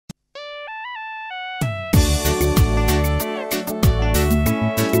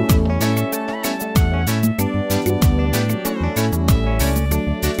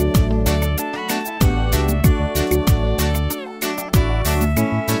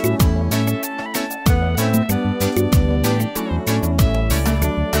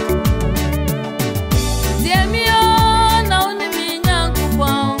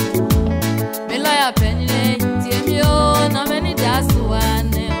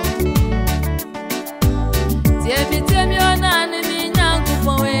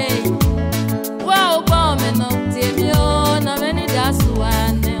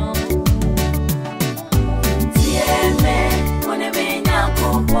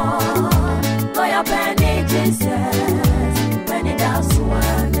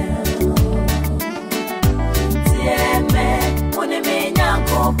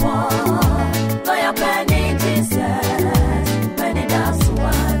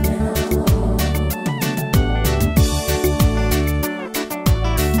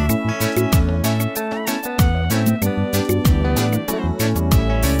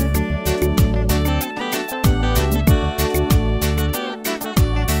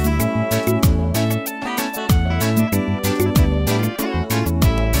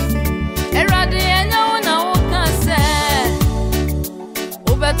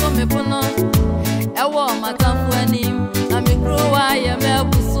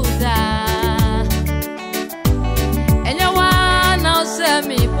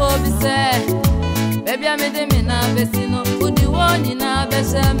besino udi woni na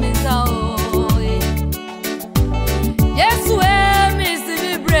besha misa o Yesu mi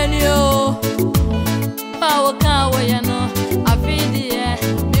si breni o Power can we no afidi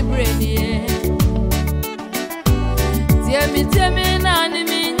mi breni Temi na ni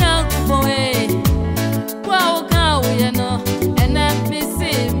mi nyankupo Power can we no and me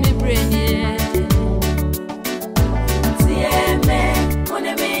see mi breni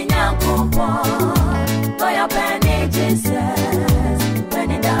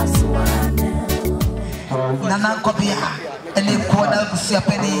Nana Kobia, and the corner of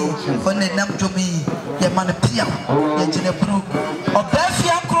Siapeni, on the name to me, Yamanapia, Yajanabru, or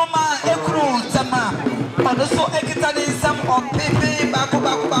Bafia Kroma, Ekru, Sama, and also Ekitani, some of Pepe, Bako,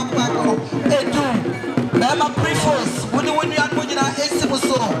 Edu, Bama Prefos, when you are moving our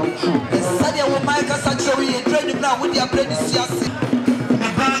Esimuso, and Sadia will make us actually a training now with your apprentice.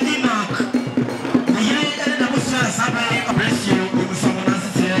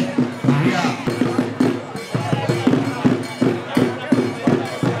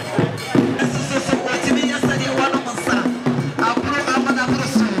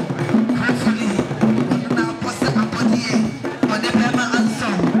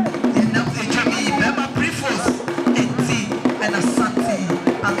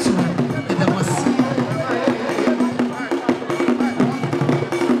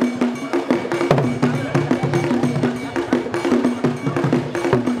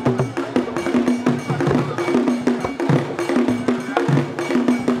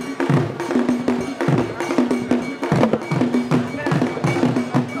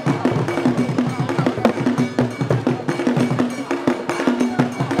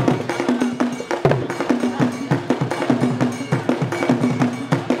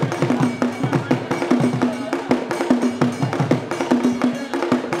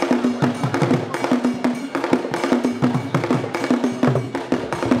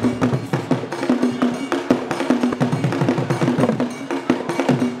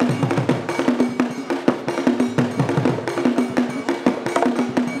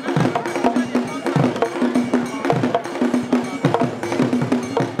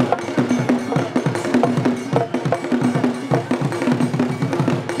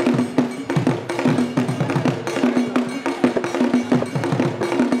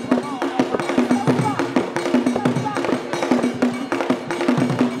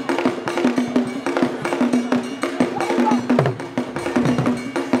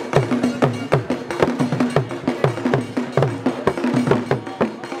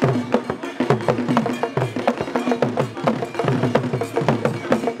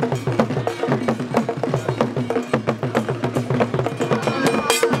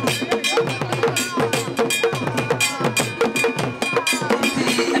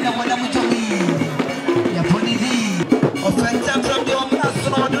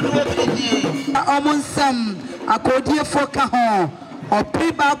 Akodie foka ho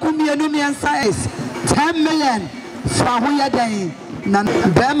opri ba kumienu miensa is 10 million fra ho yadan na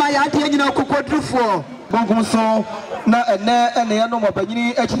bema ya de nyina kokodrufo bonkum so na ene ya no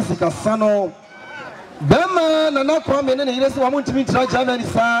mabanyini achisika sano bema na nakwa me ne yire se wa montimi tra Germany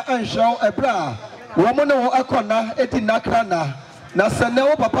sa anhwew ebra wo mo ne wo akona edi nakra na sene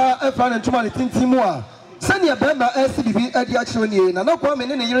wo papa efa ne ntuma ne tintimu a sane bema SBB edi akiro nie na nakwa me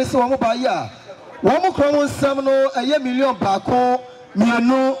ne yire se wo mo ba ya One crown seven a million bako,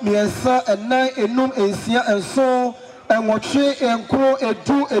 miano, miensa, and nine enum ensia and so, and watch and crow a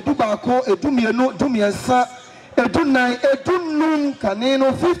do bako, a do miano, do miensa, a do nine, a do num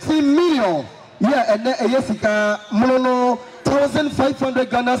caneno, 15 million. Yeah, and then a yesica, mono, 1,500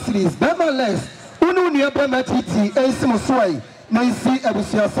 Ghana cities, Bema less, Unu near Bema Titi, a simosway, may see a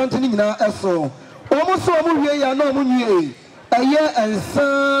busia something now as so. Almost so, ya no munye. Aye and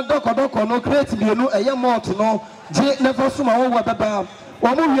son doko no create bienu aye malt no je never suma wo baba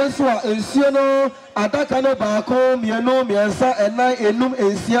omo yesu a ensuo no adaka no baako mienu miensa enai enum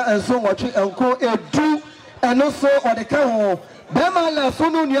ensia enso nwotwe enko edu eno so odeka ho bema la so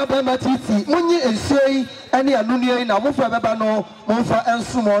no nua bema titi munyi ensuo yi ene anunu yi na mofa baba no monfa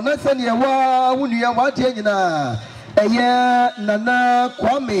ensumo na se ne wa wunua wade nyina aye nana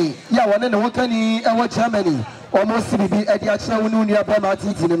kwame ya wone ne wokani ewo Germany almost CBB at the actual Unia Bama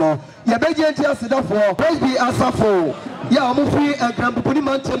Titi no. Ya Beji Asida for Presby Asafo. Ya Mufi and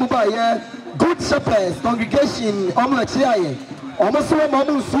Grandpuniman Temuba, Good Shepherds, Congregation, Omlachiaye. Almost one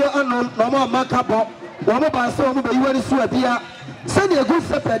Mamu Sua Anon, Norma Macabo, Wama Baso, Uber Suabia. Send a good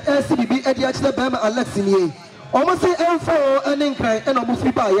shepherd CBB at the actual Bama Alexini. Almost say M4 and Incry and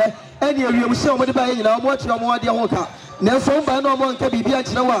Omufi Baye, and you show me the Baye, and I'm watching on Wadia Hoka. Nelson Bano Monka Bibi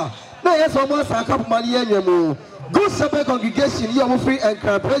Achinawa. No, yes, almost a couple money anymore. Good Shepherd congregation, you are free and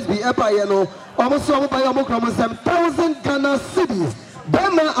Presby Empire, almost some by almost 1,000 Ghana cities.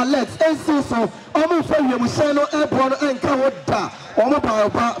 Bema Alex, and so, almost from Yamushano Airborne and Kawoda, almost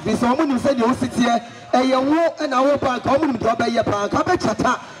by this woman who said you sit here, and your war and our park, common job by your park,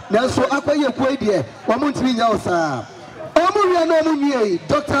 Abachata, Nelson Aqua Quadia, Woman to me now, sir. Omuria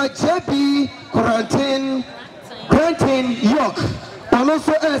Dr. J.B. Quarantine York, and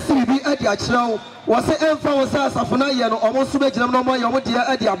also LCB at the Achel, was the emphasis of Safana, almost to make them no more at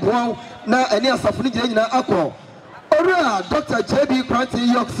the Abuan, now any Safani Aqua. Ora Dr. J.B. Quarantine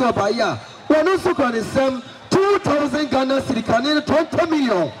York, so by ya, one also can send 2,000 Ghana City, 20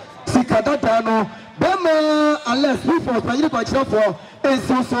 million, Sikadano, Bema, unless people can you for.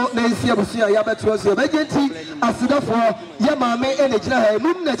 So Nancy Abusia Yabatos, your agency, as for Yamame and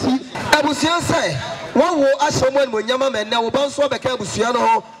Munachi. Abusia say, one will ask someone when Yamaman now bounce over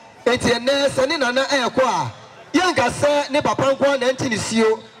Cabusiano, ATNS and in an airqua. Younger sir, Neba Pankwan and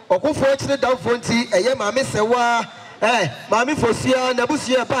Tinisio, or who fortunate down Fonty, a Yamame Sewa, Mammy Fosia,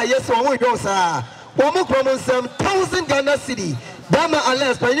 Nabusia, by yes, or we go, sir. One more common some 1,000 Ghana City. Dama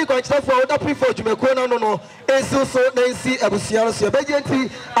unless when you got for other prefer to make no, and so Nancy Abusiano, your agency,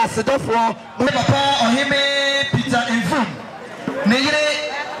 as the for Papa Ohemeng Afum. Negre,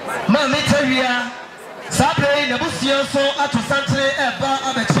 Mamitaria, Sabre, Nabusia, so at Sante, Eba,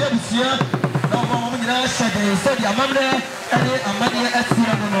 Abachebusia, no Shade, said Yamame, and Amadia at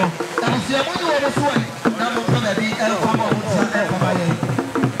Sirano. Abusia, when you over swing, Namu Baby, and Fama.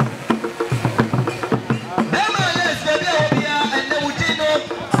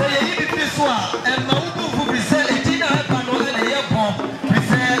 And Mabu present a dinner and an airport,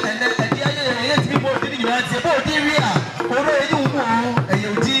 present and then a year people didn't answer about area or a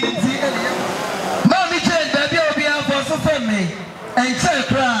Eugene. Mammy Jen, baby, for so family and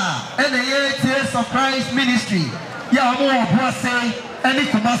Chakra and the Tears of Christ ministry. Yamo, Boise, and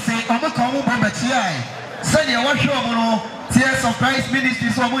Nikumase, Omakomo Bombachi. Sunny, I watch your Tears of Christ ministry,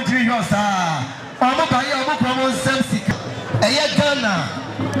 so I'm going to your star. Omabaya, Omakomo, Samsika, a Ghana.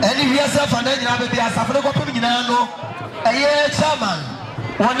 Any yourself and then you have a Safano, a year chairman,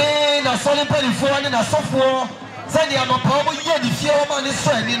 one in a solid penny for and a software, sending a power yet if your man is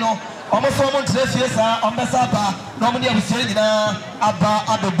friend, almost someone to this year, on the Saba, normally I was saying,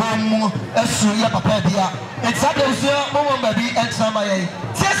 Abba, Bomb, Suya Papadia. It's up to Mom baby and Samay.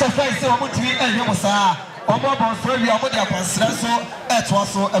 Tears of Christ, I want to be a Yomosa, or more about Australia, what they are considered at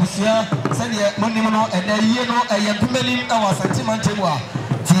Wasso, Absia, Sandia, Monimono, and a year, a young million hours at Timantua.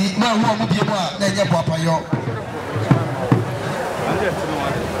 No one will be able to Papa.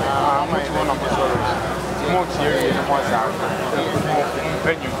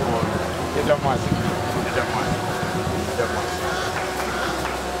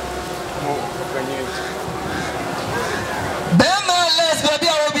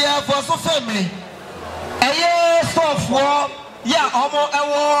 For so family, a year soft war, yeah, almost a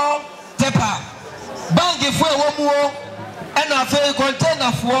war, Tepa, Bangi for one more. And I feel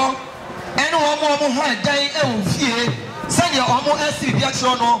container for and one more hard day fear. Send your almost SCB,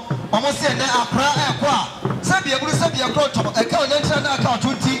 almost said that I cry. Sabia will send your crotch, a counter account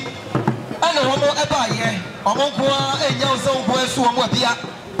 20. And a woman about ye, Omonqua and Yellow boys who are here.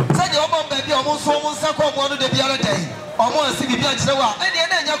 Send your mom baby almost one of the other day. Almost CB, and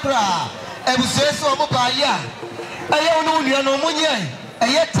then your cry. I will say so by ya. I don't know you no money. A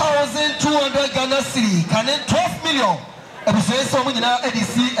 1,200 Ghana City, can 12 million. I was saying so many now,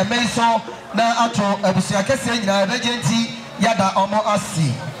 EDC, a Mason, now at all. I was saying, Agency, Yada, Omo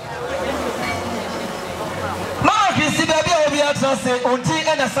Asi. Mark, you see, baby, I'll be at say, on T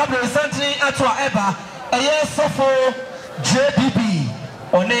and a subway century at Eba, a year so for JPB,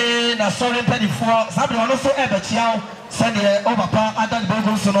 on a sorry penny for Sabri, also Eba Chiao, Sunday, Overpa, Adam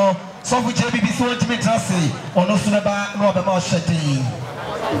Bogosono, so for JPB, so to me, Trassi, on Osunaba, Robert Marshati.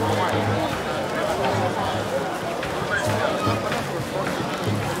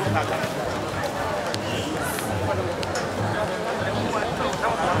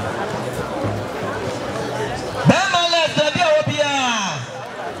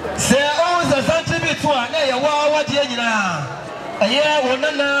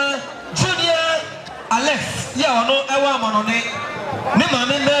 Junior Alex, yeah, no, I want on it. Nima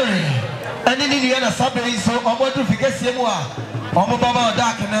Mary, and in Indiana Sabbath, so I'm going to forget Semua, Omobaba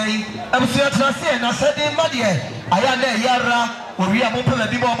Dark and I was here to say, and I said, Madia, I am there, Yara, or we are open a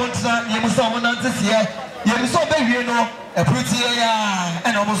bit more months, you must have this year. You saw baby, you know, a pretty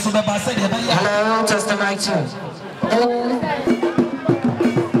and almost so the bus. Hello, just the mic too.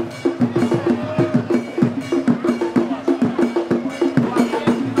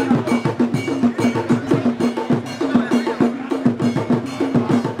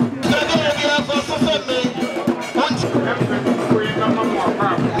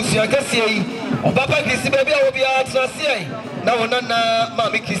 Usiakasi, on papa Christy baby will be out last year. Now, Nana,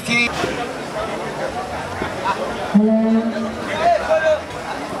 Mammy Christy.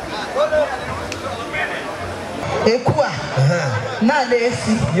 Ekua, na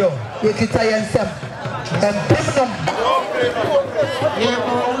lesi, yo, yekita yansam, pimnum.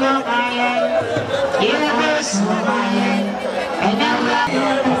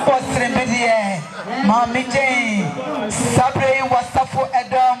 Mommy Jane, Sabre was Safo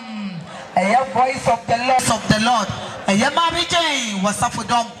Adam, a voice of the Lord, a Mommy Jane was Safo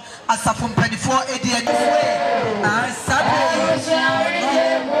Dom, a Safum 24 AD, I Sabre,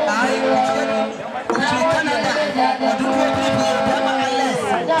 I Canada, do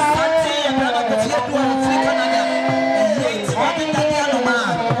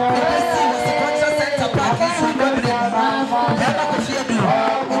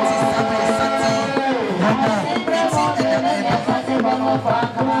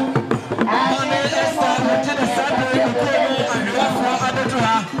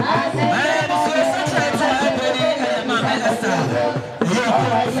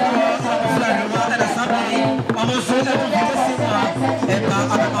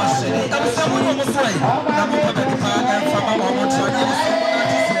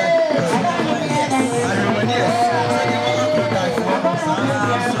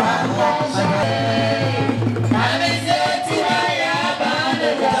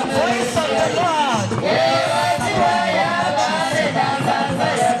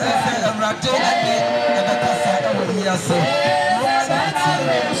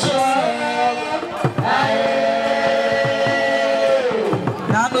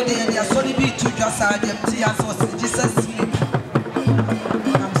Jesus sleep.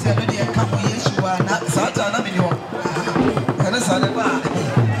 I'm saying, I come with Yeshua, not Satan. I'm in your and it's all about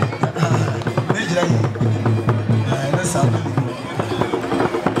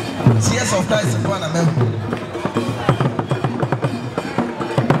tears of Christ upon a man.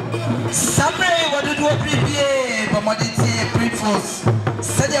 Somebody what do you prepare? But what did say pre-force?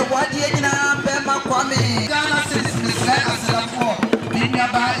 Said a word year in a Bema Kwame. Ghana citizens, like us for being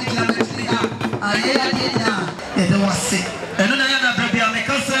about it. It was sick. And then I had a baby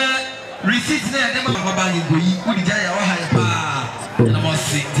because receipts there, they were buying good Jaya or Hyper. And I was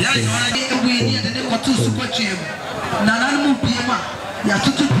sick. The idea we near the name of two super chim. Nanamu Pima,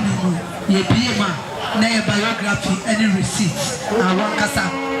 Yatutu, Ye Pima, nay biography, any receipts. I want Casa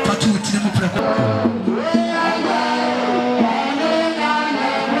for 2 to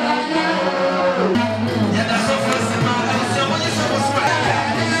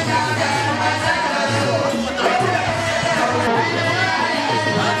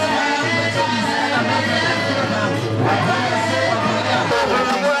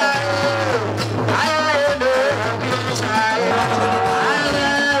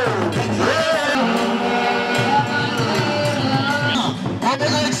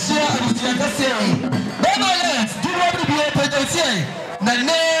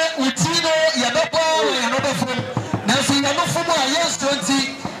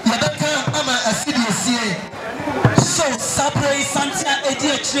so Sabre Santa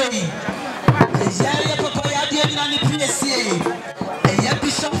Edia Tree. Yaya Papa Yadia Nani PSA. A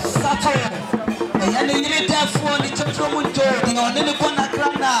Bishop Sapo. A Yanni therefore the Chotromunto, the Only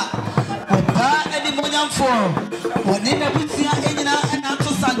Bonacrana. Oba any Monian for. One in a Busia Enina and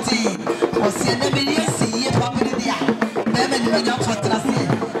Anto Santi. Was the enemy year Papa Dia. Them and Monian for Trasi.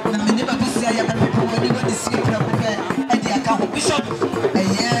 Namina Busia Yaman when you were the secret and the account Bishop. A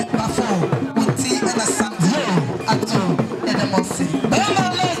year before.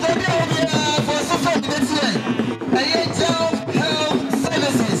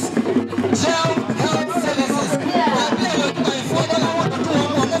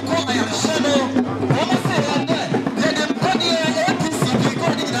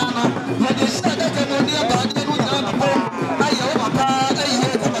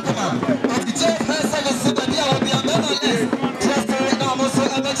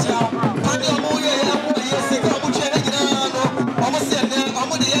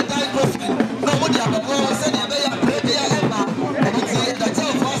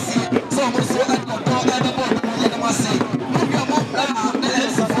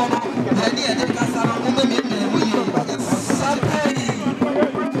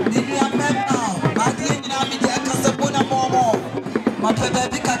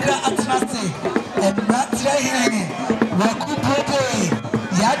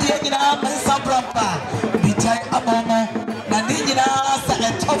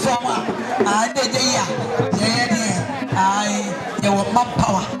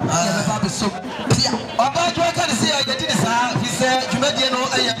 Power. So, yeah, about what can I say? I get it. He said, you may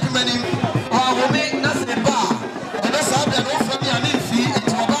know.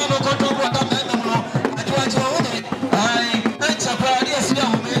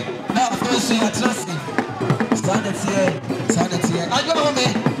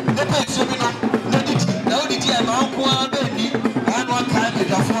 pay so be no now the dear man ko baby and one kind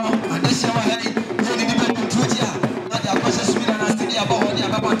of phone and this shower hey no the debate to ya na the process we na study about what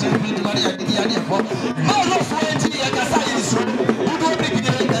about to be to Maria the ya dey for no no for it ya ka say so who do bring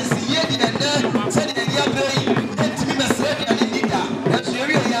the and see here the and say the dia pay and to be message and the leader that's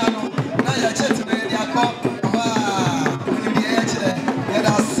area ya no na ya chat to the dia ko wow the dia chere ya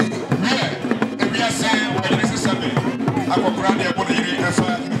da see yeah we are saying when this is something akokura de ebo yiri efa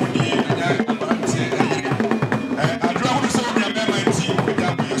imudi nya abrante ayiri adura ho so bia mema nti bia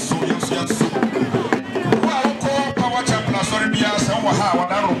mo yeso wa ko power champion sorry bia se wo ha wa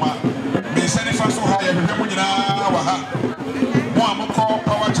daroma me se ne fa so ha ya hwehwe mo nyina wa ha mo amko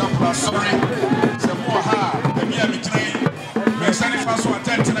power champion sorry se mo ha bia mi trai me se ne fa so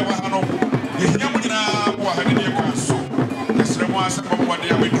atente na wa ha no ye hia mo nyina wa ha ne ne kwa so kesre mo asa mo wa de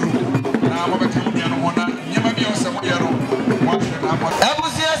ya meduru na mo be kan bia no hona nyema bia o se mo ye no mo hwe na mo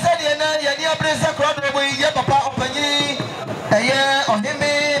abusia se de na ye ni abrese crowd bo ye papa opanyini eye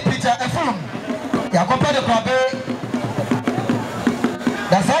Ohemeng Afum yakopa de kwabe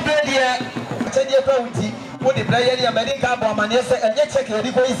da sabe dia chedie pa uti wo de braye dia medika bo amane se enye check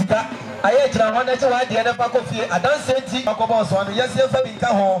yedi ko isika aye jira ho na che wa de na fa kofie adanse nti akoba so anu yesi fa bi nka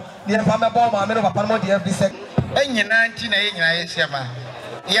ho ne fa mebo ma me no papa no de every sec enyina nti na ye nyina ye siama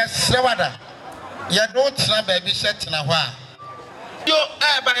ye srewada ye do tena ba bi hye tena ho a yo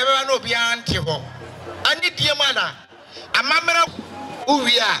ba ye ba no obi anti ho ani die mana amamera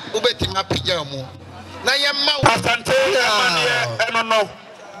uwia ubetima pija mu na ye ma asante eno no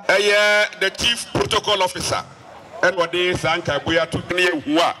the chief protocol officer and what they sanka boya to ne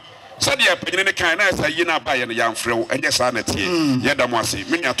huwa sade ya panyine ne kan na asa yi na ba ye no yamfrew enye sa na tie ye da mo ase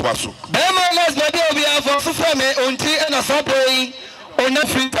menya to aso be mo les be de obi afo fufu me onti na so boy ona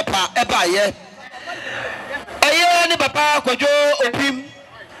free papa e ba ye aye ni papa kojo opim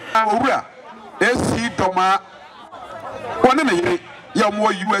owura esi doma wona na yire ya mo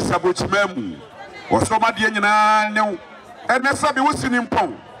US abochimamu woso ma de nyina ne ene sabe wosini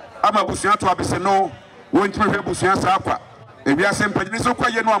mpon ama busua to abese no wontime hwe busua sa akwa ebia se mpanyini so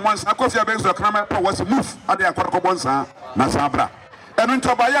kwaye no amonsa akofia benzo krama pa wasi move ade akwarko bonsa na sabra enu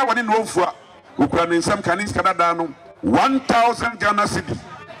ntoba ya woni no ofua okura ne nsam kanis kadada no 1000 Ghana cedi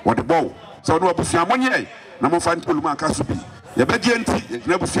wode bow so no busua monye na mo fa ntolu man kaso bi ye beje nti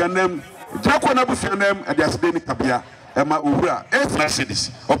na busua nam jako na busua nam ade asede ni kabia ema owura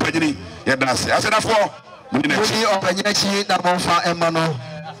Mercedes opanyini ye dase asedafo muni na chi opanyini chi na monfa ema no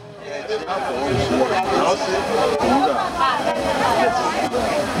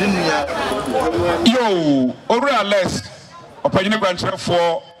yo owura less opanyini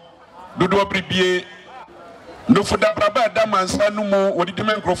gwantrefo dodo bribie no foda braba da mansa no mu wodidi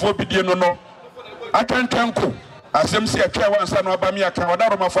menkrofo bidie no no akantanko asem si atwa wansa no abami aka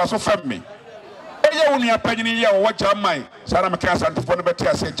wadaroma fo aso famme oye woni apanyini ya wo jamai sara meka asantefo no beti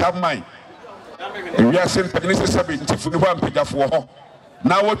ase jamai ewi ase panyini se sabe ntifu ni ho ampagafo ho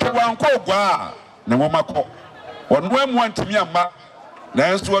na wotwa wanko gwa na womakọ onu amu antimi amma na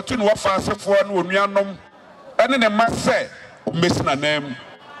enso otu no wafa asefo no onuanom ene ne masse o mesina nam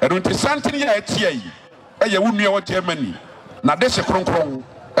eno nti santini ya etia yi eye wonua wo Germany na de se kronkron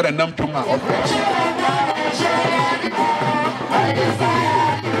ene nam twom a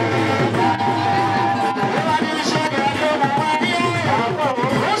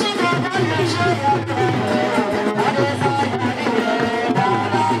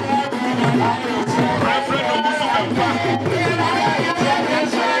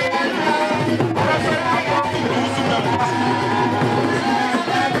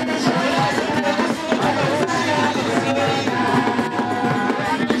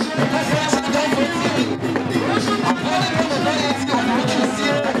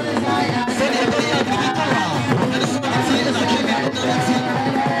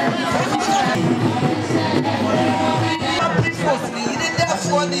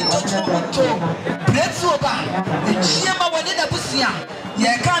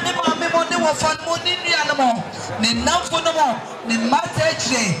ye ka ne ma me mo ne wo fa mo ni nua no mo ne namfo no mo ne mata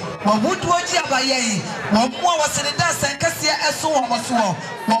chire wo wudu oji abaye wo mo wo se ne da san kase eso wo mo so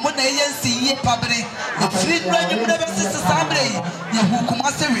wo mo na ye nsi yi pabre e firi nua nyum na be sisi sabre ye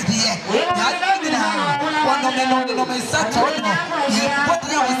hukuma se wedi ye ya ni na wo no me sa to no ye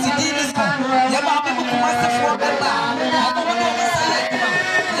poti ya wo si di ni so ye ma me hukuma se fo be ba wo mo no me sa ye kuma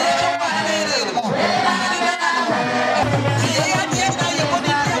ye cho ba ne re mo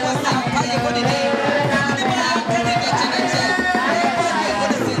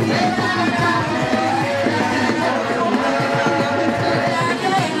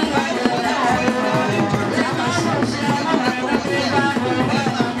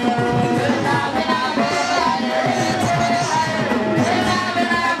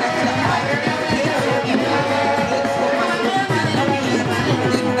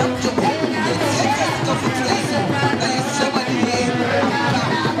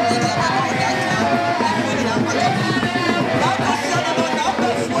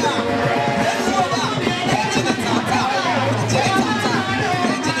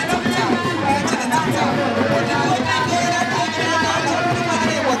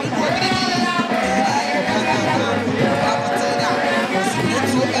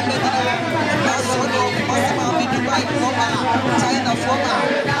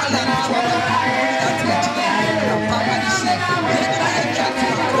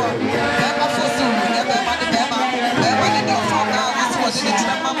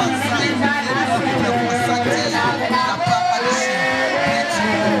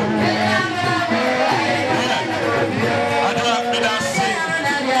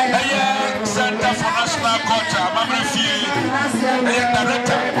Traditional culture, Mamma Fee,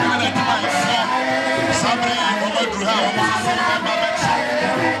 director, Sabre, Oma Druha,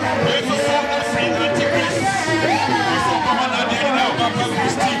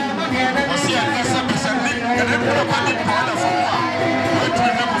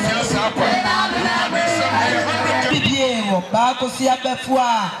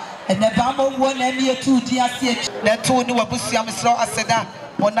 and the Bamo one and me 2 DRC. That 2 new Abusiam Slow Aseda,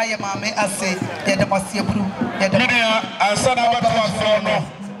 one I am I say, the Masia Brew, and son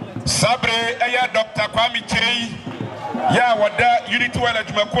of Sabre, Dr. Kwame J. Ya wada unit wala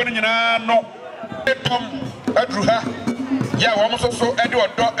tumakoni nyina no Tom Adruha ya wo so so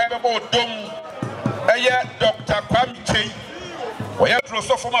Edward do ebebo dom eye Dr. Kwame J. Oya tro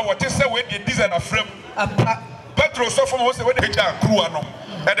so forma what say we dey design afrem Petro so forma wo say we dey ja crew ano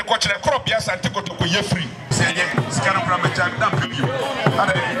e dey kochire crop ya sante kotoko ye free say ye sika no from ja dam preview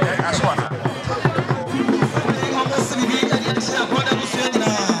ada aswana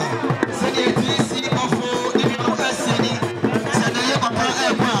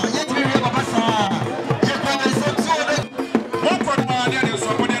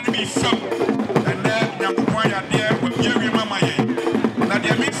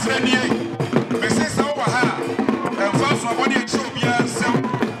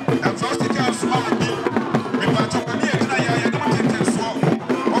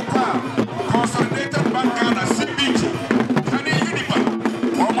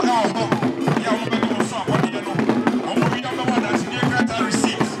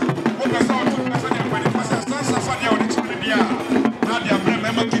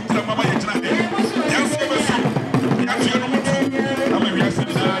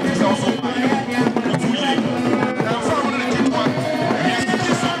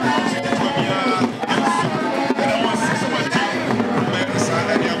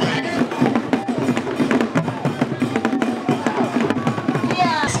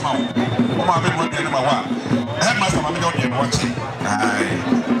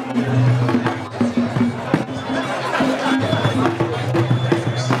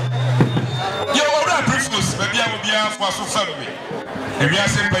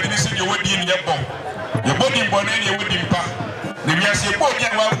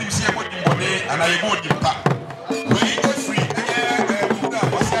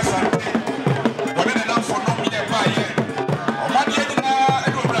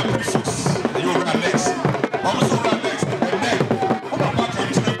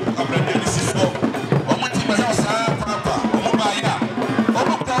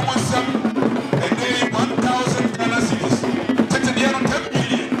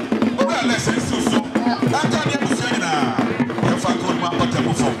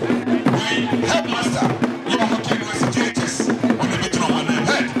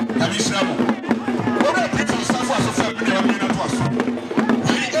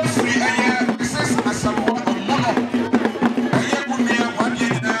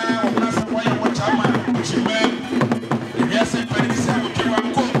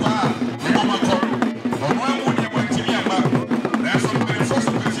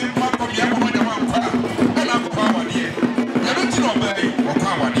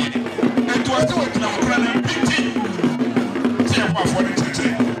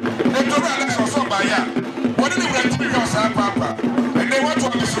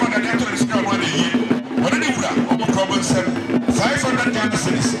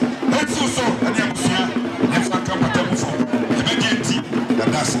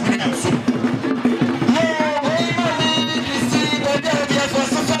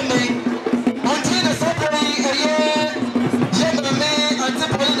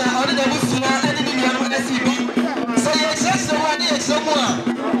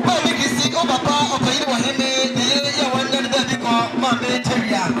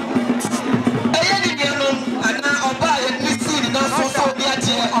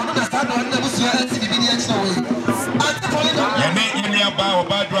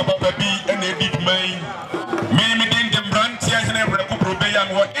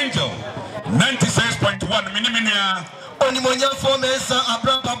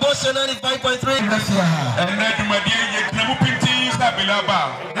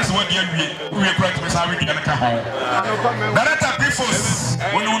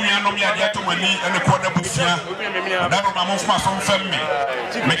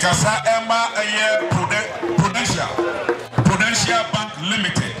Prudential Bank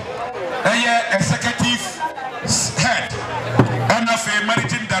Limited. Executive head and a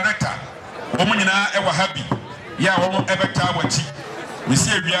managing director. Womanina ewa happy. Ya woman ebeta wachi. We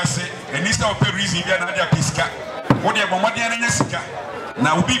see we are say and this is the reason we are not a pisca. What you want to sika.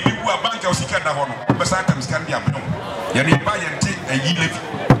 na obi bi bu abanka osika da ho no be sa tam sika ndi abno ye ne ba ye nti ayi levi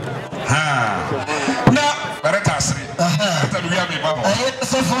na barata asri ta bi ya me ba ho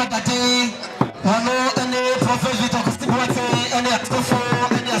so for that ano ene professor to kustibuate ene atofo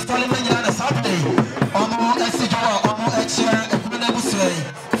ene astronomy na Saturday omo esijoa omo echia ekunebuswe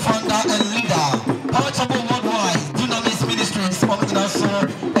founder and leader Portable Worldwide Dunamis Ministries omo inaso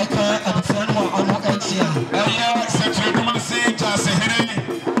eka abufano omo echia aya secretary kumasi ja sehere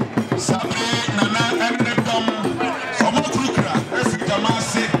sabre nana endedom omo krukra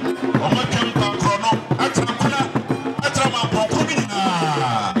esikamase omo kempa krono atrakuna atrama pokumi na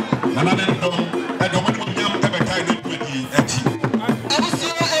nana endedom edomo nyam ebekai ne dwedi echi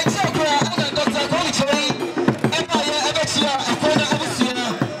abusua echia kura ana Dr. Kwame Choi eba ye ebechia ekona abusua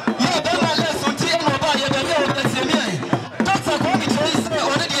ye bema lesson ti eno ba ye bebe o betemie Dr. Kwame Choi se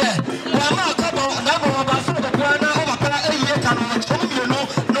one de wa ma akabo na bo ba so de kwa na o makara eyiye kanu chomu mienu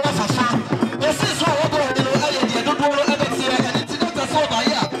no wafafa esi so wo bo no aye de dodo no ebetia ene ti Dr. so ba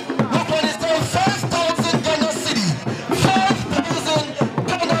ya wo ko ni say 5,000 Ghana cedi 5,000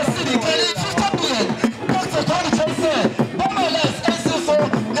 Ghana cedi kele 50 million Dr. Kwame Choi se bema les esi so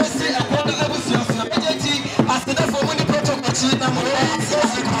nesi ekona abusua so ejeti asida for money protocol chi na mo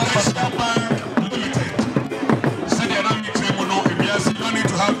you don't need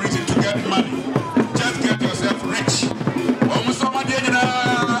to have reason to get money. Just get yourself rich. Almost somebody in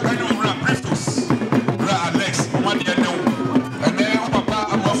Brifus, Alex, and then Papa,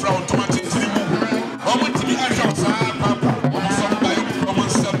 I'm off round to my team. Almost to be a shop, Papa, almost somebody from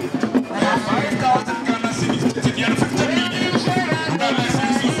 5,000 Ghana cities to the end of 50 million. Alex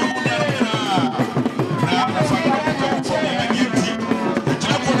is so now I find out from the guilty. The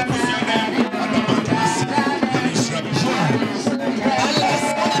job will put you there at the back and it's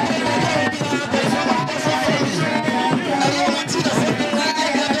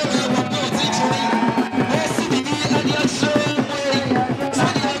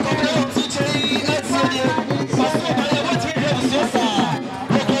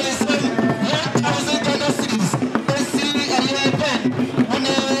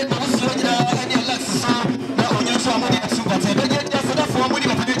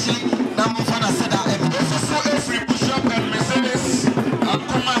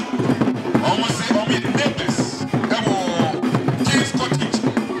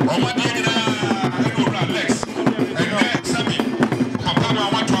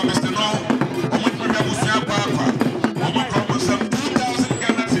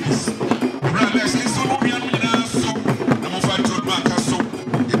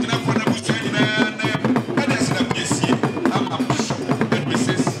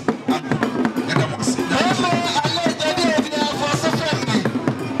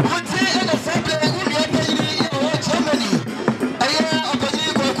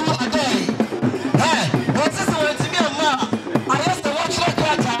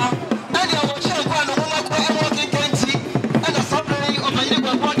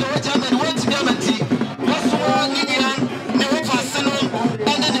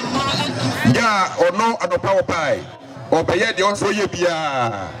no power pie or pay the also ye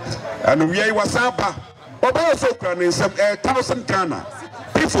bia and we are wasapa or by also cran some 1,000 Ghana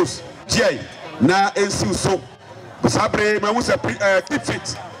Pifus J na ensu so sabre ma wusa keep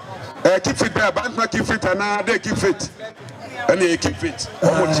fit there but not keep fit and they keep fit and they keep fit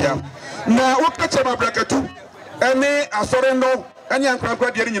omotia na wo kacha ma brakatu ene asore no anya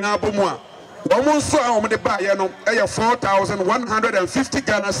nkwankwa de nyina abomu a omo so a omo de ba ye no e 4,150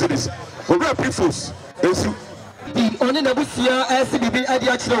 Ghana cedis owura Pifus ensu oni na busia SBB adi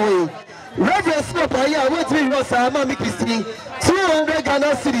achiro Reverend Snap here wait me was Mami Christine 200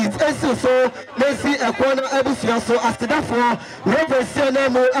 Ghana cedis ensu so Nancy Ekwana abusia so after for Reverend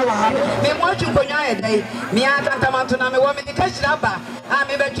Senemo ewa ha me mo twinkonya edai me atantamato na me wo me ka shiraba a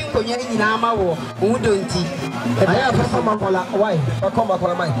me be twinkonya nyina ma wo wudo nti aya fa makola why fa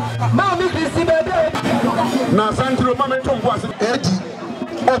makola mai Mami Christine bebe na santro mama tombo ase edi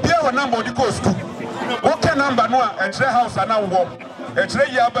obi e wona mbodi go school okay number no a entre house ana wo entre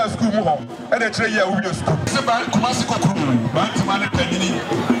ya ba school mu ho e de entre ya wo school se ba kumasi kokuru ba ntima ne panini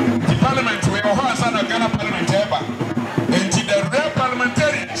the parliament we ho asa na Ghana parliament eba enti the real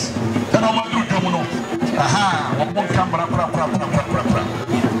parliamentarians and o ma do domo no aha o mo kamera pra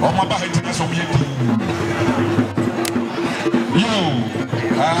o ma ba heti na so mi edi yo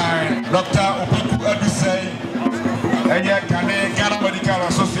Dr. Opoku Adusei enya kane Ghana Medical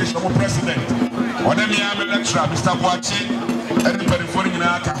Association president Odemia lecturer Mr. Boachi and the periphery in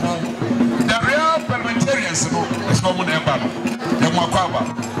our the real parliamentarians no is no more than the Mwakaba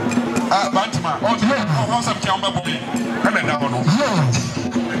Bantima, oh, some Kamba Bumi, and then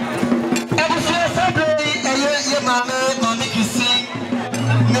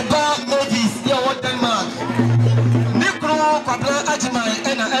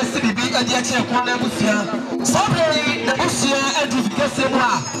check one ebusia. Somebody ebusia edification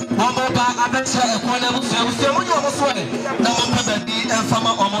wa. Omoba abecha ekwana ebusia. Ebusia munyi omoswe. Na mompa bedi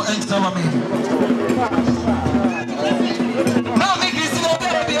enfama omo enter me. Now me Christine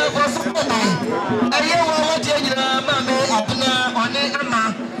obi go so me. Eye wo je nyina ma me abuna one ama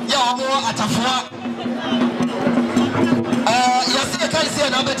ya omo atafua. Yes, I can see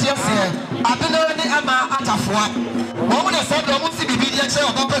another tear. I've been only ama atafua. Woman has said, I want to be video show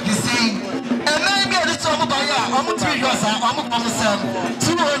of public see. And maybe a little by ya, almost 3 years, I'm almost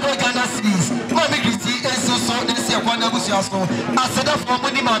 200 Ghana cities. Mommy Christy is so this year, one of us. I said, for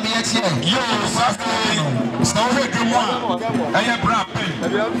money, mommy, yo, so good one. I am rapping.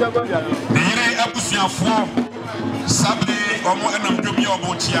 The year Abusia 4 Saturday or more, and I'm doing your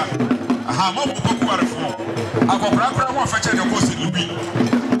boat here. I'm up to go for. I go grab one fetch your course in Louis.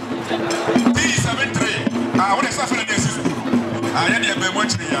 T73. I want to suffer against school. I had a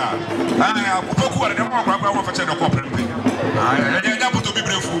much the yard. I will go and grab one fetch your corporate. I had able to be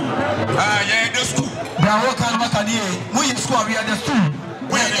brave. I had the school. Bravo can we school we are the school.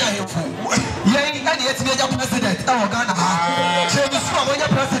 Where are you from? Yea, and yet be a president. Oh, Ghana. James from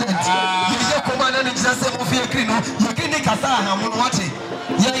your president. You command and just say, you can make a sign. I'm watching.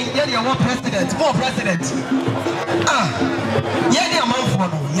 Yeah, you want president, more president. Yeah, you want for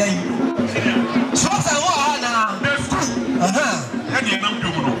no. Yeah. So I want now. Yeah, you know.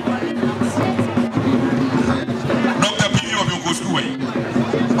 Dr. P. of your school.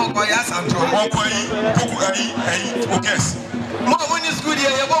 Oh, yes, I'm talking. Oh, yes. More when you school here,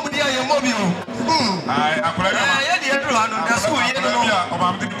 you won't be here, mobile. I had the other one on the school.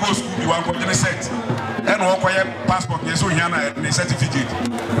 I'm the post school. You are going to set. And walk by passport, yes, we have a certificate.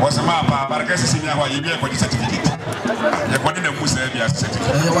 Was a map, but I guess it's in your way. You have a certificate. You're going to move a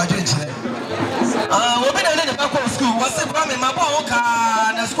certificate. We've been in the back of school. What's the problem? My book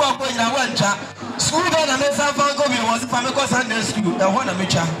and the school going to one chat. School then I made some fun going was if I'm a Sunday school. The one of me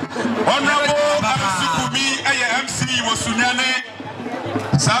chat. Honorable MC, MC was Sunyane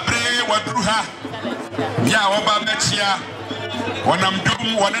Sabre Wadruha. Ya Oba Mechia. One am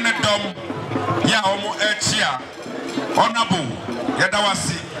dum, one in a dum. Ya Omo Echia. Honorable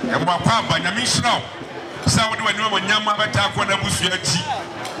Yadawasi. And Wapapa Yamishra. Sound when you were Yama Batako Nabusi.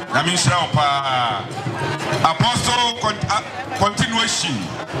 Yamishra Apostle Continuation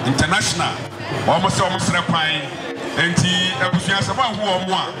International. Almost replying. And he was about who or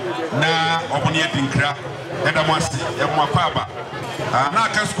more now open yet in crack. And I must have my papa.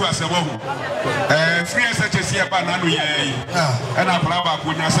 Not as good as a woman. Free as such as here, but none of and I play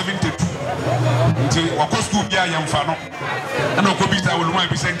with 72. Until what school be a young fellow. And no copies I will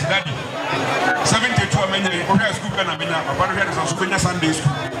be sent to daddy. 72 a many school and a minute, but here is a school Sunday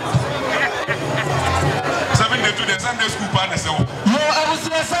school. 72 the Sunday school partner. So, I was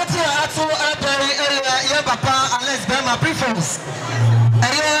sent here at Papa unless Bema prefers.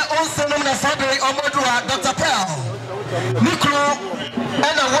 And also known as Dr. Pearl, Mikro,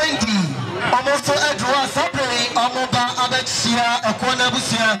 and a Wendy, almost to Edward Sabri, Omoba, Abexia, a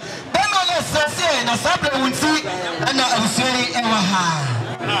Quanabusia, Bema Lessie, and a Sabri would see, and I will say, Ewaha.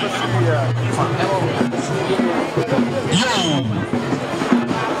 Yo,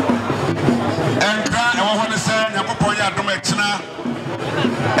 and I want to say, Napoya Domechina,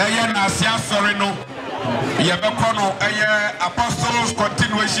 and Nasia Sorino. Yabakono, Apostles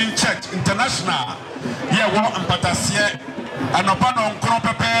Continuation Church International. Yeah, war and Patasia, and Opano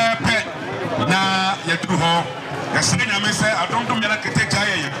Cropepe, na Yadruho. Yassina may say, I don't do me like a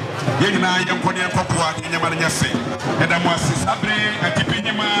Tejaya. Yena, young Korean Popua, in Yamanasi, and I was Sabri, and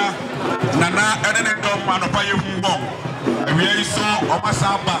Tipinima, Nana, and Dom, and Opayu Mbo. And we are so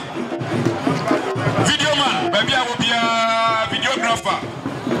Omasaba. Video man, maybe I will be a videographer.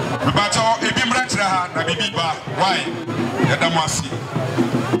 But if you branch na bibi ba, why? Yadamasi.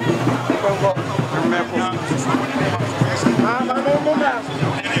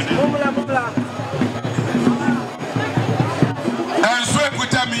 And so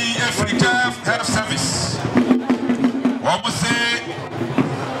put me Africa Health Service. What was say?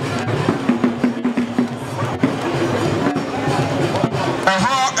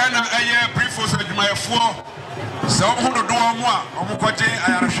 And I brief was my 4. So who do more? Omukote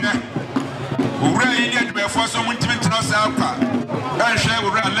ayarhwe. Owura Indian be for so muntimi trust alpa. And share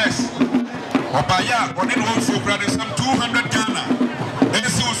owura less. Obaya oni no so grade some 200 Ghana.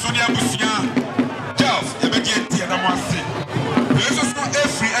 Esi usunia busia. Jeff, ebe die tie na mo ase. Yeso so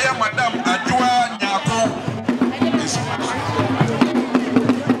every aya madam adwa nyako.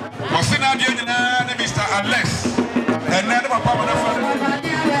 Wasina die nyina ne Mr. Alex. And then papa mo na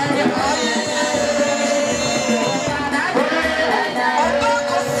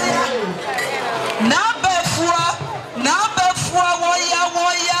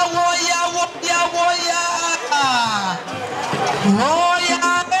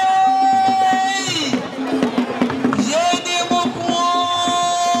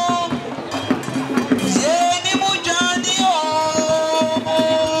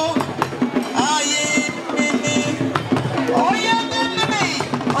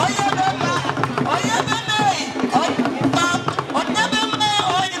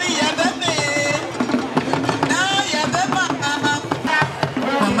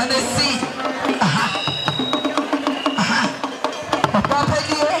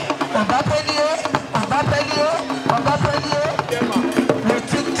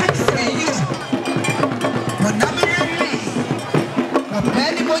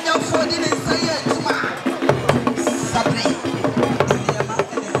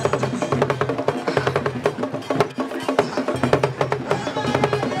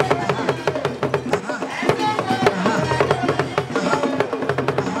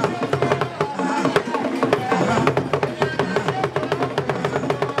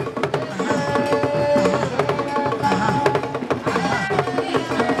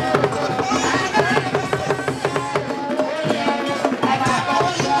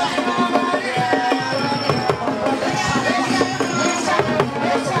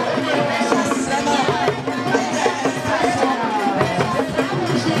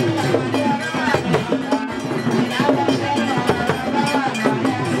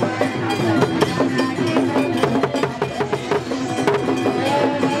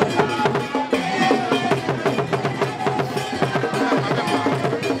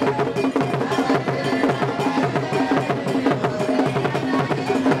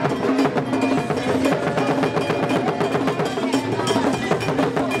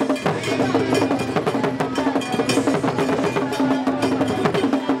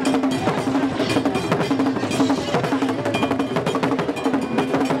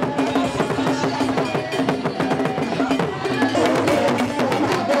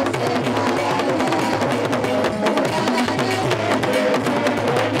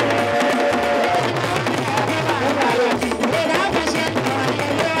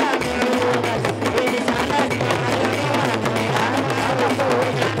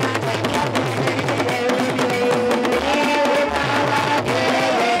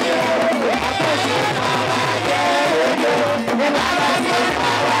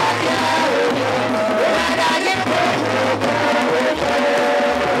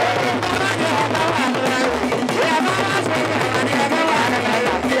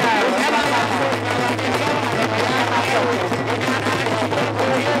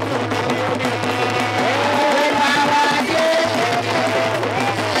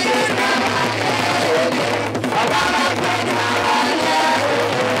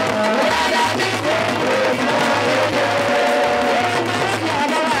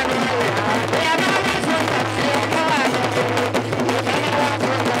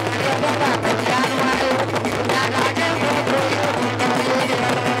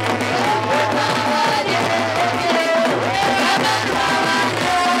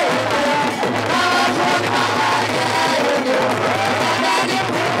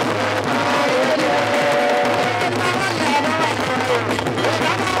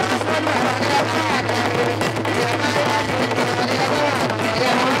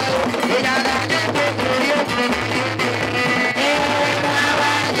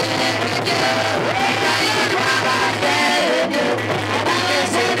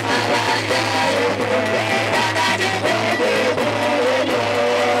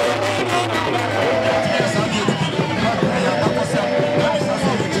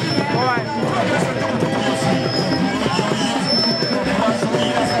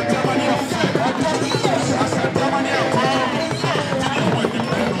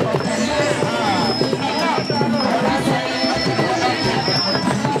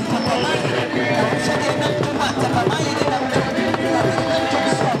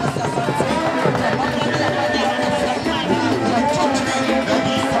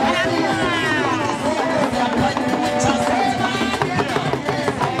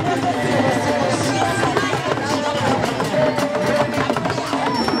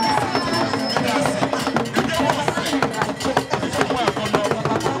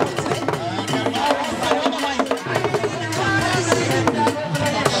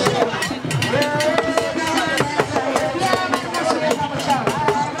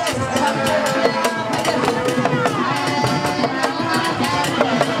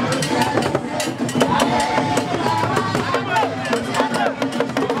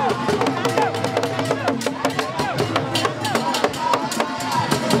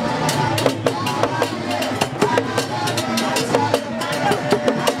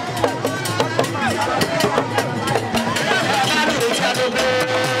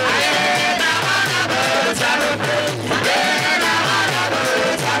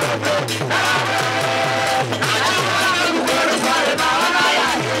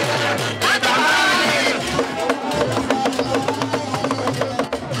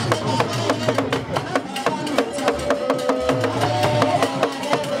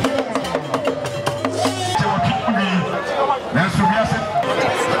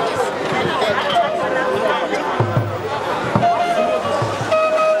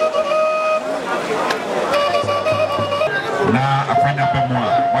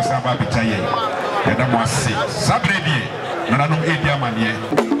Sababa bitaye. Yada mwasi. Sabre bien. Nananom edia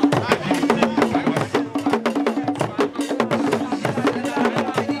manie.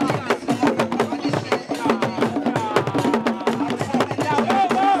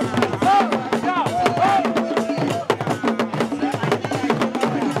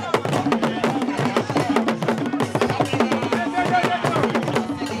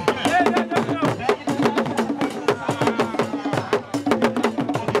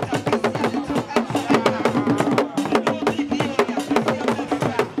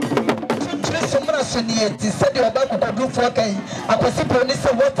 Soniet, said you about to do for Kay. I was simply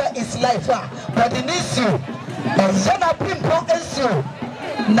say water is life. But in issue, and Zana Pimpo issue.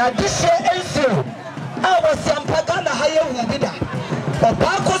 Now this year issue. I was Sampagana higher Wubida.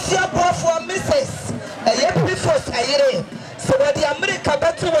 Obakosia for Mrs. A year before Sayre. So what the America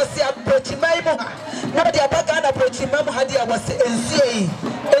battle was the Approachimamo. Now the Abagana Approachimamo Hadia was the NCA,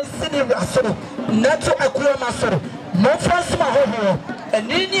 NCA Rasso, Nato Aquamaso, no France Mahomo,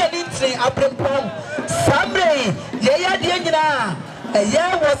 and Indian Intri Aprimpong, Samray, Yaya Diana, a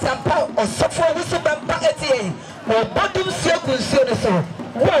year was a power or Sofo Wusubampa Etier, or Bottom Circle Senator.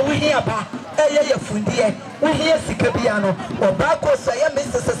 What we hear about? Aya Fundia, we hear Sikabiano, or Bacos, I am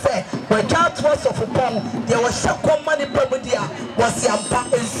Mr. Say, where Charles was of a pong, there was Shako money Bermudia, was Yampa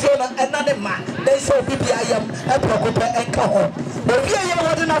and Sona and Anima, they saw BBIM, and Procopa and Caho. But here you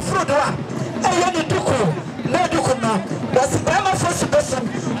were in a fruit, Ayani Duku, no Dukuno, was Bama for person,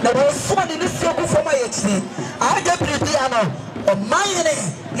 there was someone in this circle for my HD. I get Bridiano, or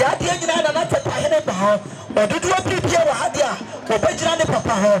Mayane, Yadian and not a Pahene Baho, or do you prepare Hadia? Obejirane papa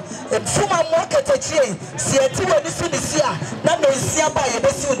ho fuma market achie sieti wani sunisia na no nsia ba ye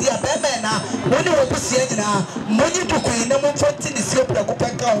besi odi abeme na woni obusie nyina moni dukui na mo fonti ni sie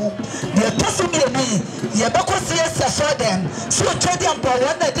prakopenka ho de toso mi emi ye bekosi esa dem so twedi ampa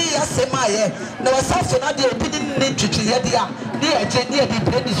wona de yasemaye na wasafo na de obi ni twitwi ye de a ni eje ni e de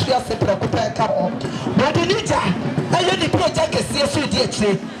bre ni sua se prakopenka ho bodi nija ayo ni project kese so di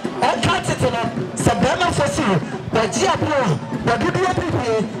achire Enkatitino, Sabana Fossil, Bajia Pro, Badudu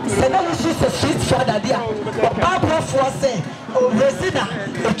Pipi, Senamus is street father, dear, Barbara Fosse, Resina,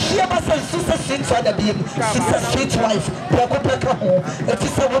 a Chiabas and Sister Street father being Sister Street wife, Prakopeka home, if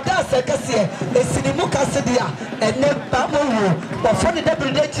it's a Woda Sakasia, a Sinimuka Sedia, and then Bamu, but for the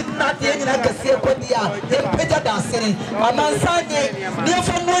debilitated not the end of Cassia Kodia, then Peja Dassini, Amansani, near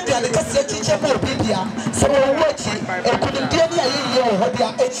from Wodia, the Cassia teacher for Bibia, so watching, and couldn't get a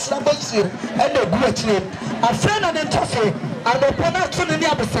and a great name. A friend and a toffee, and a penalty in the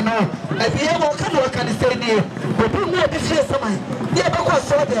Abyssino, and the Evo can say near, but bring more this year. The Abaco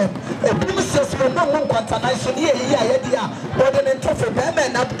saw them, a princess will no one want a nice year, more than a toffee,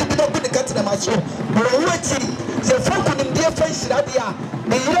 Batman, up to be not going to get to the macho. But waiting, the folk in dear face, Radia,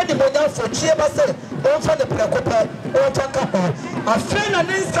 the year model for Chiabase, over the Pracopa, or Takapo. A friend and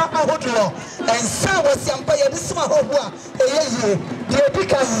instant Ahodo, and Sa was Yampaya, this Mahova, the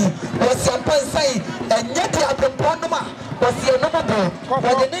Epicahi was Yampansai, and yet the Abraponoma was your number, but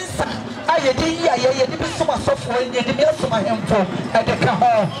the Nisa, I did so much software in the middle of my info at the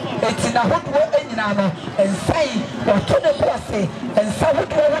Caho, it's in a hot world and say, or to the Brassy, and so would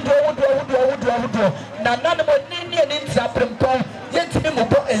do, none of Indian in Zaprampon, yet to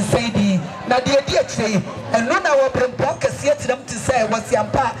Mubo and Sadie, Nadia Dietri, and none of our Brampocas yet them to say was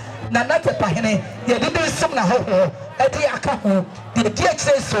Yampa. Nanata Pahene, ye did some na ho, at the Akaho, the dear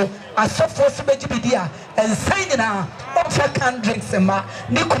so, a soft force Bejibidia, and saying now, Ofa can drink some ma,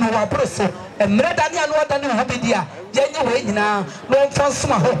 Nicono Brusso, and Medania Wadan Habidia, January now, no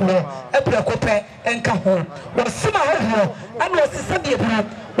Fansuma ho, a Precope and Caho, was Sima ho, and was the Sunday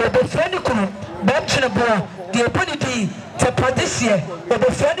with the Frenico, Bachelor, the Opportunity, Tepadisia, with the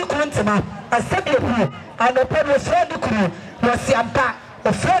Frenico, a Sunday and a Pedro Frenico, was Yampa.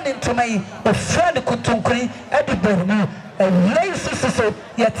 A friend into me, a friend could tunkri at the Burma, and lay sister,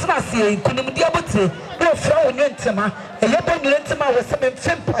 yet Snassi, couldn't be able to, no flow in Yentama, a Yaban Yentama was some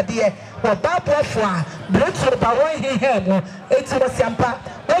Fimpa dear, or Barbara Fwa, Blitz or Baroy Hemo, it's was Yampa,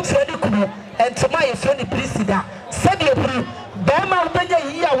 no Freddy Kuno, and to my friend Prisida, said you, Bama Benya,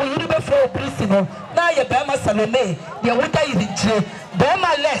 we will be for Prisino, now your Bama Salome, your winter is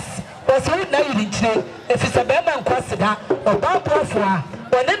Bama less. Was who now you if it's a Bama Quasida or Barbara Fwa,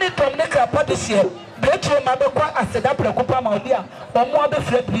 when any from Necra Patricia, Betro Mabaqua as a Dapra Copa Maudia, or more the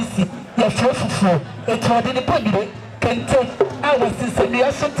Fred Prissy, your fruitful, a trodden pony, can take hours since a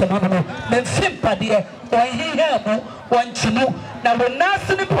real phenomenon, then Fimpa dear, or he have one chinu. Now when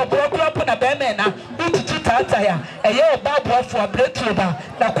Nasty Pablo up on a Bamana, each Tataya, a year Barbara for a Bretroba,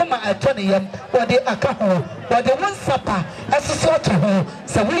 Nakuma Antonium, or the Akaho, or the one supper, as a sort of home.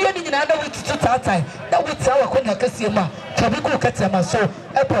 So we are in another week to Tatai, that we tell a Kuna Cassima, Tabico Catama, so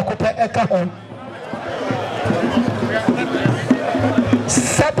a Procopa Ekaho.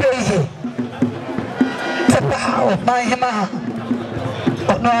 Sape, Tapa, my Hema,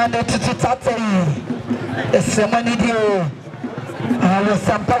 but no other to Tatai, a ceremony. I was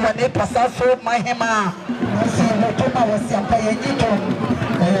some power ne passaso my hema. I see Motoma was some payito.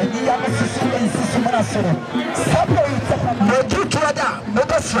 Yamasusu no do to other,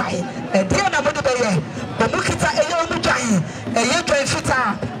 Motosrai, and Diana Motobaye, the Mukita Ayo Mujai, ɛyɛ dwan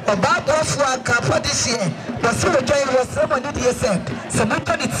fitaa ɔbaabɔfoɔ akaafo de hyeɛ wɔsi wɔ dwan wɔ ceremony deɛ sɛ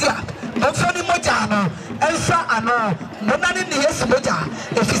motɔ ne ti a mɔmfa ne mogya no ɛnsa ano mona ne yesu mogya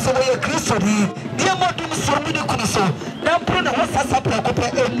ɛfiri sɛ wɔyɛ kristoni deɛ mɔdom so mu ne kunu so na mporo na wɔsasa prɛko pɛ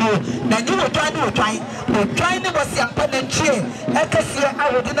ɛnnuo na nye wɔdwan ne wɔsi ampa nantwie ɛkɛseɛ a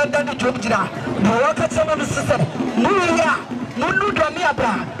wɔde no da no dwom gyina na wɔka kyerɛ no so sɛ moyɛ a monu dɔme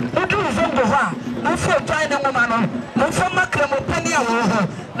abra modu nzongo hɔ a momfa odwan ne nwoma no momfa makramopani a wɔwɔ hɔ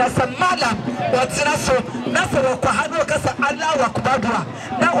na sɛ malam wɔtena so na sɛ wɔkɔ ha ne wɔka sɛ allahu akbar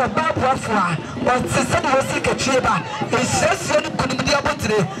a na ɔbaaboafo a wɔte sɛde wɔsi katwie ba ɛhyirɛhyirɛ no konimdi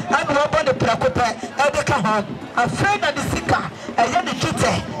abotire ane wɔbɔ ne prɛko pɛ ɛde ka ho afei na ne sika ɛyɛ ne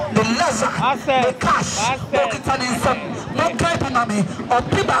dwetɛ ne laza ne cash wɔkita ne nsɛm monka bi ma me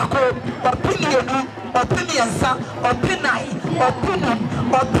ɔpe baako ɔpe mmienu ɔpe mmiɛnsa ɔpe nan ɔpe num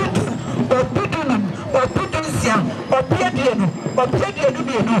ɔpe du ɔpe dunum ɔpe dunsia ɔpe aduonu ɔpe aduonu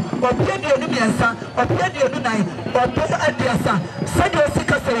mmienu ɔpe aduonu mmiɛnsa ɔpe aduonu nan ɔpe aduasa sɛdeɛ ɔsi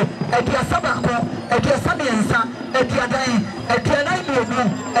kasa aduasa baako aduasa mmiɛnsa aduanan aduanan mmienu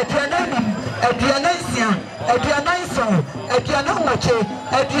aduanan num aduanan nsia aduanan nson aduanan nwɔtwe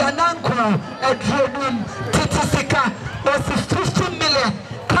aduanan nkron aduonum titi sika ɔsi 50 million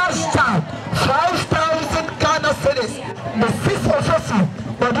cash down 5,000 Ghana cedis the 6 officer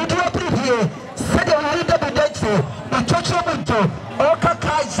wɔde apprevie sɛdeɛ wɔde da bi dakyire ɔtwɔtwɔ mu nto ɔka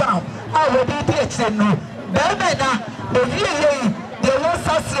cash down a wɔde di akyire no bɛrima na owie yɛi deɛ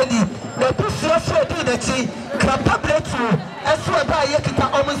wɔsa srɛ ni na busua so adi n'akyi krapa bretu ɛso ɛba a yɛkita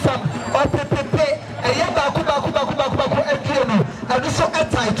ɔmo nsam ɔpepepe ɛyɛ baako adue no ɛno so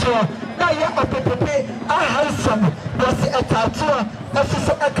ɛtaetoɔ na yɛ ɔpepepe aha nsam wɔsi ɛtaetoɔ ɛso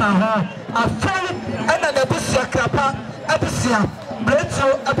so ɛka ho afei ɛna n'abusua krapa abusua bretu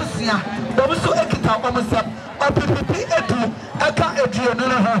abusua wɔn so ɛkita ɔmo nsam ɔpepepe edu ɛka adue no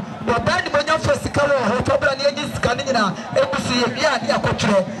ho wɔbɛn ne monyafo sika wɔ hɔ tɔbra ne yɛnyi sika ne nyinaa egusi yɛ bia ne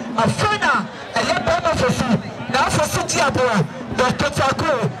akɔtwerɛ afei na ɛyɛ bɛrima fosu na afosu ti aboa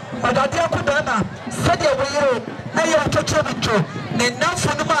dɔkɔtako ɔdade ako bɛrima sɛdeɛ wɔyere ɛyɛ ɔtɔtɔ bi to ne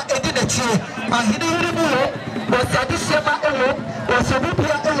nanfo no mu a ɛdi n'akyire ahene yiri mu wɔ wɔsi adehyia ma ɛwɔ wɔsi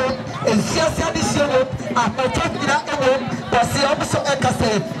obibia ɛwɔ nsiase adehyia wɔ ahɔtɔ nyina ɛwɔ wɔsi ɔmo so ɛkasa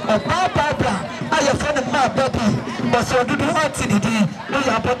ɔbaa baabra a yɛfrɛ no mmaa baabi wɔsi ɔdodo ɔte ne din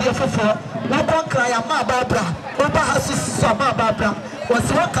woyɛ abɔdeɛ foforɔ wɔkɔ nkran mmaa baabra wɔba ha so sisa mmaa baabra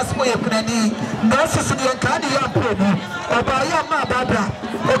wɔsi wɔkasa mo yɛ kunani na ɔsoso ne yɛ nkaa ne yɛ apuro no ɔbaa yɛ mmaa baabra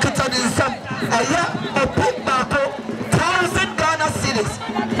ɔkita ne nsam ɛyɛ ɔpe baako 1,000 Ghana cedis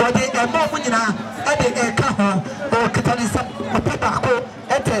wɔde ɛmɔ mo nyinaa ɛde ɛka ho ɔkita ne nsam ɔpe baako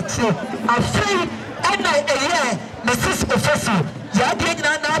ɛtɛ akyire afei ɛna ɛyɛ ne sisi ofosu yadeɛ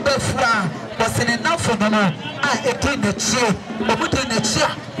nyinaa na abɛfra wɔsi ne nanfo no no a ɛdi n'akyire ɔmo di n'akyire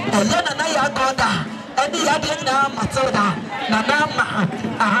a ɛyɛ nana yɛ agɔda ɛne yadeɛ nyinaa matilda nana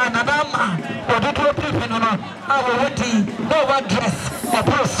ama wɔdodoɔ pipi no no a wɔwɔ din na wɔwɔ dress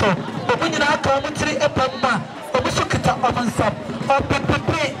ɔboro so ɔmo nyinaa ka ɔmo tiri ɛpam ma ɔmo so kita ɔmo nsam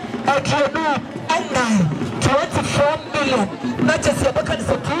ɔpepepe aduonu ɛnan 24 million na kyɛ sɛ yɛbɛka ne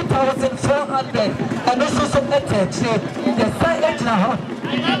sɛ 2,400 ɛno nso so ɛtɛ akyire yɛsan ɛgyina hɔ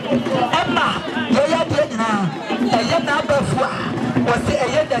ɛma yɛyɛ adeɛ nyinaa ɛyɛ n'abɛfo a wɔsi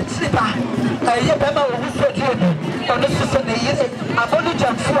ɛyɛ n'akyiri ba ɛyɛ bɛrima wɔ wusu aduonu ɔno nso so ne yere abɔno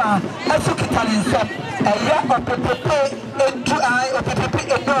gyamfo a ɛso kita ne nsam ɛyɛ ɔpepepe ɔpepepe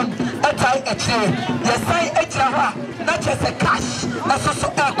enum ɛtae akyire yɛsan ɛgyina hɔ a na kyɛ sɛ cash ɛso so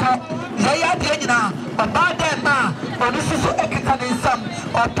ɛkɔ yɛyɛ adeɛ nyinaa ɔbaa dɛn ma ɔno nso so ɛkita ne nsam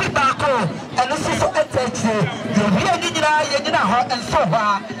ɔpe baako ɛno nso so ɛtɛ akyire yɛwie ne nyinaa yɛnyina hɔ nso hɔ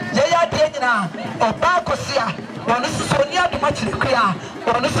a yɛyɛ adeɛ nyinaa ɔbaa kɔsi a ɔno nso so ɔni adom akyire kura a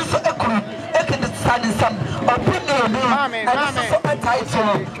ɔno nso so ɛkuru ɛkita ne nsam ɔpe mmienu ɛno nso so ɛtae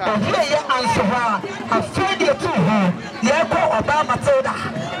toɔ ɔwie yɛ anso hɔ a afei deɛ tu ho yɛkɔ ɔbaa matilda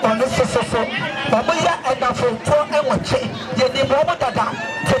ɔno nso so ɔmo yɛ ɛnafofoɔ ɛwɔkye yɛnim ɔmo dada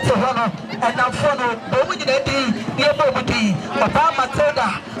tete hɔ no ɛnamfoɔ no ɔmo nyinaa din nneɛma ɔmo din ɔbaa matilda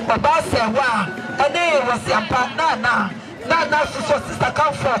ɔbaa sɛwa ɛne wɔsiampa nana soso sister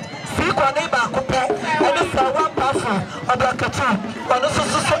comfort sii kɔne baako pɛ ɛne sɛwa mpafo ɔdo akatu ɔno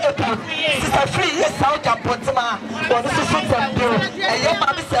soso so ebi sister free yɛ saa ɔgya mpɔntema ɔno soso tɛmbio ɛyɛ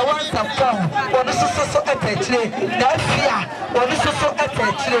maame sɛwa nsɛmfɔn ɔno soso so ɛtɛ akyire na afia ɔno soso ɛtɛ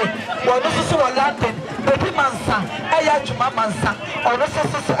akyire ɔno soso wɔ london bebi mansa ɛyɛ adwuma mansa ɔno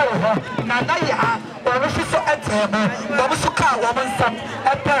soso so ɛwɔ hɔ nana yɛ ha ɔno soso ɛtɛ mu ɔmo so kaa ɔmo nsam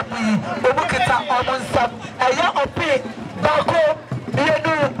ɛpɛ mu yi ɔmo kita ɔmo nsam ɛyɛ ɔpe baako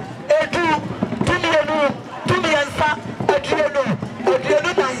mmienu edu tumienu tumiɛnsa aduonu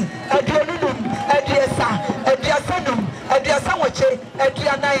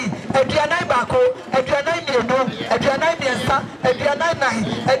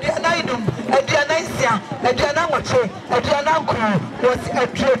was a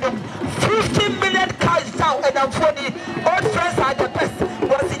dream. 15 million cash down and I'm 40. Old friends are the best.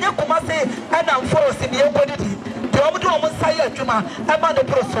 Was in your Kumasi and I'm forced in your body. The Omudu Omusaya Juma, a man of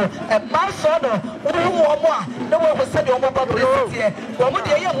Proso, a man son of no one was said on my publicity.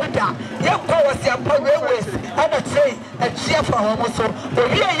 Omudia Muda, young powers, young railways, and a train, a chair for Homoso. The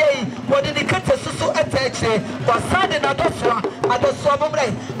Ria, what did the Kata Susu attach? Was sad in Adoswa, Adoswambre,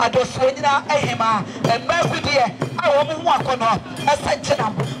 Adoswina, Ahema, and Mercudia, our woman walk on a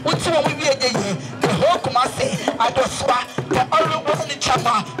Santanam, which one will be a day. The whole Kumasi, Adoswa, the only one in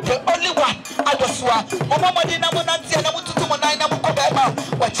Chama, the only one, Adoswa, Mama Dina. Nancy and I want to do my 9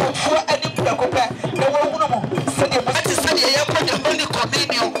 what you for any preoccupy. No one said you must study the Holy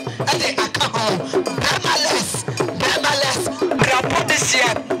Communion and the alcohol. Bemaless, Grandpa this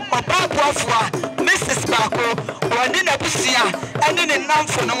year, or Papa, Mrs. Marco, or Nina Busia, and in a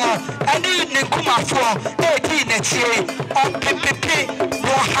Namfono, and in Nikuma for 18 next year, or PPP,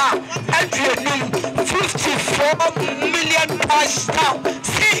 Waha, and 54 million cash now.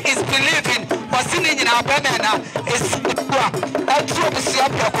 See is believing. Was in our banana is I drove the Sia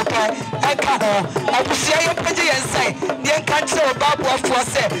Preoccupy, I come home. I will share your pretty and say, the country of Babu was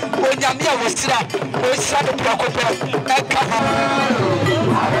said, when Yamia was trapped, we shall the Preoccupy, I come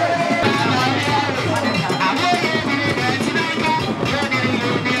home.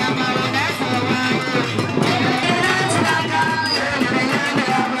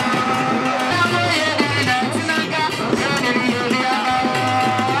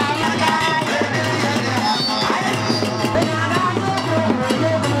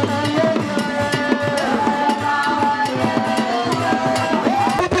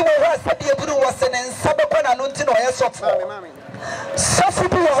 Suffer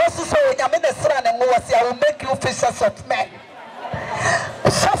be a horse so when you're minister and I will make you fishers of men.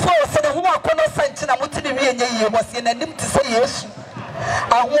 Suffer said who are corner Santina Mutini was in a name to say yes.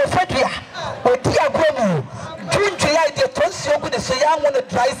 I will Fedria or Tia Gomu. June July, the Tonsio with the young on the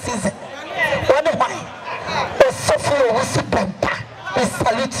dry season. One of mine. The suffer was super. We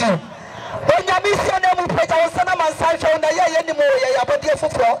salute you. When you miss your name, Peter was Sancho, and I anymore, but dear for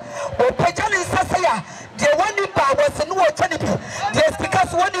or Pejan in Sasaya. The one you was in no eternity. Yes,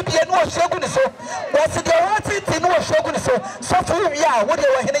 because when you be a no shogun so was the one in no shogun so for ya, what you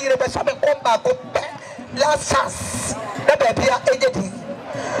were hitting the best come back last chance. The baby anything.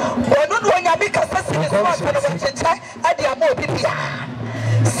 When not when you make a session is not going to check at the more people.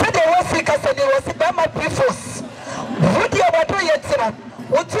 Said there was because there was a Bama prefos. Would you ever do yet, sir?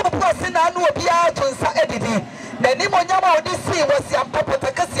 Would you person and will be out on Saturday? The name of Yama Odyssey was your papa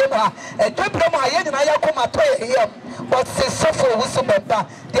Takasima, a diploma and I come at here. But say suffer with some better.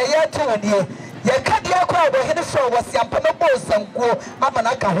 The year 2 and year. Yakadia crowd of Henderson was your Panabos and go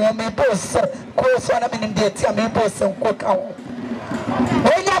Amanaka home, boss, course one of in the Tiamibos and cook out.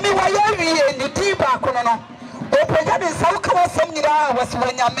 When Yami Wayari and the tea back on Open in South Kawasam was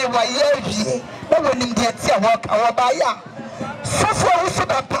when Yami Wayari, no one in the Tia walk our baya. Suffer with some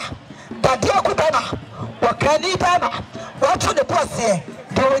better. But dear Kubana. Wakani Bama, what to the boss here?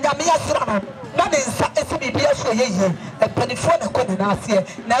 Do Yamia Srano, not in SBB, a pennyphone couldn't ask here.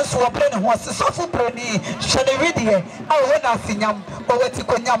 Now, so a brain was a soft brony, Shanaridia, I will not see yam, or what you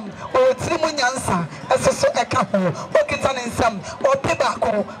can yam, or Trimunyansa, as a so a couple, or Kitan in some, or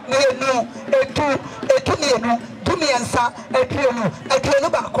tobacco, no, a two, Dumiansa, a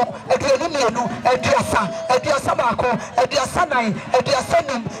Trianubaco, a Trianumiano, a Diasa, a Diasabaco, a Diasanai, a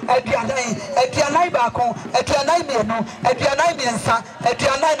Diasanum, a Dianai, a Dianaibaco, a Dianaimiano, a Dianaimiansa, a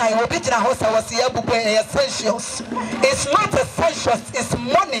Dianai, original house was the Abu essentials. It's not essentials, it's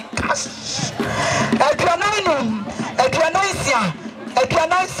money cash. A Dianainum, a Dianaisia, a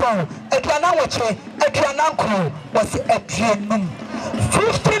Dianaiso, a Dianawache, a Diananco was a Dianum.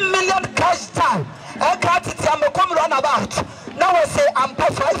 15 million cash down. I got it, I'm a come run about. Now I say I'm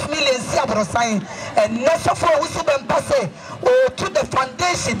for 5 million Siabro sign and not so for Wusubem Passe or to the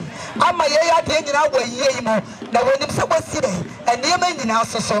foundation. I'm a yaya taking out where yemo. Now when it's a city and Yemen in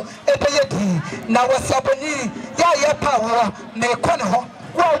house so a payati. Now what's happening? Ya power, me Quanaho,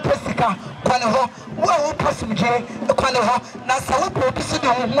 well, Pessica, Quanaho, well, Possimje, Quanaho, Nasa,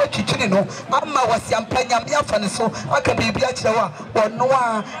 Pissino, what you know. Amma was Yampanyam Yafan so I can be Biachawa or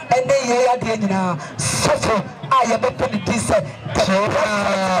Noah and they are the suffer. I am a penalty.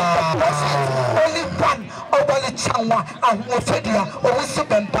 Only one or one Chanwa and Wofadia or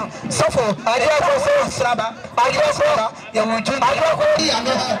Subempa. Suffer. I have Saba. I have you will do. I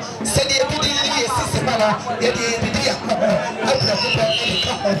know. Send the epidemic system.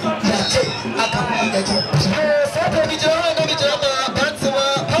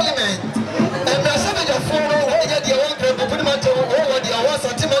 Parliament. And the 7 of 4 over the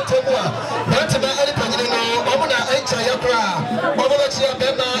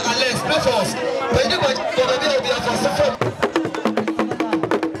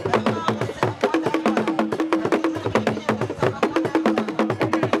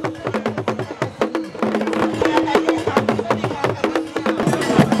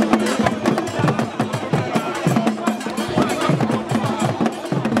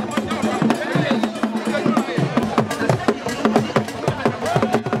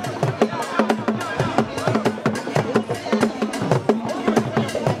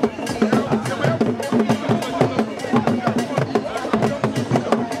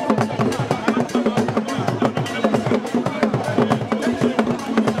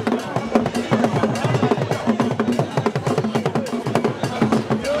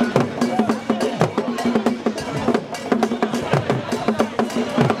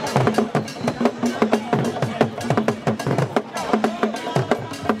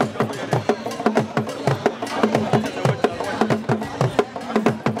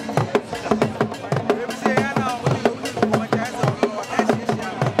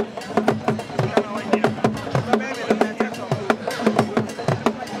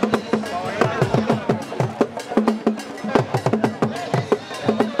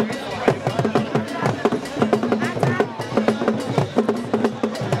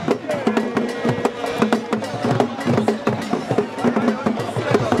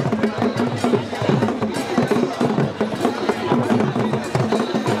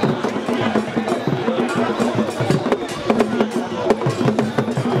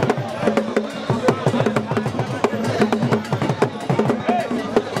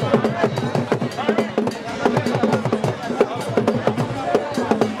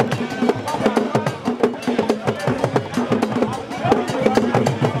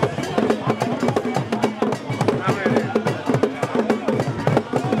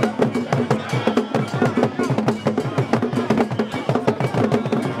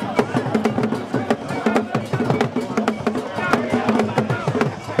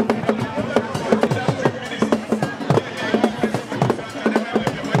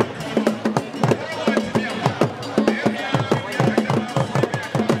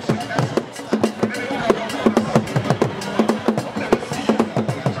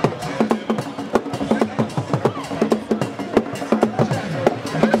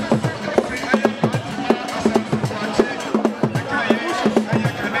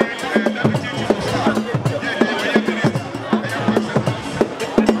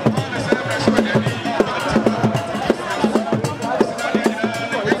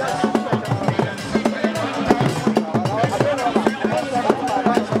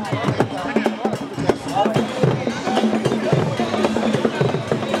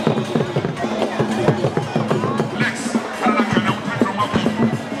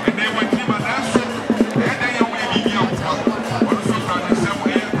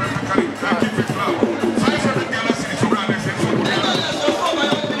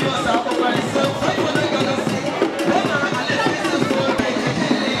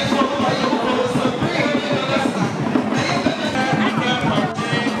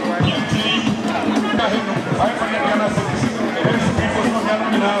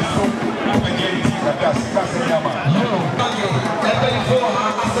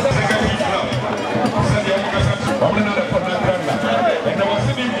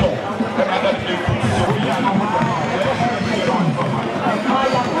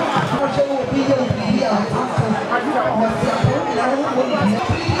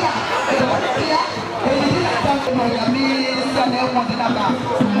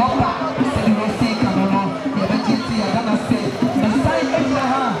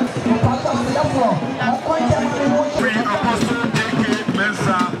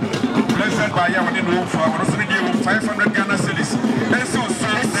Blessed by you, 500 Ghana cedis.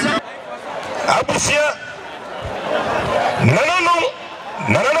 Abusia, no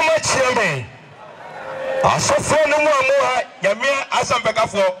machiame. Asofo no mu amoa, yamia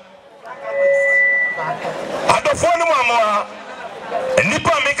asambekafo. Adofo no mu amoa,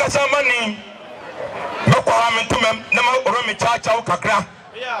 nipa mikasa mani. Bako ha mentumem na ma oromi chacha kakra.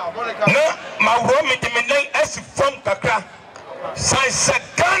 Na ma oromi dimenen esi fom kakra. Sai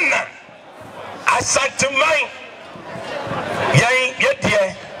Ghana asantemai yan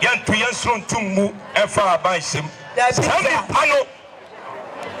yedie yan tu yan srontumu efa abansem sami pano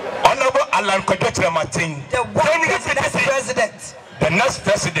honorable Alan Kojotre Martin the next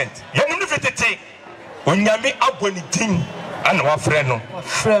president yan ni fitete onyame aboni din ana wa frɛ no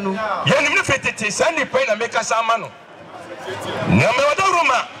yan ni fitete sani pai na meka sama no na me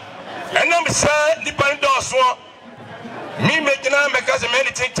wadoroma enam sa ni pando so me megina meka se me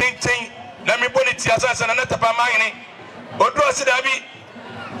ni tin na me boni ti asasa na tapa mangene odo se da bi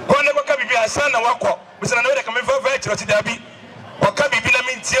ko ne ko ka bibi asa na wakɔ bisana na we de ka me fa chiro ti da bi ko ka bibi na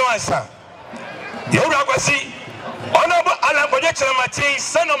me ntie wansa ye wura kwasi ono bo ala boje chira mati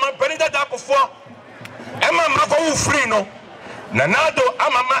sana man penida da kofo e ma ma ko wu free no na nado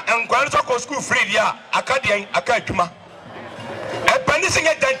amama enkwari to ko school free dia akadian aka adwuma e pani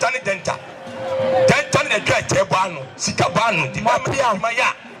sinye denta ne dwa tebo anu sika ba anu di ma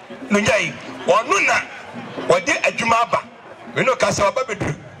ya no nyai onu na wode adwuma ba we no ka se wa ba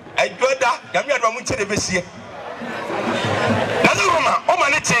bedru adwoda yame adwa mu chede besie na zo ma o ma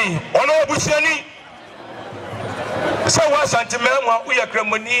ne ti ono obusiani so wa santimemwa uye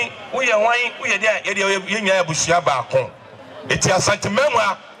kremoni uye wan uye dia ye nya abusia ba ko eti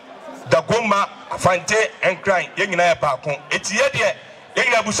asantimemwa da goma afante enkran ye nyina ya ba ko eti ye de ye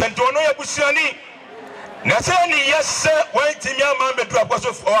nyina abusanti ono ye busiani na se ni yese wan timi ama bedu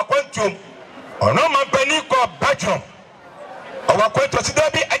akwaso wakwantum ono mampani ko badjo wakwanto sida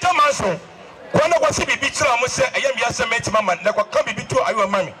bi ajamanso ko na kwasi bibi kira mo se ayam yase meti mama na kwa ka bibi to ayo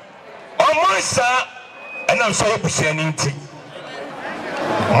mami o monsa ana so yebusiani nti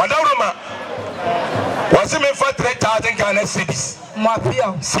madawroma wasi me fa 3000 Ghana cedis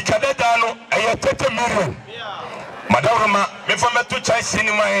mafia sikadada no aye 30 million madawroma me fa meto chai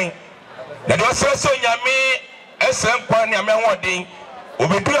sinima hen na do se so nyame esem kwa ne ame hoden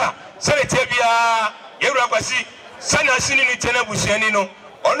obedura se le tie bia yewura kwasi sana sini ni tena busiani no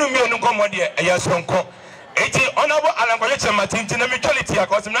onu mi onu komode aye sonko eti onabo alankoye chematinti na mutuality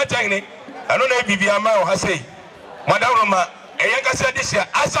akosim na tangene ano na bibia ma o ha sei madawroma eye kase disia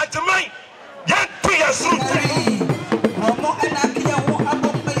asanteman ya tu ya suru Romo anakia wo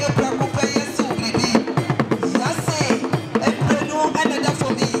abombe ye brako pe yesu bibi yase epreno anada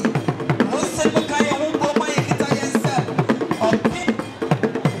for me wo se buka ye wo boma ye kita yensa opi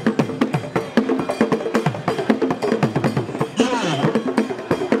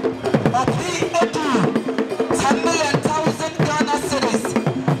edu 10,000 Ghana cedis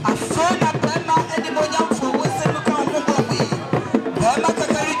afona bema edimonya for wo se buka wo boma bema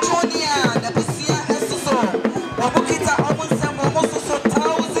kakari chonia da busia esuso wabukita omunsem omusoso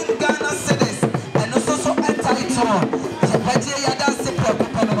 1,000 Ghana cedis and also entitled yapaje ya dance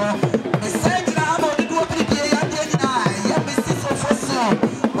papa no message na amo di do bibie ya de nyina ya bisi so foso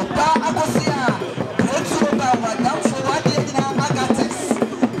oba akosia kretu oba wadam for wade nyina agatex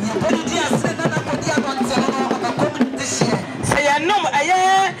ya bodi dia se na kodi abonte no abakom this year say ya nom aye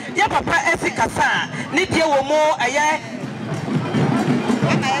ya papa efikasa ni die wo mo aye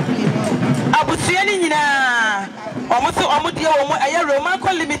abusuani nyina omudie wo aye Roman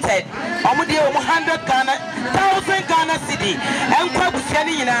Limited omudie wo 100 Ghana 1,000 Ghana cedi enkwa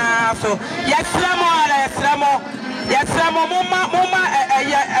abusuani nyina so yasramo mama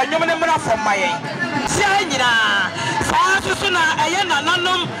enyomne mra for mayen sia nyina saa so na aye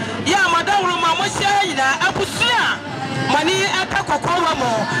nananom ya madawro ma mo sia nyina abusua mani akakokwa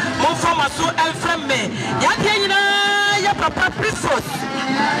mo fama so enfremme ya nyina ya papa Priscus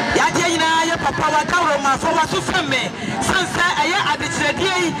ya nyina ya papa wadawro ma fo waso fremme sansa aye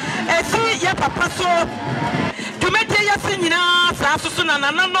adechredie esi ya papa so tumete ya sinyina saa so na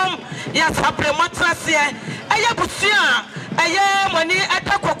nananom ya sabre matrase aye busua aye mani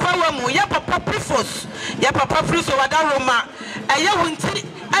akakokwa mu ya papa Priscus ya papa free so wada Roma eye wunti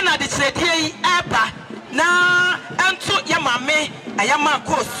ana de chredie eba na ento ya mame aya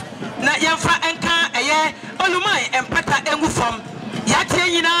makos na yemfa enka eye olumai empata engu fom ya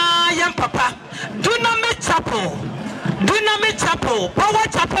tie nyina yem papa Dynamic Chapel, Power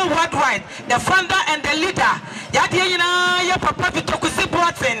Chapel Worldwide, the founder and the leader. Yadina, ya papa Vitokusi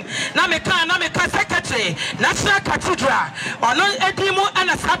Boatin, Nameka Secretary, National Cathedral, Onon Edimo and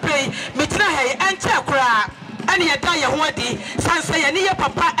Asape, Mitrahe and Chakra. And Yadaya Wadi, Sansa Yania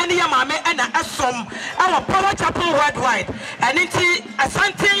Papa, and Yamame and Asom, our Power Chapel Worldwide, and into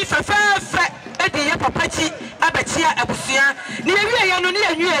Asante Fafa. Edi ya papachi abetia abusia ni ewie ya no ni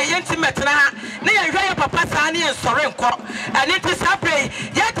enwie yenti metna na ya hwa ya papa sa ni ensore nko and it is happy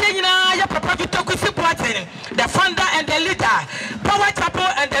ya nyina ya papa Vitokusi Boatin the founder and the leader Power Chapel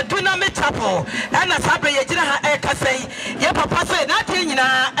and the Dynamic Chapel and asabe ye gina ha e kasai ya papa say na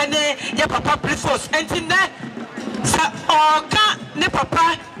nyina ene ya papa prefos enti na sa oka ne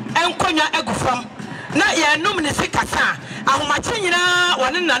papa enkonya egufam na ya num ne sikasa ahomache nyina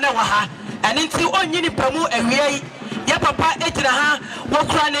wone na wa ha and until on yini pamu ewie ya papa ejira ha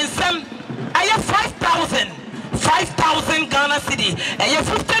wokura ne nsem aye 5,000 Ghana cedi aye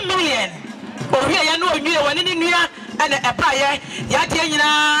 50 million owie ya no onwie woni ni nua ana eba ya de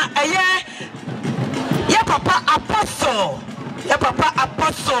nyina aye ya papa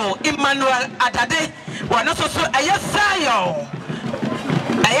apostle Emmanuel Adade wono so aye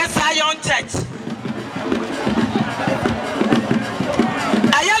Zion Church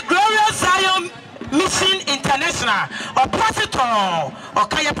Glorious Zion Mission International Oppositor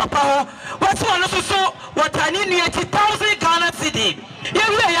Okaya Papa ho what's one so what I need 80,000 Ghana cedi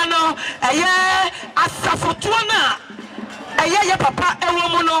ya no asafotuana ya papa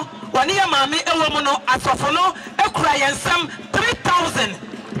ewomuno wani ya mami ewomuno asafono ekura yensam 3,000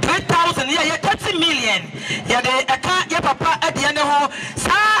 ya 30 million ya de eka ya papa ediane ho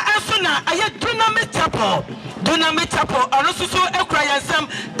sa asuna Dynamic Chapel also so ekura yensam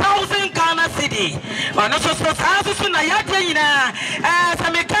 1,000 Ghana cedi also so sa na ya de nyina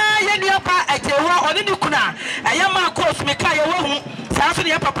sameka ya niapa ejewa oni ni kuna ayama ko smeka ya wo Sasu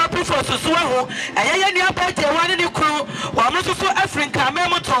ya papa prefer so ho ayaya ni aba je wane ni kru wa mo so Africa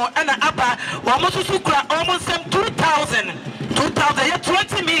memoto na aba wa mo so kura almost 2,000 ya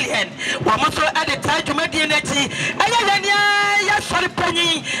 20 million wa mo so at the time to make na ti ayaya ni ya sori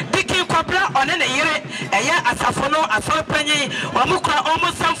panyi dikin kwabra one na yire aya asafono asori panyi wa mo kura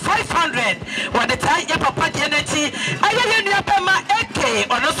almost 500 wa the time ya papa de na ti ayaya ni aba ma AK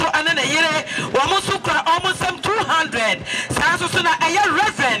ono so ane na yire wa mo so kura almost 200 sasu na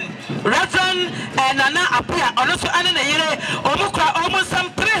Reverend Nana Apia also ana na yire omukra almost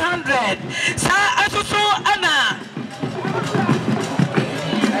 300 sa asusu ana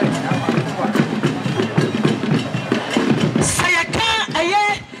sayaka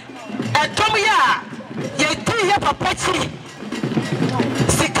aye atomya ye ti ya papachi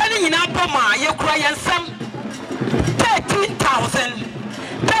sikani nyina boma ye kura yansam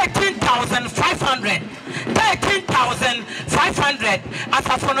 13,500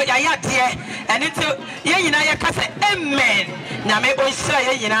 asafono ya de and it ye nyina ye kase amen nyame onhira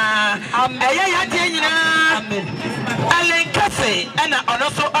ye nyina amen ya de nyina amen alen kase ana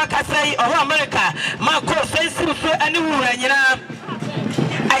onoso akase o America ma ko sensi so ani wura nyina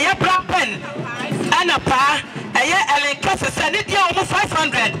aye brapen ana pa aye alen kase se ne dia o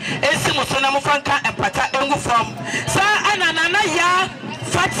 500 esi mo so na mo fanka empata engu from sa ana nana ya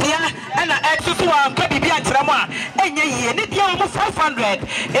Fatia and exusu wa bibi antramo a enye yie ne dia mo 500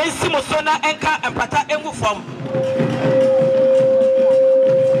 ensi mo so na enka empata engu from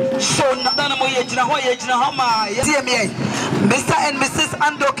so na mo ye jina ho ma ye me Mr. and Mrs.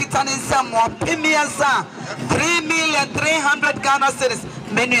 Ando Kitani Samwa Pimiasa 3,300,000 Ghana cedis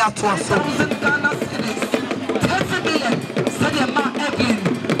menu at 1,000 Ghana cedis 30 million said ma Evelyn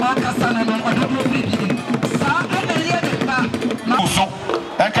Okasana no ododo bibi sa emelie de ba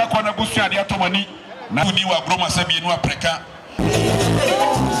Eka kwa na busu ya atomani na uni wa broma sabi enu apreka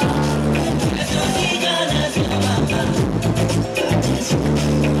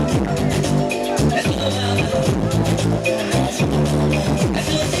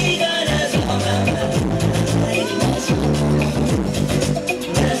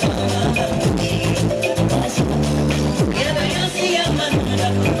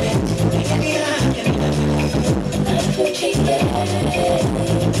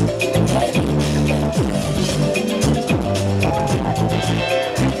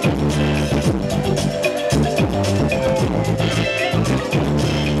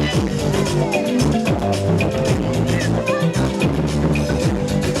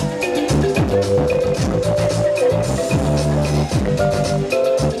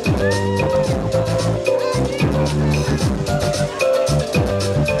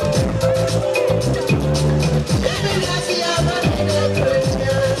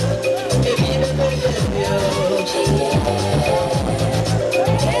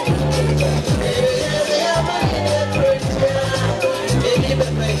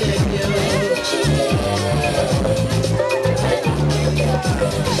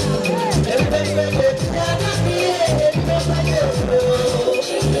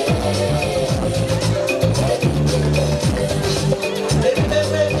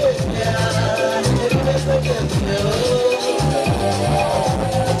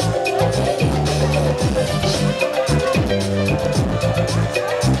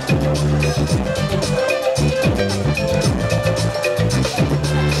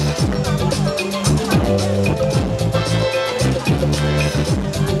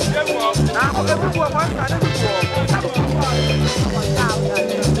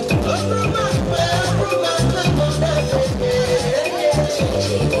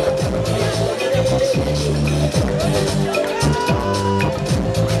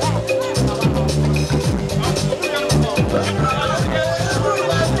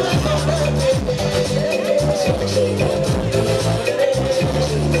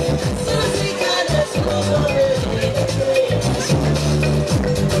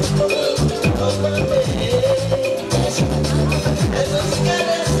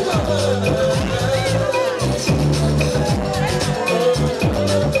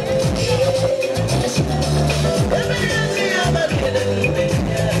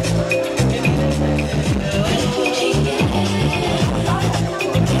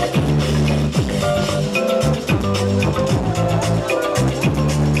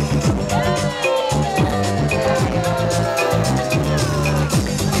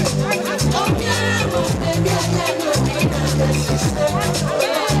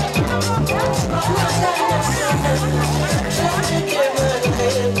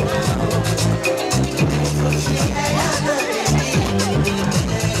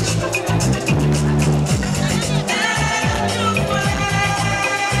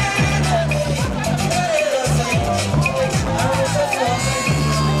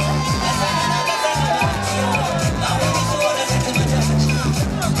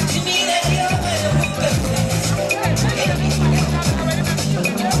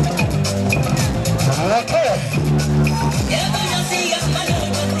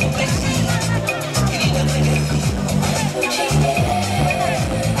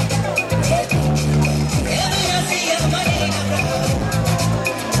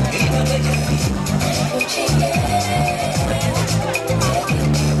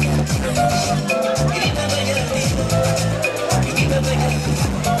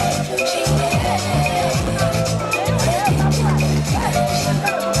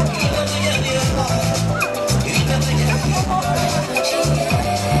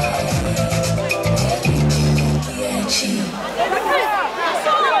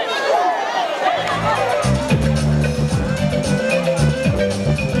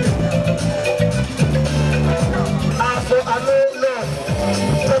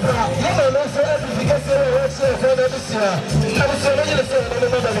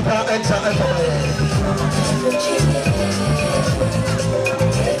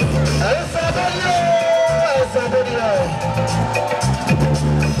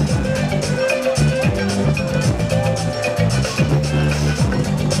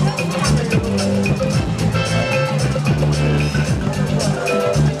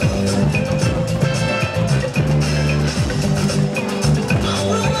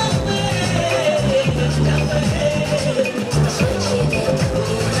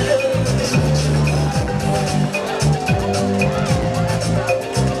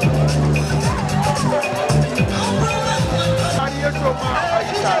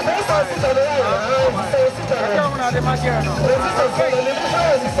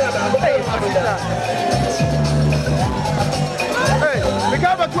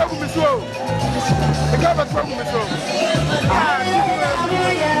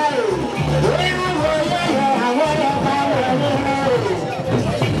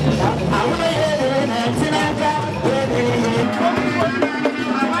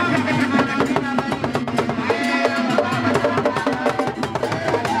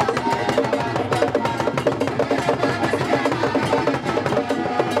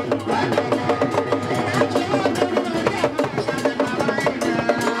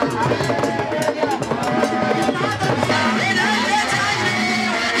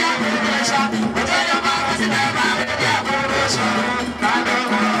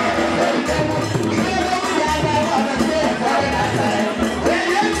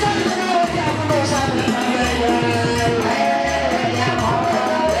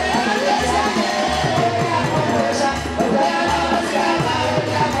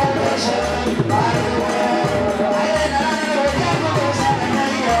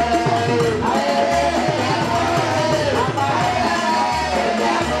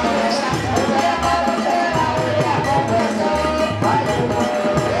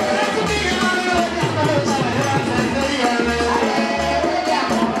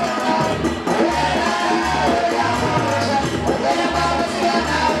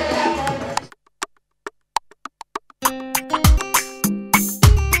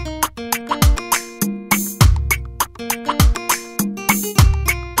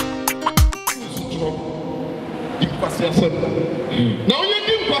Now you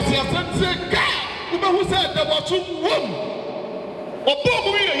didn't pass your sense, who said there was some womb. Obo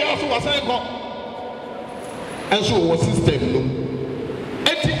mu ye ya so wasan ko. Enso wo system no.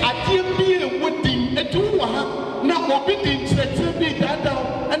 Enti ade bi e wodi etu wo ha na obi di nkyerɛkyerɛ bi dada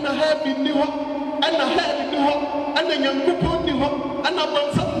ana ha bi ni hɔ ana ha bi ni hɔ ana nyankopɔn ni hɔ ana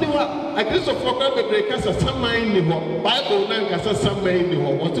bɔnsam ni hɔ akristofoɔ kora bebree kasa saman ni hɔ bible na nkasa saman ni hɔ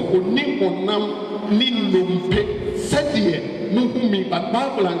wɔte oni honam ni nnompe sɛdeɛ muhumi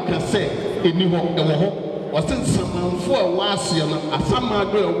bible ankasɛ ɛni hɔ ɛwɔ hɔ wɔte nsamanfo a ɛwɔ aseɛ no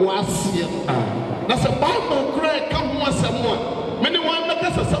asamado a ɛwɔ aseɛ na sɛ bible kora ɛka ho asɛm a mene wɔn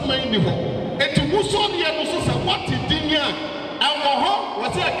bɛkasa saman ni hɔ eti wusɔdeɛ no so sɛ wɔte din a ɛwɔ hɔ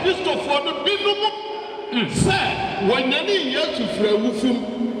wɔte akristofoɔ no binom sɛ wɔnyane yesu firi awufum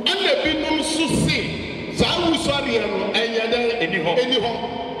ɛna binom so se saa wusɔdeɛ no ɛyɛ dɛ ɛni hɔ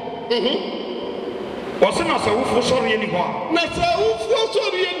wɔse na sɛ wofo sɔreɛ ni hɔ a na sɛ wofo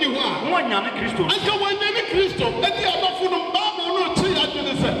sɔreɛ ni hɔ a wɔnyane kristo anka wɔnyane kristo ɛdi adɔfo no bible no ɔkye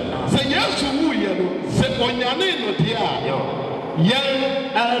adwene sɛ yesu wuyɛ no sɛ ɔnyane no deɛ a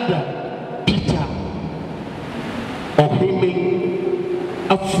yɛn ɛda Ohemeng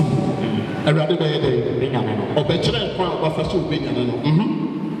Afum. Awurade bɛyɛ dɛ ɔbɛkyerɛ kwan a wafa so obɛnyane no.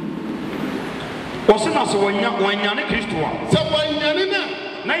 Wɔse na sɛ wɔnyane kristo a sɛ wɔnyane no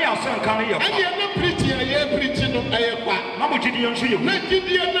na yɛ asɛnka no yɛ kwa ɛneɛ na pirikyi a yɛpirikyi no ɛyɛ kwa na mogyideɛ nso yɛ na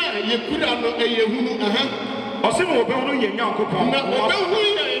gyideɛ no a yɛkura no ɛyɛ hunu ɔse na wɔbɛhu no yɛ nyankopɔn na wɔbɛhu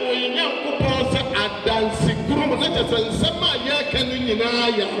yɛ nyankopɔn sɛ adansekuro mu na kyɛ sɛ nsɛm a yɛaka no nyinaa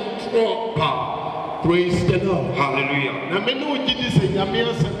yɛ atorɔ paa. Praise the Lord. Hallelujah. Na me no gidi se nyame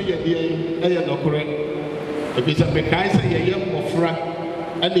asɛm yɛ deɛ ɛyɛ nɔkorɛ. Ebi sɛ mekae sɛ yɛyɛ mmɔfra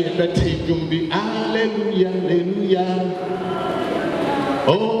ɛne yɛbɛte dwom bi hallelujah hallelujah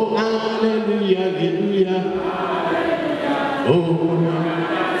oh hallelujah hallelujah oh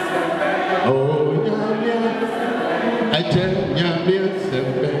nyame ɛkyɛ nyame asɛm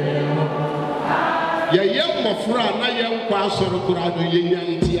yɛyɛ mmɔfra na yɛnkɔ asɔre koraa no yɛnya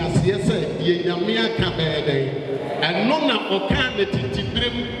nti aseɛ sɛ yɛnyame aka bɛɛ dɛn ɛno na ɔkaa ne titibere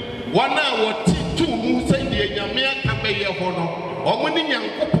mu wɔn a wɔte tuu mu sɛ deɛ nyame aka bɛyɛ hɔ no ɔmo ne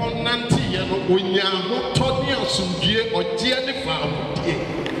nyankopɔn nanteeɛ no ɔnya ahotɔ ne asomdwie ɔgyeɛ ne faahodie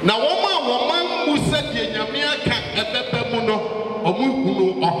na wɔn a wɔman mu sɛ deɛ nyame aka ɛbɛbɛ mu no ɔmo hunu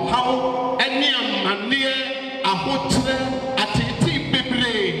ɔhaw ne amanneɛ ahokyerɛ ateetee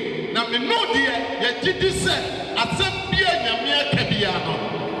bebree na me no deɛ yɛgye di sɛ asɛm bia nyame aka bia no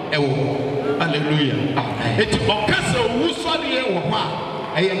ɛwɔ hallelujah eti ɔka sɛ owusɔreɛ wɔ hɔ a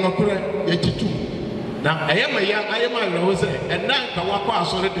ɛyɛ nɔkorɛ yɛgye tum na ɛyɛ ma yɛ ayɛ ma awerɛho sɛ ɛna nka wakɔ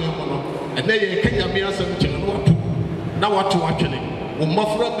asɔre dan mu no ɛnɛ yɛka nyame asɛm kyerɛ no wato na wato atwene wo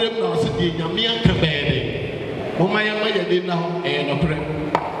mmɔfra berɛm na ɔsɛ deɛ nyame aka bɛɛ de wɔma yɛma yɛde na hɔ ɛyɛ nɔkorɛ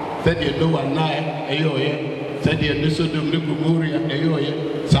sɛdeɛ noa naɛ ɛyɛ ɔyɛ sɛdeɛ ne sodom ne gomoria ɛyɛ ɔyɛ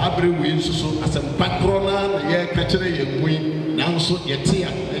saa bere wei nso so asɛmpa korɔ na yɛka kyerɛ yɛn mu yi nanso yɛte a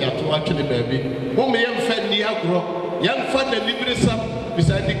na yɛato atwene baabi mome yɛmfa nni agorɔ yɛmfa n'aniberesɛm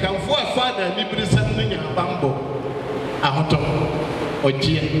bisa dikanfoɔ a fa n'aniberesɛm no nya abambɔ ahotɔ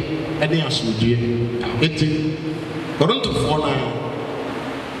ɔgyeɛ ne asomdwie eti korintofoɔ no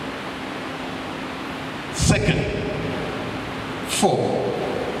 2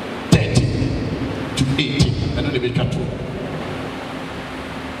 4:13 to 18 ɛno ne bɛtwa to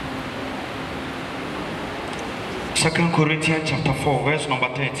 2 Corinthians chapter 4 verse number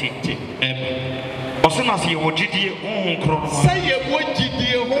 13. Osina si wo gidie honhom kro no. Say ye wo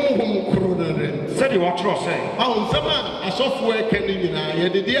gidie honhom kro no re. Say the what tro say. Nsema asofo eka ni nyina ye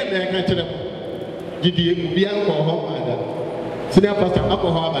de de na eka kire mo. Gidie obi anko ho bada. Senior pastor akọ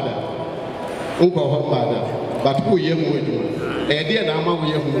ho abada. Nko ho bada. But ko ye mo adwuma. E de na ama wo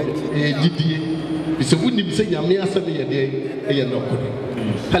ye ho e gidie. Bise wunim se nyame asem ye de e ye nokore.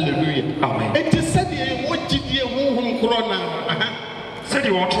 Hallelujah. Amen. It is said ye wo gidie honhom kro na. Said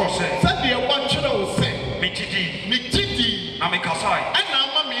you want to say. Said you want to say. Me titi. I'm a kasai. And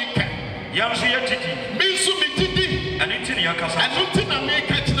I'm a maker. Yansu ya titi. Me so me titi. And it's in your kasai. And not in a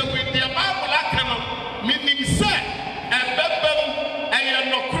maker to the way the Bible cano. Meaning say. And bebem. And you're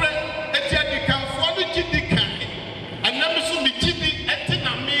not correct. And you can follow the can. And never so me titi. And in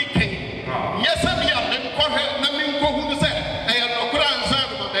a making. Yes, I'm here. I'm correct. I'm in go who say. I am not correct.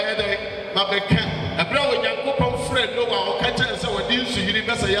 My baby. A brother young couple friend. No one catch us.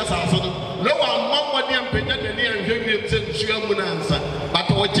 Besa yasa no no amammo de ampenya de ne ahwehwe se nsuo munansa but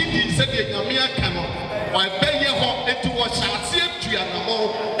ogidi se de nyame aka no wa beye ho eti wo hyase atua na mo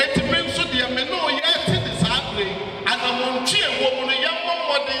eti me nso de me no ye te de sabre anamontwe wo mu no ye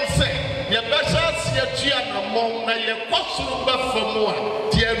mommo de se ye be hyase atua na mo na ye kwasoro ba famu a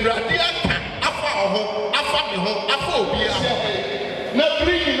de awurade aka afa ho afa me ho afa obi a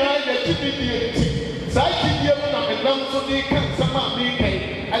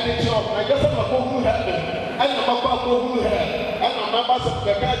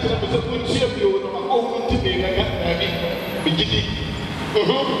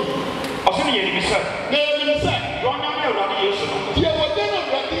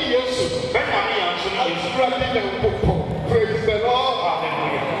Praise the Lord.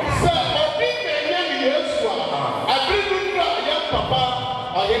 So,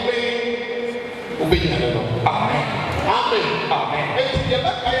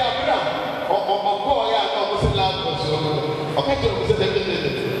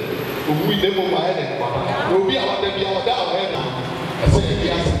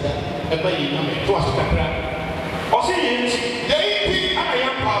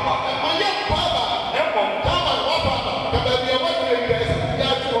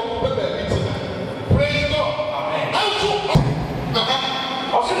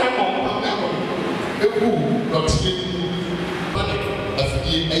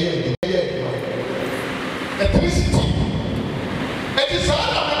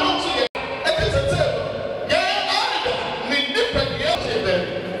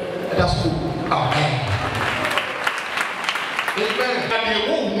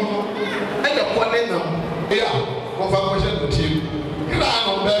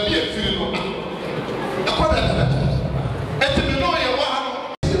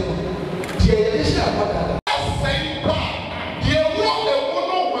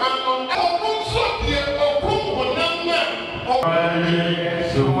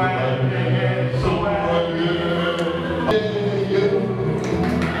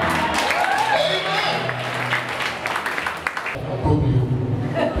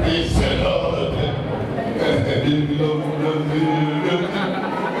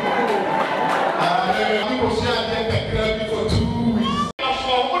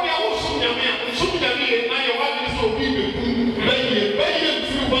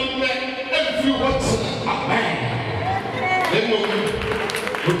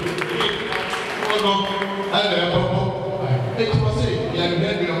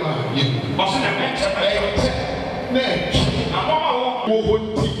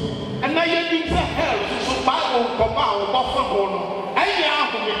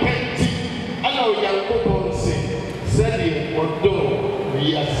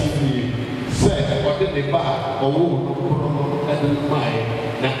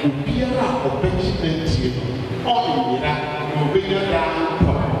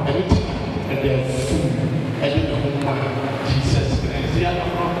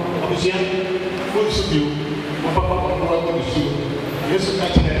 Papa,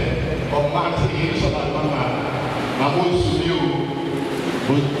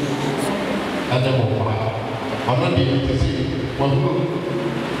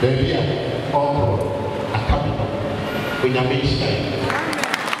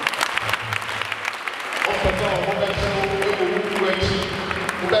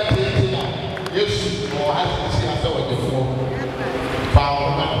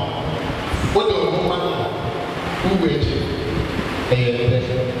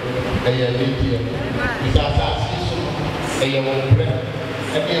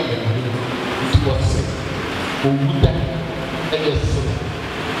 Amen. Amen.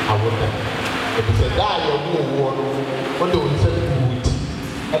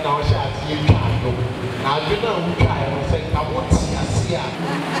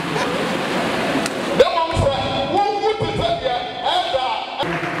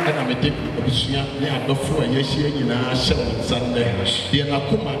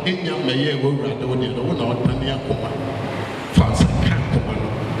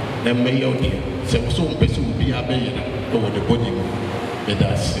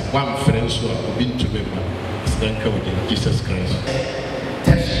 Jesus Christ.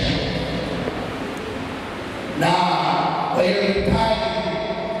 Now, when you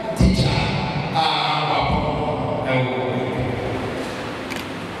retire, teacher, Rama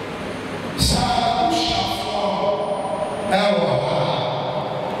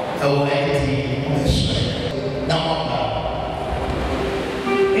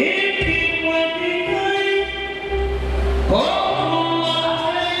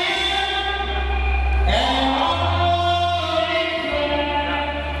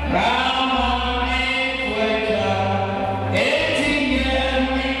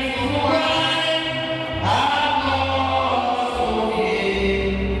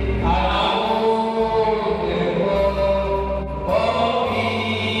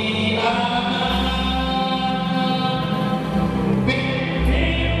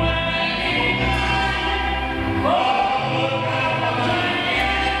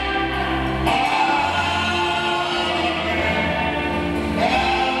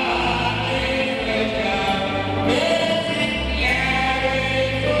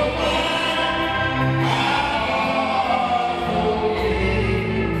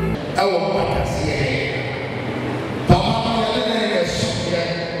ɛwɔ mpataseɛ pama no yɛde ne yɛ sodeɛ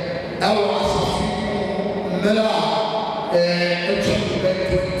ɛwɔ asafo mmerɛ a ɛtwa bɛ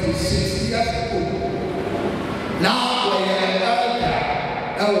 26 years ago na wɔyɛ ɛda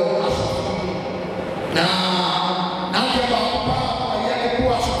ɛwɔ asafo na n'adeɛ baako paa ɔyɛ ɛbu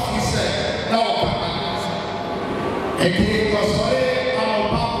asafo sɛ na ɔpama ɛdi wɔsɔre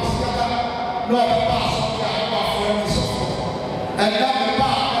anɔpa kɔsiada na ɔbɛba asafo a ɛbafo ɛne sɔfo ɛda meba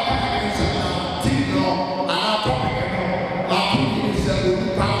a ɛka ne sɛ na tii no anatɔ pɛkɛ no baako yi sɛ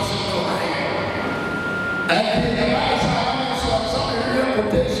onipa so no ayɛ ɛdi ɛba sɛ ame nso ɔsɛ ɛyɛ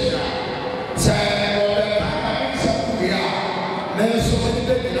quotation a sɛ ɔbɛka na me sɛ kuyi a me nso mede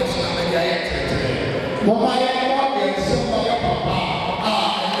bɛgyina so na mede ayɛ tɛtɛrɛ mɔma yɛ mɔ yɛ nsɛm ma yɛ papa a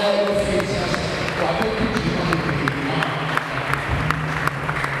ɛnɛ wɔfiri sɛ wabɛdi gyina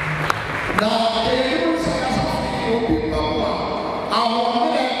na ɛyɛ sɛ asafo yi obi papa a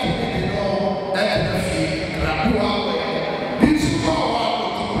ahoɔden a ɛtumi no ɛtena fie radoa wɔyɛ bi nso kɔ a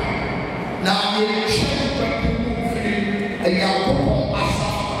wɔakɔto kwan na yɛrehyɛ nipa bi mu mfiri Nyankopɔn asa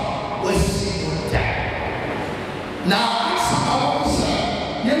wasi wɔn da na asa a wɔn sɛ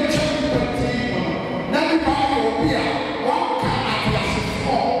yɛtwa nipa tii mu no na nipa yɛ obi a wɔaka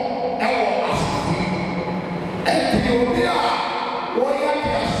ateasefoɔ ɛwɔ asafo yi mu ɛte obi a wɔyɛ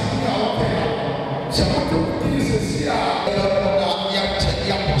ateasefoɔ a wɔpɛ no sɛ wɔte wɔti sɛsi a ɛbɛbɔ na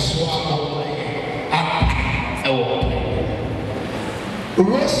yɛapɔ so ama wɔn apa ɛwɔ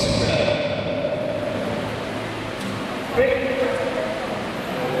Roosevelt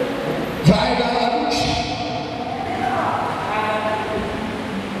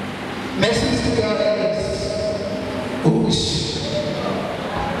Mrs. Garris,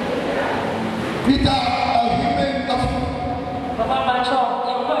 Peter Ohemeng Afum. Papa Bacho,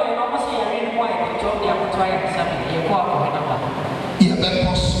 you're going to almost hear in white to talk your trying something. You're going to have a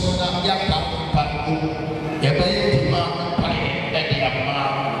Yabeposuna Yakapu, Yabayama, Yama,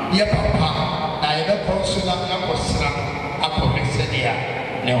 Yapapa, Yabeposuna Yaposra, Apomesedia,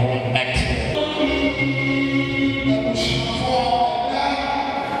 Nehum Max.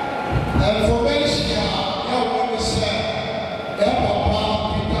 Information, I want to say, Papa,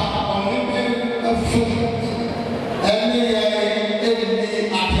 Peter, Ohemeng Afum, and the enemy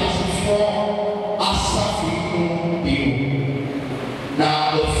at his floor, Asafi, you. Now,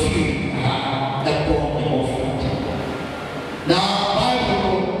 the few are the problem of it. Now,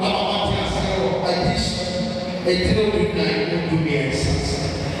 Bible, I want to say, a little bit to be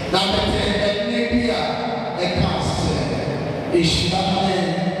answered. Now, the maybe a cancer is not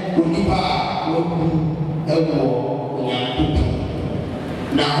Unipa, Woku, Ewo, Yakupu.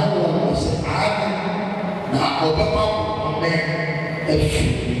 Now, one was now, Obama, man, a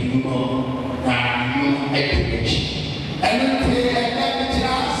few, you know, now you education. And then,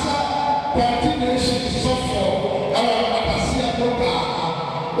 continuation so for our Asia Boga,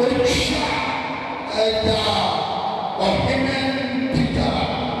 which Ohemeng Peter,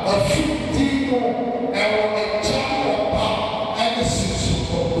 a 15 and a child of and a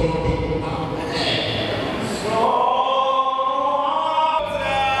sister of God.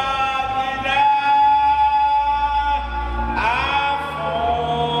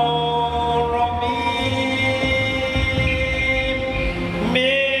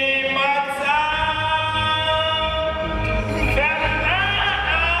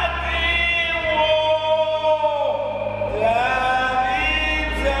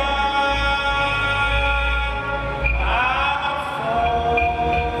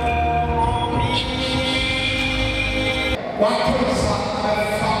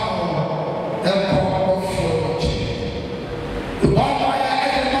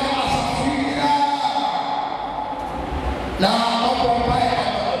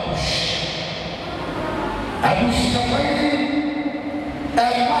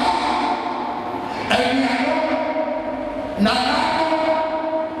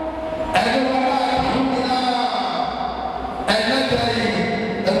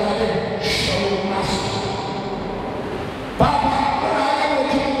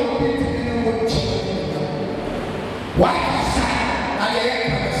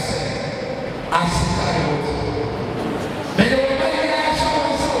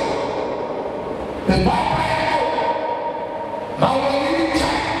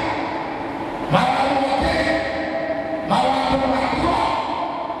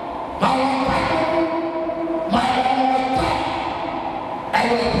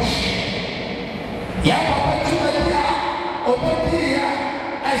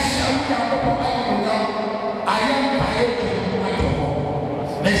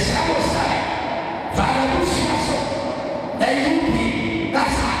 Amen.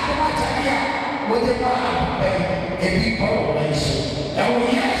 That's wɔde ma ebi kɔ wɔn nso ɛwɔ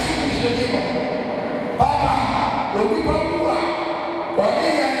yɛ so nhyɛnni hɔ papa obi kɔ mu a wɔde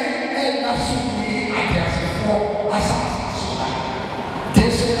yɛ ɛna so yi adeasefoɔ asase so na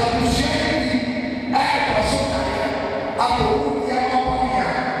tese abusua bi ɛkɔ so akɔ owu yɛ ɔbɔ yɛ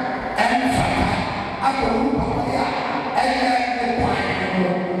ɛnfata akɔ owu papa yɛ ɛyɛ ɛkwan no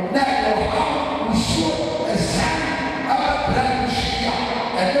na ɛwɔ ha nsuo ɛsan abɛbra nhyia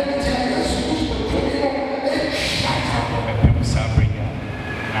ɛdɛ bi kyerɛ yɛ so tumi no ɛhyata ɛpɛm saa berɛ yi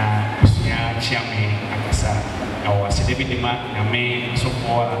na busua kyia me akasa na wɔ asɛde bi de ma nyame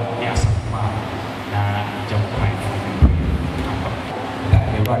sofoɔ a ne asafo a na gya mo kwan na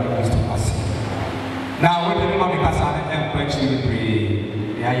ɛwurade kristo ase na wode ne ma me kasa ne ɛnkɔ akyiri bebree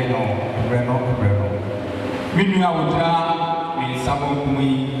ne ayɛ no mmerɛ no me nua a wɔgyina me nsa bonkum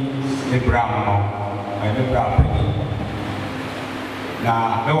yi ne bra mo no ɔyɛ me bra pani na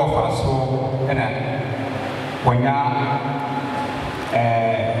mɛwɔ fa so ɛna wɔnya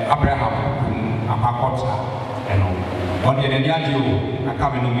Abraham amakɔta ɛno ɔde n'ani agye o aka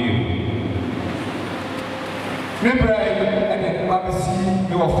me no mmienu me bra yi ɛna ɛba bɛsi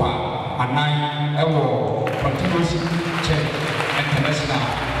mɛwɔ fa anan ɛwɔ continuous check international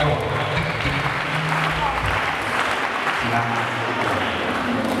ɛwɔ na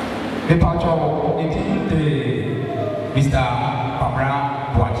mepatwɔ ɛdi de Mr. Pabra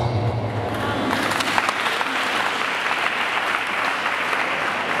Boachi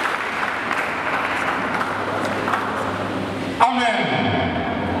amen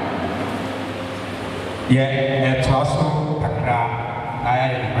yɛ ɛtoa so kakra na yɛ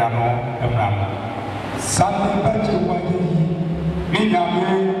mbra no sani bɛgye wayɛ yi me nyame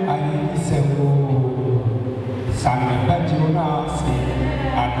ayɛ yi sɛ wo sani bɛgye wo na ase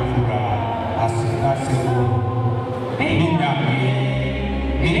adofura ase wo me nyame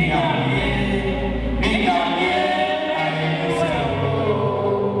ayɛ yi sɛ wo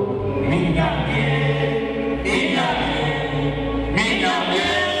me nyame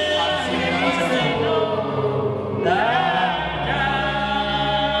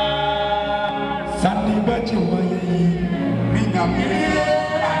Sandi bachi wayi minyame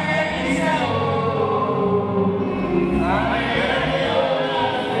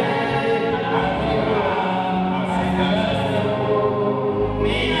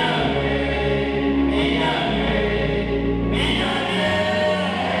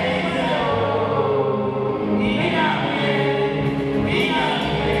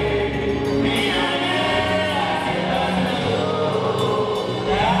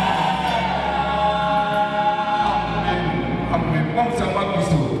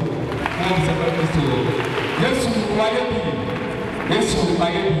Yesu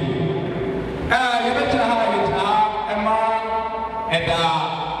ayé bi yɛbɛgyina ha yɛgyina ha ɛma ɛda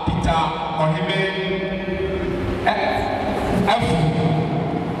Peter Ohemeng Afum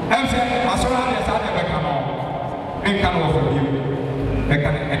ɛmfɛ asɔre ha deɛ saa deɛ bɛka no menka no wɔ fa bio bɛka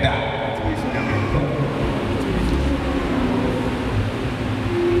no ɛda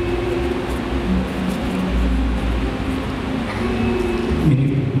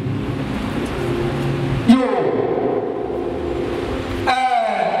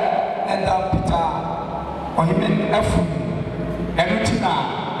Ohemeng Afum ɛno ti na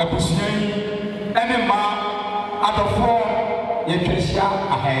abusua yi ɛne ma adɔfoɔ yɛtwahyia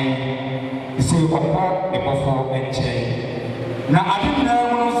ahan sɛ ɔkɔ ebɔfo nkyɛn na ade nyinaa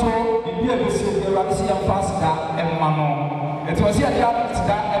mu no nso bibi a bɛsi awurade sɛ yɛmfa aseda ɛma no ɛti wɔ sɛ yɛde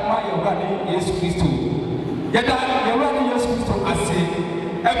aseda ɛma yɛwurade Yesu Kristo yɛda yɛwurade Yesu Kristo ase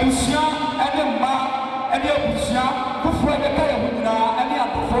abusua ɛne ma ɛne abusua foforɔ ɛbɛka yɛ ho nyinaa ɛne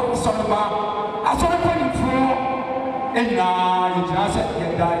adɔfoɔ nsɔreba asɔre mpanimfoɔ nyinaa yɛgyina sɛ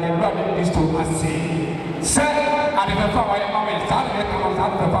yɛda yɛwurade Kristo ase sɛ ade bɛfa wayɛ ma yɛ saa ade bɛka no saa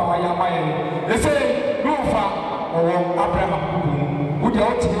ade bɛfa wayɛ ama yɛ ɛsɛ Nofa ɔwɔ Abraham kuku wodeɛ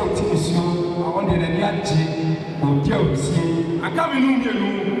wotie nsuo awɔde n'ani agye ɔdi awusie aka me no mmienu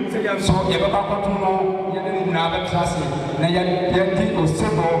sɛ yɛn nso yɛbɛba akɔto no yɛne ne nyinaa bɛtena ase na yɛde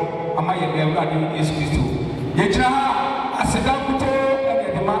osebɔ ama yɛde awurade Yesu Kristo yɛgyina ha aseda nkutoo ɛne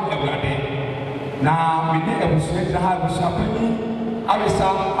yɛde ma awurade na mene abusua gyina ha abusua pani awesa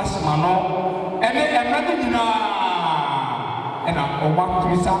ahyema no ɛne ɛmɛ no nyinaa ɛna ɔma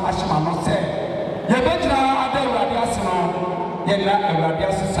turisa ahyema no sɛ yɛbɛgyina ada awurade ase no yɛna awurade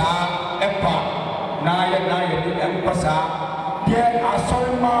ase saa ɛpa na yɛna yɛde ɛnkɔ saa deɛ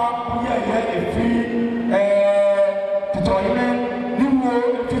asɔre ma woyɛyɛ ɛfiri Ohemeng ne wuo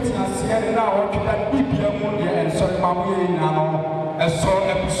ɛfiti aseɛ na wɔtweda bibia mu deɛ ɛnsɔre ma woyɛ nyinaa no ɛsɔ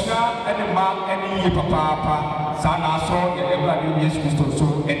abusua ɛne ma ɛne yie papaapa sana so ye Ewurade Yesu Kristo so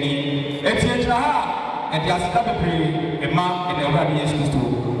eni etienjira ha e dia sita bebre e ma e Ewurade Yesu Kristo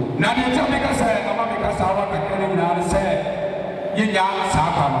na de tell me ka say ama me ka sa wa ka kene na say ye nya sa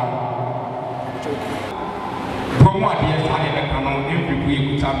ka no promo ade sa de be ka no empipu ye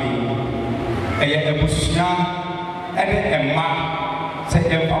kuta me e ye ebusua e de emma say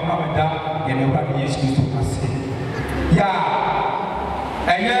e fa ka da ye Ewurade Yesu Kristo ase ya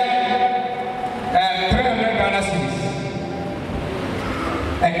eye 300 Ghana cedis.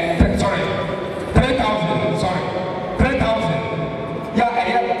 Sorry, 3,000. Sorry, 3,000. Yeah, I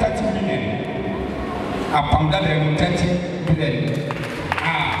have 30 million. Upon that, 30 million.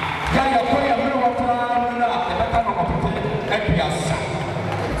 Yeah, you're going to be able to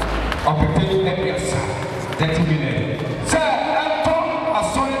every 30 million. Sir, I thought I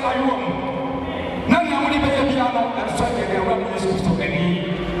saw it. I won. None of the baby and so they were used to any.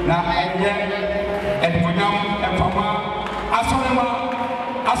 Now, and when I'm a papa, I saw them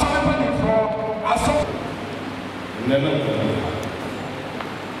before. I saw never.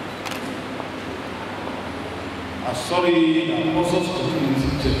 I'm sorry, I'm also speaking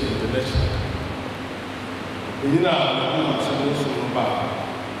to the election. You know, I'm supposed to go back.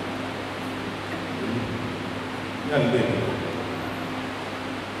 Young lady,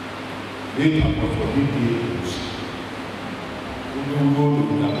 they have for videos. We will go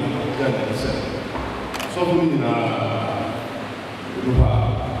to the so many in our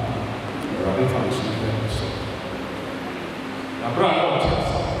Rabbi Family. Now, brother,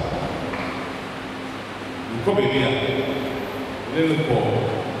 you come here, little boy,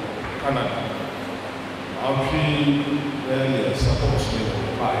 Canada. I'll be very supposed to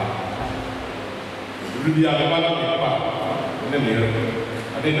buy. Really, I have a bar, and then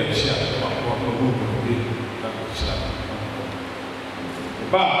I didn't share what would be that.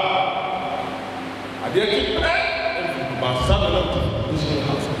 But I did keep my son of the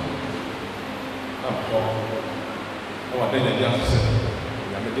house. I'm talking. Oh, I didn't just say,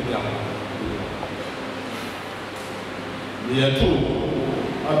 I'm a dinner. The two,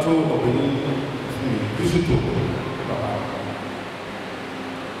 I told Opanin, visit to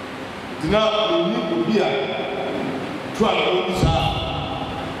do not need to be a trial of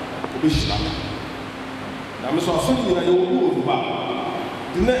this. I'm so sorry that you will move back.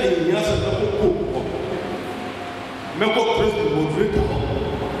 Do not in answer the book. Mako President Moderator.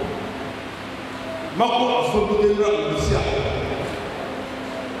 Mako also be the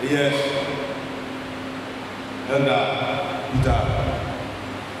yes. And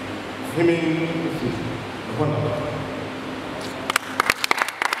Ohemeng Afum.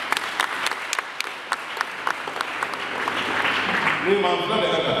 My father,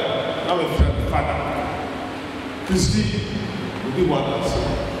 I'm a friend, father. Christy, we do what I say.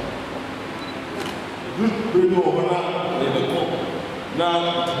 Good radio over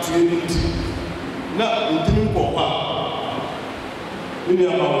now, to training, not in doing for her. We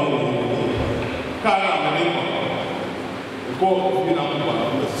are about Kara, the call of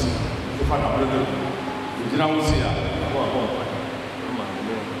the sea, the father, the general seer,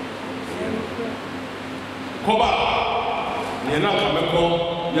 Koba. You know, I'm a call,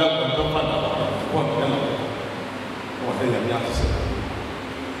 you have to find out what they have to say.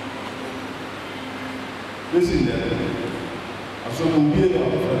 Listen, then, I saw them be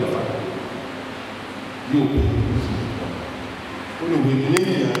able to find you. When we need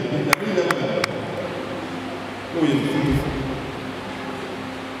you, no, you're beautiful.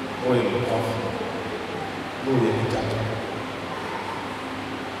 Oh, you're powerful. No, you're gentle.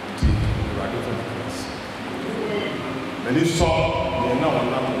 Deep, right over the class. And he saw the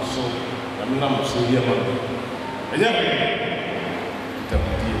number so, the number so here. And yet, the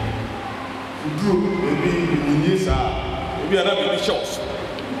group maybe in years maybe another shows.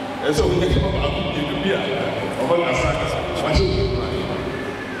 And so we make about the beer of one aside.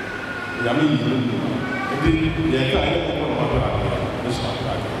 Yami, the entire people of this one,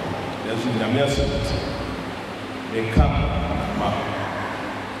 there's in Yamia Senate. They come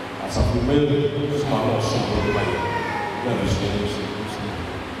as a female small or small.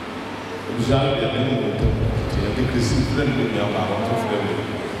 Usually, they are doing it. They are decreasing friendly. They are about to friendly.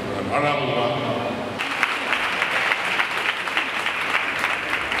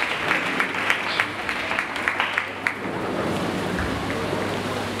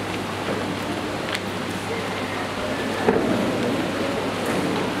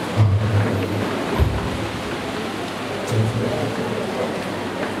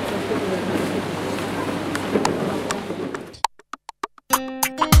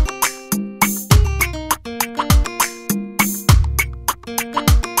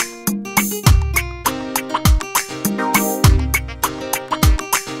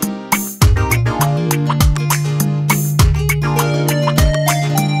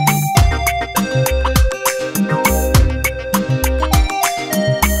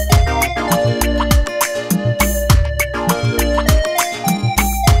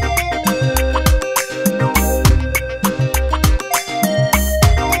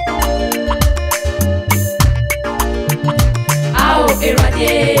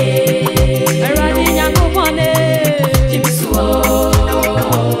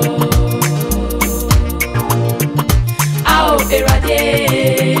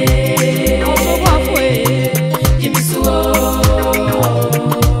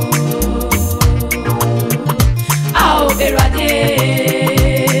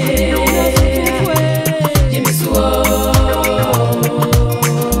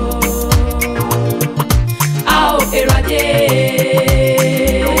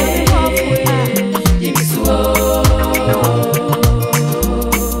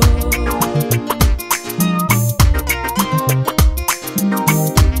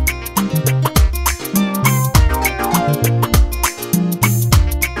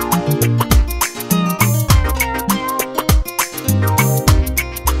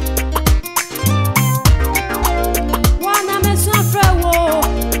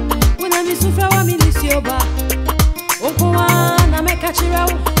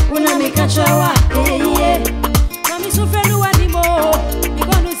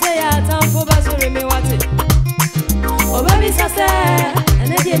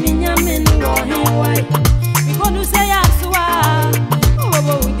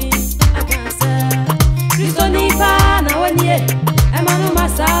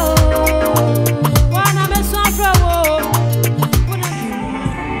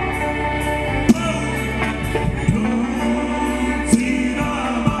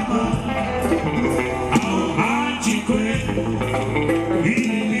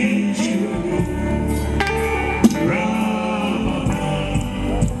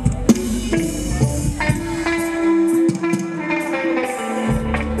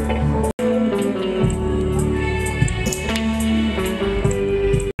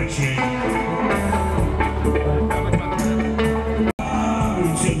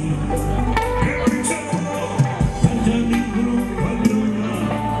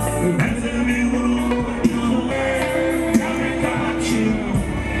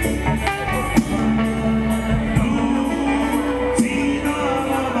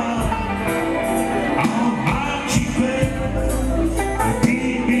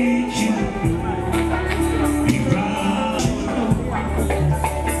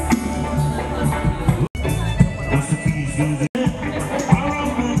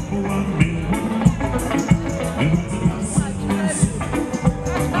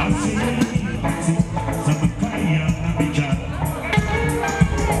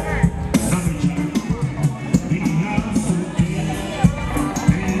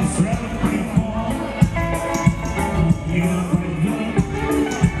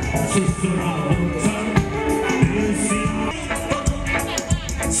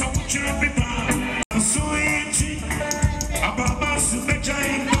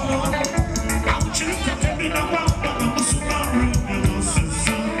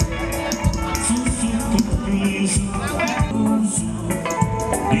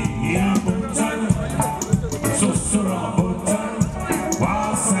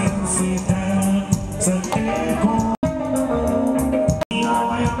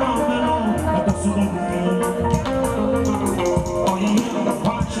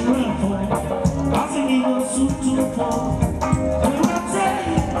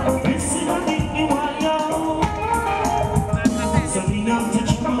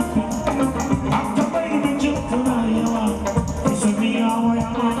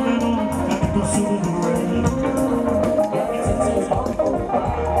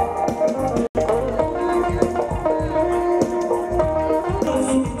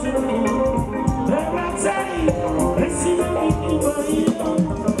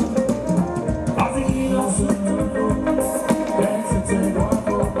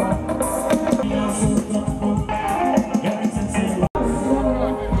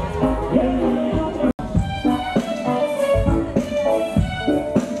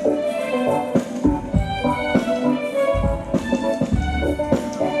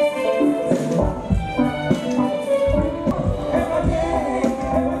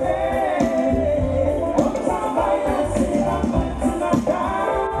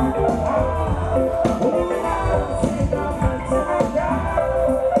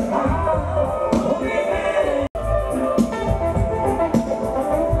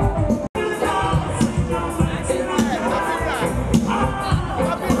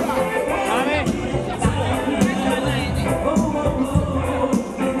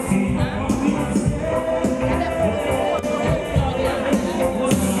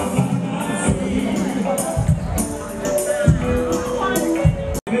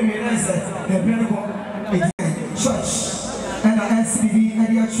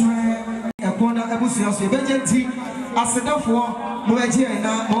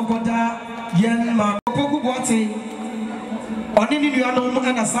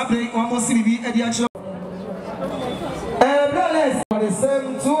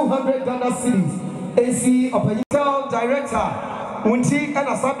 Same 200 Ghana cities. AC Opanin director. Unti and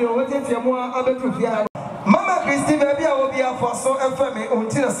a Sabre waiting for more Abetufia. Mama Christy, baby, I will be a for so FM.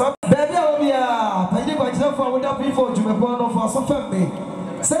 Until a sub, baby, I will be a penny by Jaffa with that before Jumepono for so family.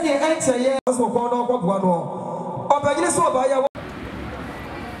 Say you answer, yes, for one or one more. Opanin so by your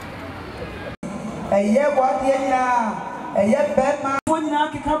a year, 1 year, a year, bad man. When you are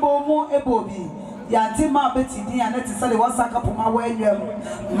Kikabo more a bobby. Yanti ma Betty ni aneti sale wasaka puma wenye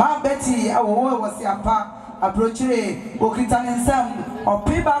ma Betty awo wasi apa abrochire okita nsam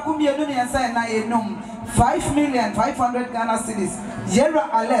opiba kumienu ni ensa na enum 5,500,000 Ghana cedis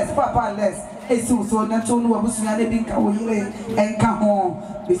yera ales papa ales esi so na to no abusuya ne binka wo yire enka ho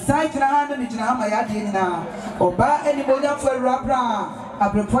beside na ha ni gina ma ya de nyina oba eni bonya fo rapra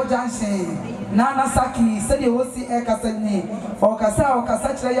abrepo junction nana saki sede wosi e kasani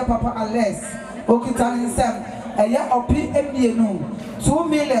okasa kire ya papa ales Okitani Sam, a year of PMBNU,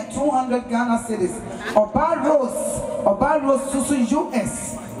 2,200,000 Ghana cedis, or Bar Rose, Susu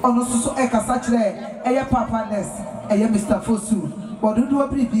US, or no Susu Ekasachre, a year Papa Less, a year Mr. Fosu, or do a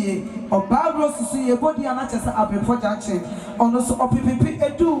preview, or Bar Rose Susu, your body and Natasa Abbey Production, or no so OPP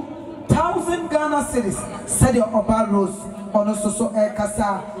Edu, 1,000 Ghana cedis, said your Bar Rose, or no Susu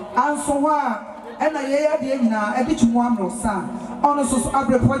Ekasa, and so and I hear the Emina, a bit more rosa. On so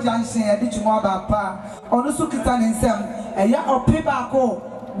Abbey Production, a bit more bapa. On the Sukitan in Sam, a year of paper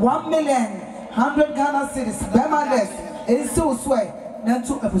 1,100,000 Ghana cedis, Bemaless, and so swear, then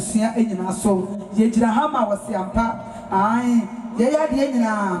to a Pusia in so. Yejahama was the ampa. Aye, Yaya the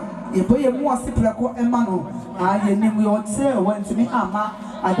Emina, a boy more Siplaco and Mano. Aye, name we ought say, went to me, Ama,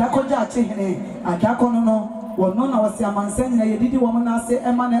 a Dakoja chicken, a Dakono, or none was the man saying a did woman I say,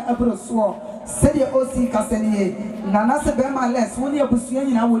 Emma Ebro swore. Said your OC Cassani, Nana Bema less, when you're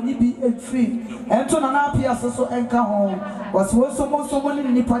Busian, I will be free. And to Nana Piasso and Cajon was also most of one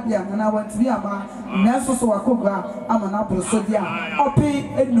in Nipadia, and I went to Yama, Nasso Wakuga, Amanapo Sodia, Opi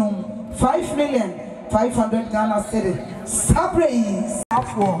Ednum, 5,500,000 Ghana city. Sabres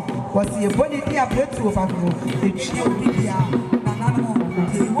was the body near Betu of Abu, the Chia, Nanano,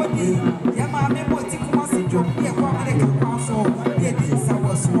 the Wadi, Yama, Moti, Joe, the American Council, the Disa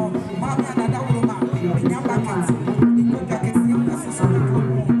was small.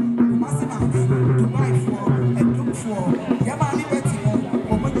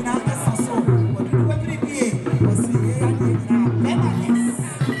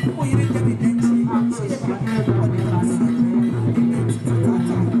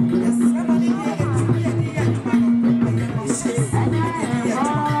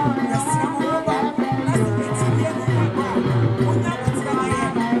 Oh,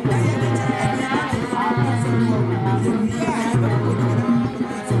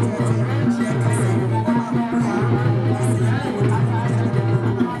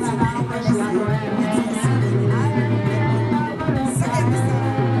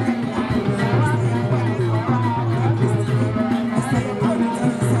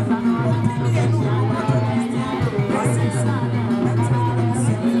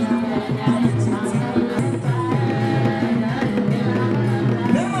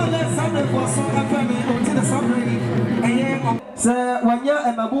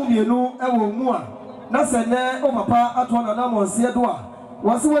 nya emabu mienu ewo mu a na se ne o papa ato na na monse do a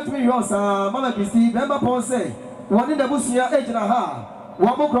wose wetimi yosa mama Christy bemba pon say woni da busia ejina ha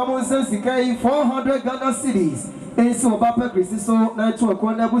wo mo kromo nse sikai 400 Ghana cedis ensi o papa Christy so na to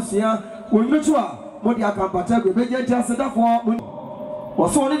akon na busia wonyuchu a modi akampata gbe beje jasedafo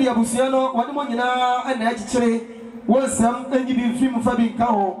wose woni dia busia no woni mo nyina na echichire wonsam enyi bi film fa bi nka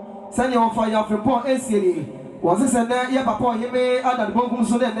ho sani o fa ya frepo esieni wose se ne ye papa Oheme adad bongum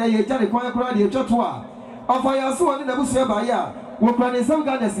so ne ye jare kwan kura de choto a ofa ya so woni na busia ba ya wo kura ne sam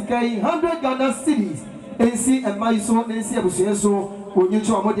Ghana sikai 100 Ghana cedis ensi emai so ensi abusia so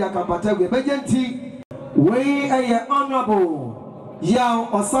wonyuchu amodi akampata gbe beje nti we aye honorable yaw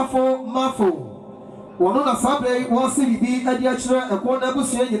osafo mafo wono na sabre wo CBB adi akire ekwo na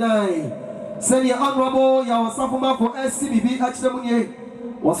abusia nyinai sani honorable yaw osafo mafo SCBB akire munye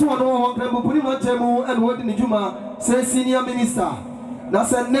woso wono wo krembo puni mantemu and wodi ni juma say senior minister na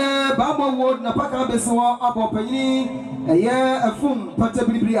sene babo ward na paka beso abopanyini eye afum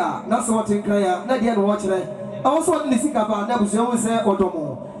patabiribria na so wotenkaya na de no wo kire also wodi ni sika ba na abusia wo se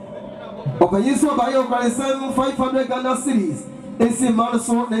odomo opanyi so ba yo kwale 500 Ghana cedis ensi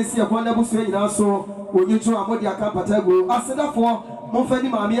manso na ensi akwa na abusia nyina so onyicho amodi akampatago asedafo monfani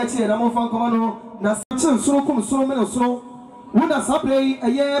maami achi na monfan komano na chin so kum so me no so wona saplay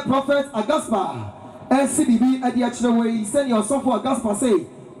eye prophet Agaspa SCBB adi achire we senior sofo Agaspa say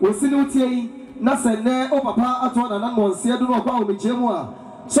osini utie na sene o papa ato na nan monse do no kwa o mejemu a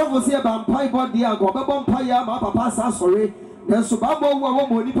sofo se ba mpai body a go bebo mpai ya ma papa sa sore na so ba bo wo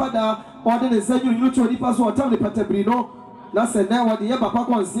mo nipa da ode ne sanyu nyucho nipa so otam ne patabri no na sene wode ye papa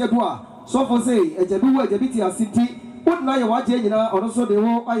konse do a sofo say ejebi wo ejebi ti asiti wona ye waje nyina ono so de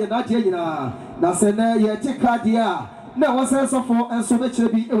wo aye na je nyina na sene ye chikadia na wose sofo enso be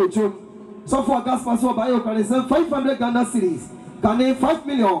chebi ewojom sofo Agaspa so ba yo kale 500 Ghana cedis kane 5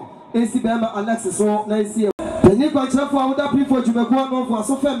 million ensi bema Alex so na ensi eni kwa chefo awuda prefo jumeko no fo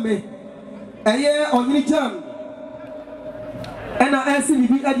so femme eye onyini jam ena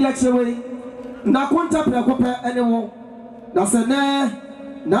SCBB adi achewe na konta prekope ene wo na sene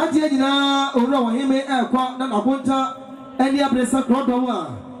na je nyina owura Oheme ekwa na konta eni abresa krodom a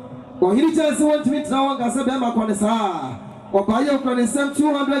ohiri chance want me to one gase bema kwa saa obaye okwane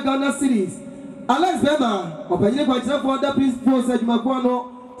 200 Ghana cedis Alex bema obanyine kwa chefo other principal sajumako no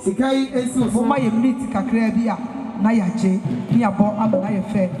sikai ensi ofo ma ye meet kakra bia na yaje ni abo ama na ye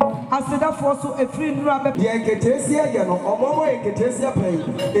fe aseda for so efri nura be ye nketesi ye no omomo ye nketesi apai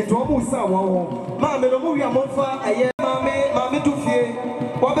eto omo sa wo ma me no mu wi amonfa aye ma me du fie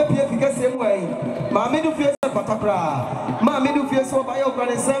wo be pie fika sem wai ma me du fie se patakra ma me du fie so ba ye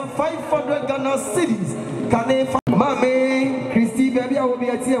okwane 500 Ghana cedis kane ma me Christy baby a wo be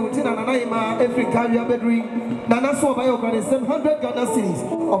atie wuti na nana ima Africa wi abedri nana so ba ye okwane 700 Ghana cedis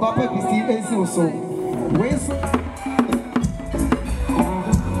oba pa Christy ensi so we so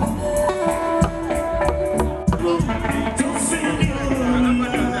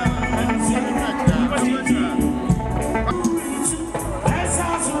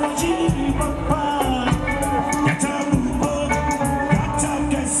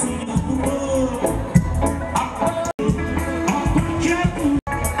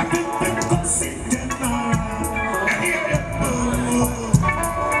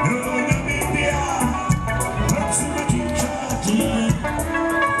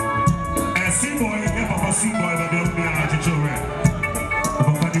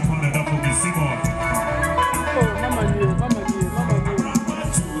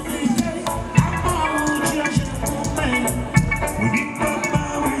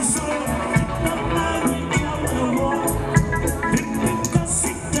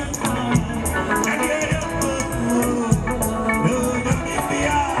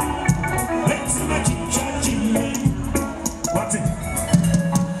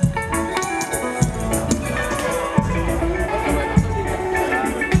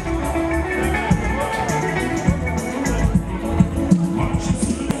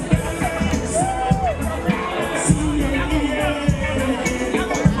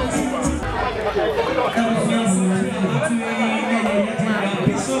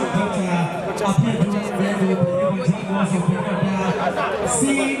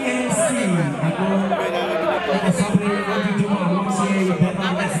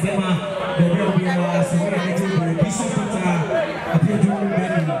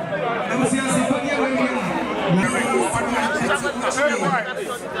Hey!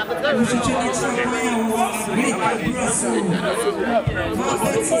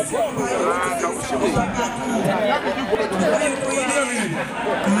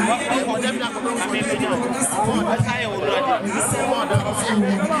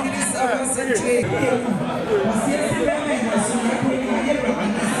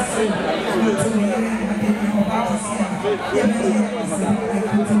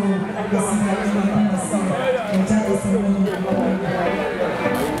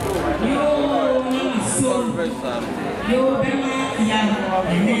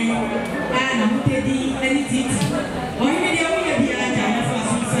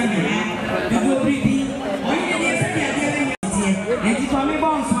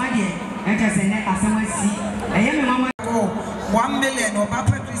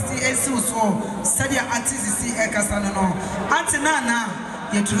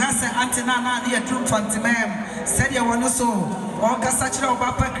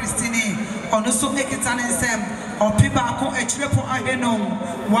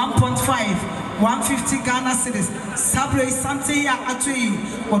 Ghana cedis. Sabre something ya atui.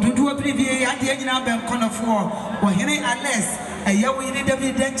 What do you believe ye at the end of them corner for? Or Henry Ales, a year we need to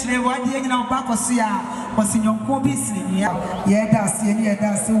be denture, what the end of Bacosia was in your cobis. Yeah, that's a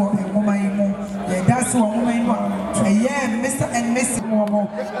woman, that's a woman. Mr. and Mrs. Momo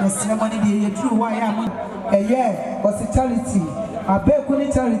was ceremony, the true why am a year was a charity, a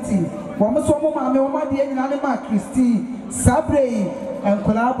Becuni charity. One was one woman, the end of Christie, Sabre. And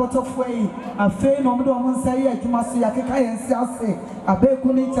collaborate of way, a fame of the woman say, you must see a Kaka and Sase, a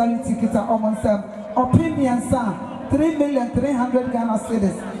Bekuni charity kita Oman Sam, opinion son, 3,300,000 Ghana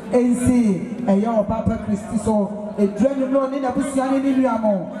cedis, AC, a young Papa Christi, so a dream loan in a Busian in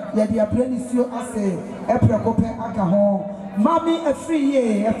Iliamo, yet the apprentice you assay, a precope Akahon, Mammy a 3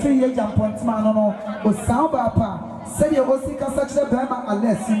 year jump point man, or sound papa, say you was sick as such a Bama a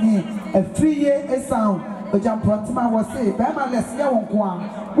less in me, a 3 year a sound. Jump Prontima was say, Bama less young one.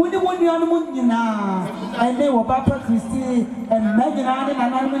 When you want your moon now, and they were Papa Christie and Megan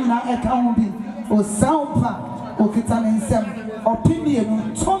and Anna account or sound pa or Kitan and Sam,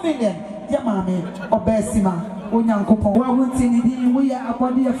 opinion, 2 million, Yamami or Bessima, or Yankopo. Well, we are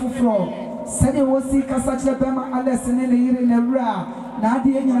upon the full floor. Said it was sick as such a Bama a lesson in the year in a ra.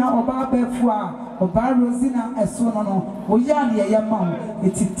 Nadia or Baba Fua or Bar Rosina as soon on. Oh, Yanni, a young mom,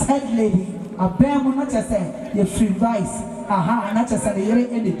 it's a 10 lady. A bear will not just say, you free vice. Aha, not just say, you're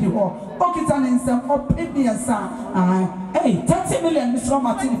in the people. Okitan in some opinion, son. Hey, 30 million, Mr.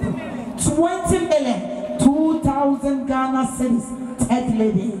 Martin. 20 million, 2,000 Ghana cedis. Third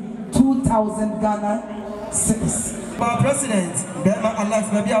lady, 2,000 Ghana cedis. My president, Bema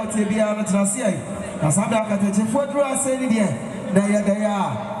Alex, maybe out to be on the transition. As I'm back at the fourth row, I say, they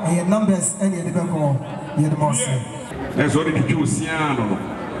are, and your numbers, and you're the Beko, you're the most. That's what you choose,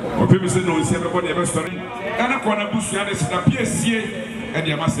 or people say no, it's everybody ever story. And I call a bush and it's a PSC and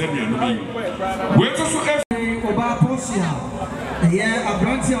the Amazonian. Where's also Oba Posia? Yeah, a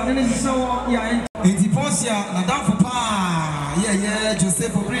branch on any show. Yeah, in the Posia, Nadam for Pa. Yeah,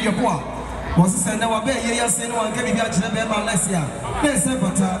 Joseph for Bria Poa. Was it now a bear? Yes, anyone can be at Bema Alessia. Yes,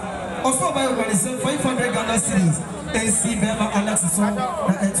 but also by organizing 500 Ghana cities. And see Bema Alexis and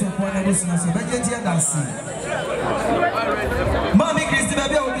to a point of business. But yet, dancing. Mommy Christy,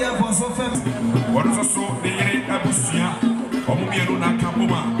 baby, will be for so famous. What is also the Abusia, or Mubiana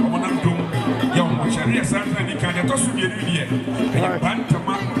Kamuma, or Monandum, young Sharia Santa, and the Canada to be a year. And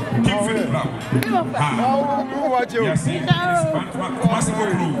Bantama, Kingfield Club. Yes, Bantama,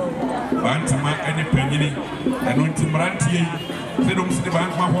 Bantama, and the Penny, and Untimranti, they don't see the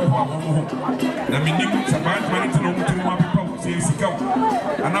Bantama. The meaning of Bantama to know to my people, says he come.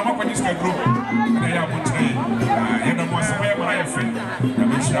 And I'm up on this group, and I have one train. And I'm was aware of my friend.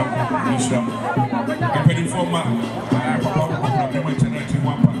 I'm ready for my papa,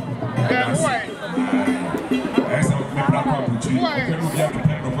 as a papa, which you can be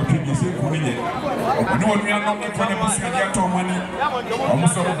opportunity. No one will not make fun of us and get money.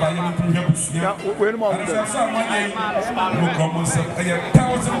 Almost all by any previous year. And as I saw my name, look almost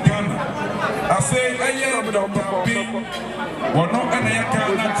 1,000 Ghana. I say, a year of the being, or not an air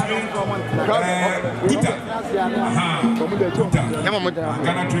Ghana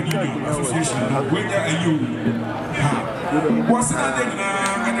Ghana Trade Union Association, where are you? Was handed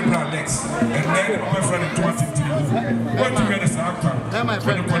and Alex, and then my friend 20. What you get is after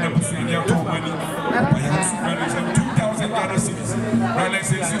when you want to push in your money. I have 2,000 Ghana cities. Alex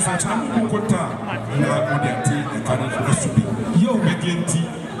says, you such a good time. You are on their tea, and Canada should be. Yo, median tea,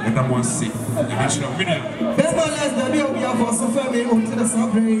 and I'm one sick. Additional million. That's my last baby. We have also family on to the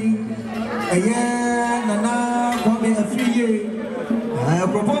suffering. Yeah, Nana, got me a 3 year.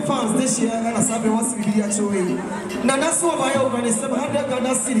 Propon fans this year and a Sabi was to be actually. Now that's what I organized 700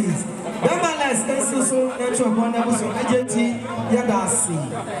 Ghana cities. Nevertheless, so one episode agency Yadasi.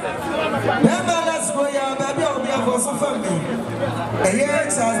 Nevertheless, go ya baby of the Apostle family. A year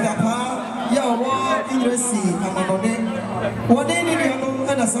Charles Dapa, ya war in the sea, and one day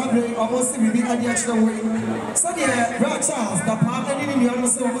and a Sabi almost to be at the actual way. So yeah, Brad Charles Dapa and in the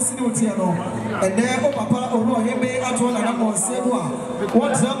almost and there, Papa Ohemeng Afum and I'm on Sebua.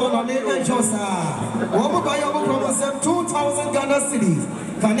 One time on the Josa. One by your promise 2,000 Ghana cities.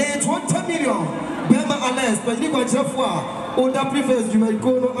 Can 20 million. Bema Ales, but you got Jaffa. All that prefers you may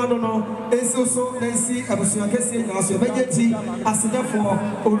go no, I don't know. And so they see a Busiakesi as your vegety, as therefore,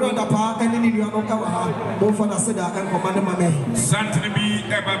 Uranda Pa and in Indian Okawa, both for the Seda and Commander Mame. Santini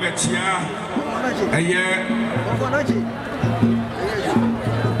Ebabechia, a year.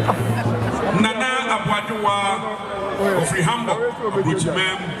 Nana Abwadua of Hamburg, which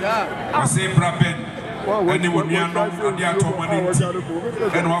man, I say Braben. And they would be unknown at the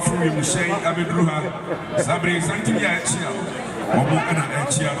Opanin and offer him to say, Abidruha, Sabri Santia, or Mokana,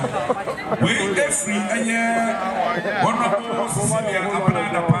 we get free a year. One of those Cecilia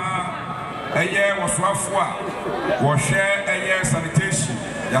Abanapa, a year was Wafua, was share a year sanitation,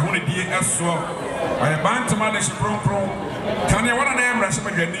 Yahuni D.S.O. I Bantama, the Shipro, can you want a name,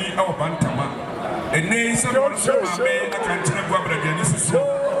 Rashmagani, our Bantama? A name, some of the made a country of Guabraganisis.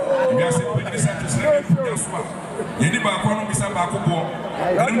 We are saying, Yeni Bakono Misa Bakubo,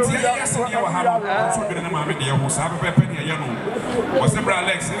 and yes, you have also been a mamma, dear, who have a pepper near Yano. Was the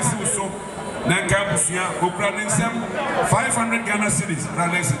Alex, so Nankabusia, who planning some 500 Ghana cities,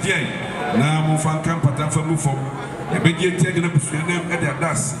 Alex J. Now move on Campata for Mufo, a big taking up to them at their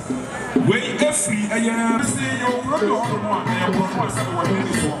dust. Way free, I am seeing your brother on one, I am one myself.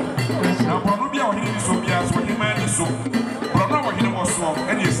 Now, Bonobia or him so be as what you man is so. But now what he was so,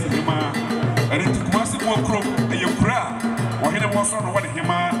 and you see him, and it took massive work and you cry. What he was on what him,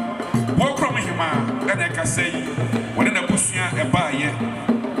 walk from him, and I can say, when in a bushia a buyer,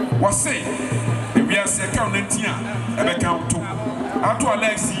 what say, if we are second and tia, and I count two. I to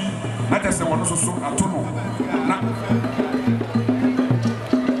Alexi, not as I want to so, I don't know.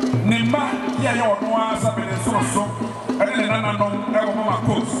 Nema, yeah, you're no answer, so. I don't know my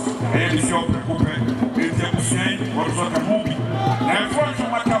course. And if you're prepared, if you're saying what is a movie, and for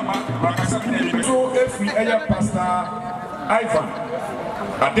Makama, like I said, so every other pastor, Ivan,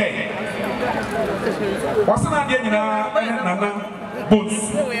 a day. What's an idea in a boots,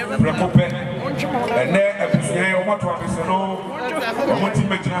 prepared, and there a Pusia, what was no, what you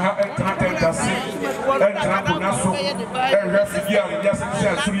mention, and Trabunaso, and refugee, and just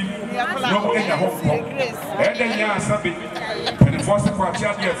no in a home. And then you are something. And the first of our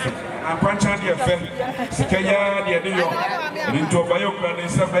child, and Pancha, the affair, Sikaya, the New York, and into Bayoka, and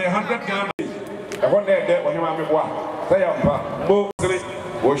 700 Ghana. I want that when you are me walk. They are mostly,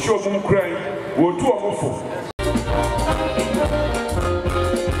 or show them crying, or two awful.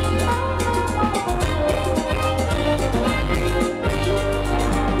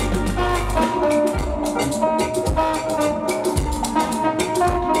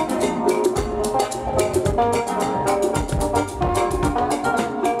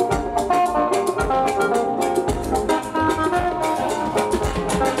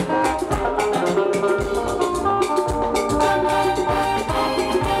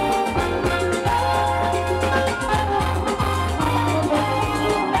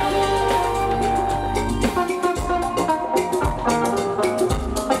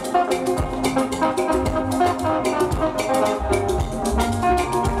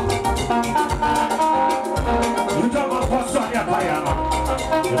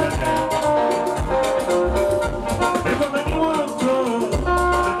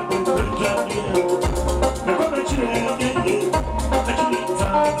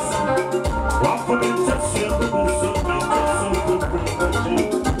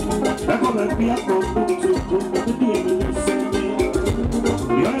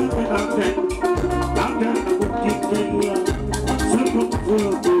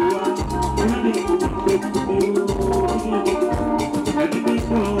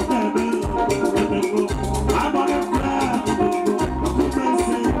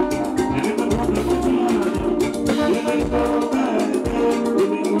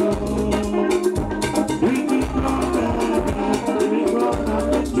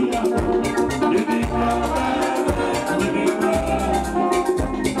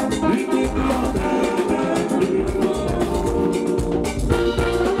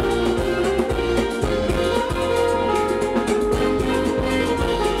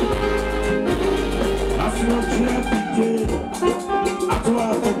 Thank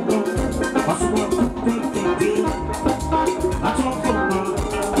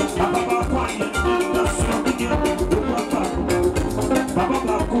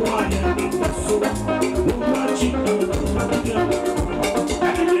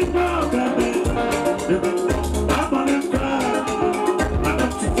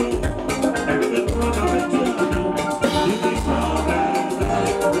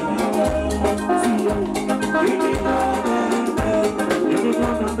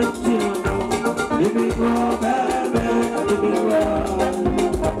you.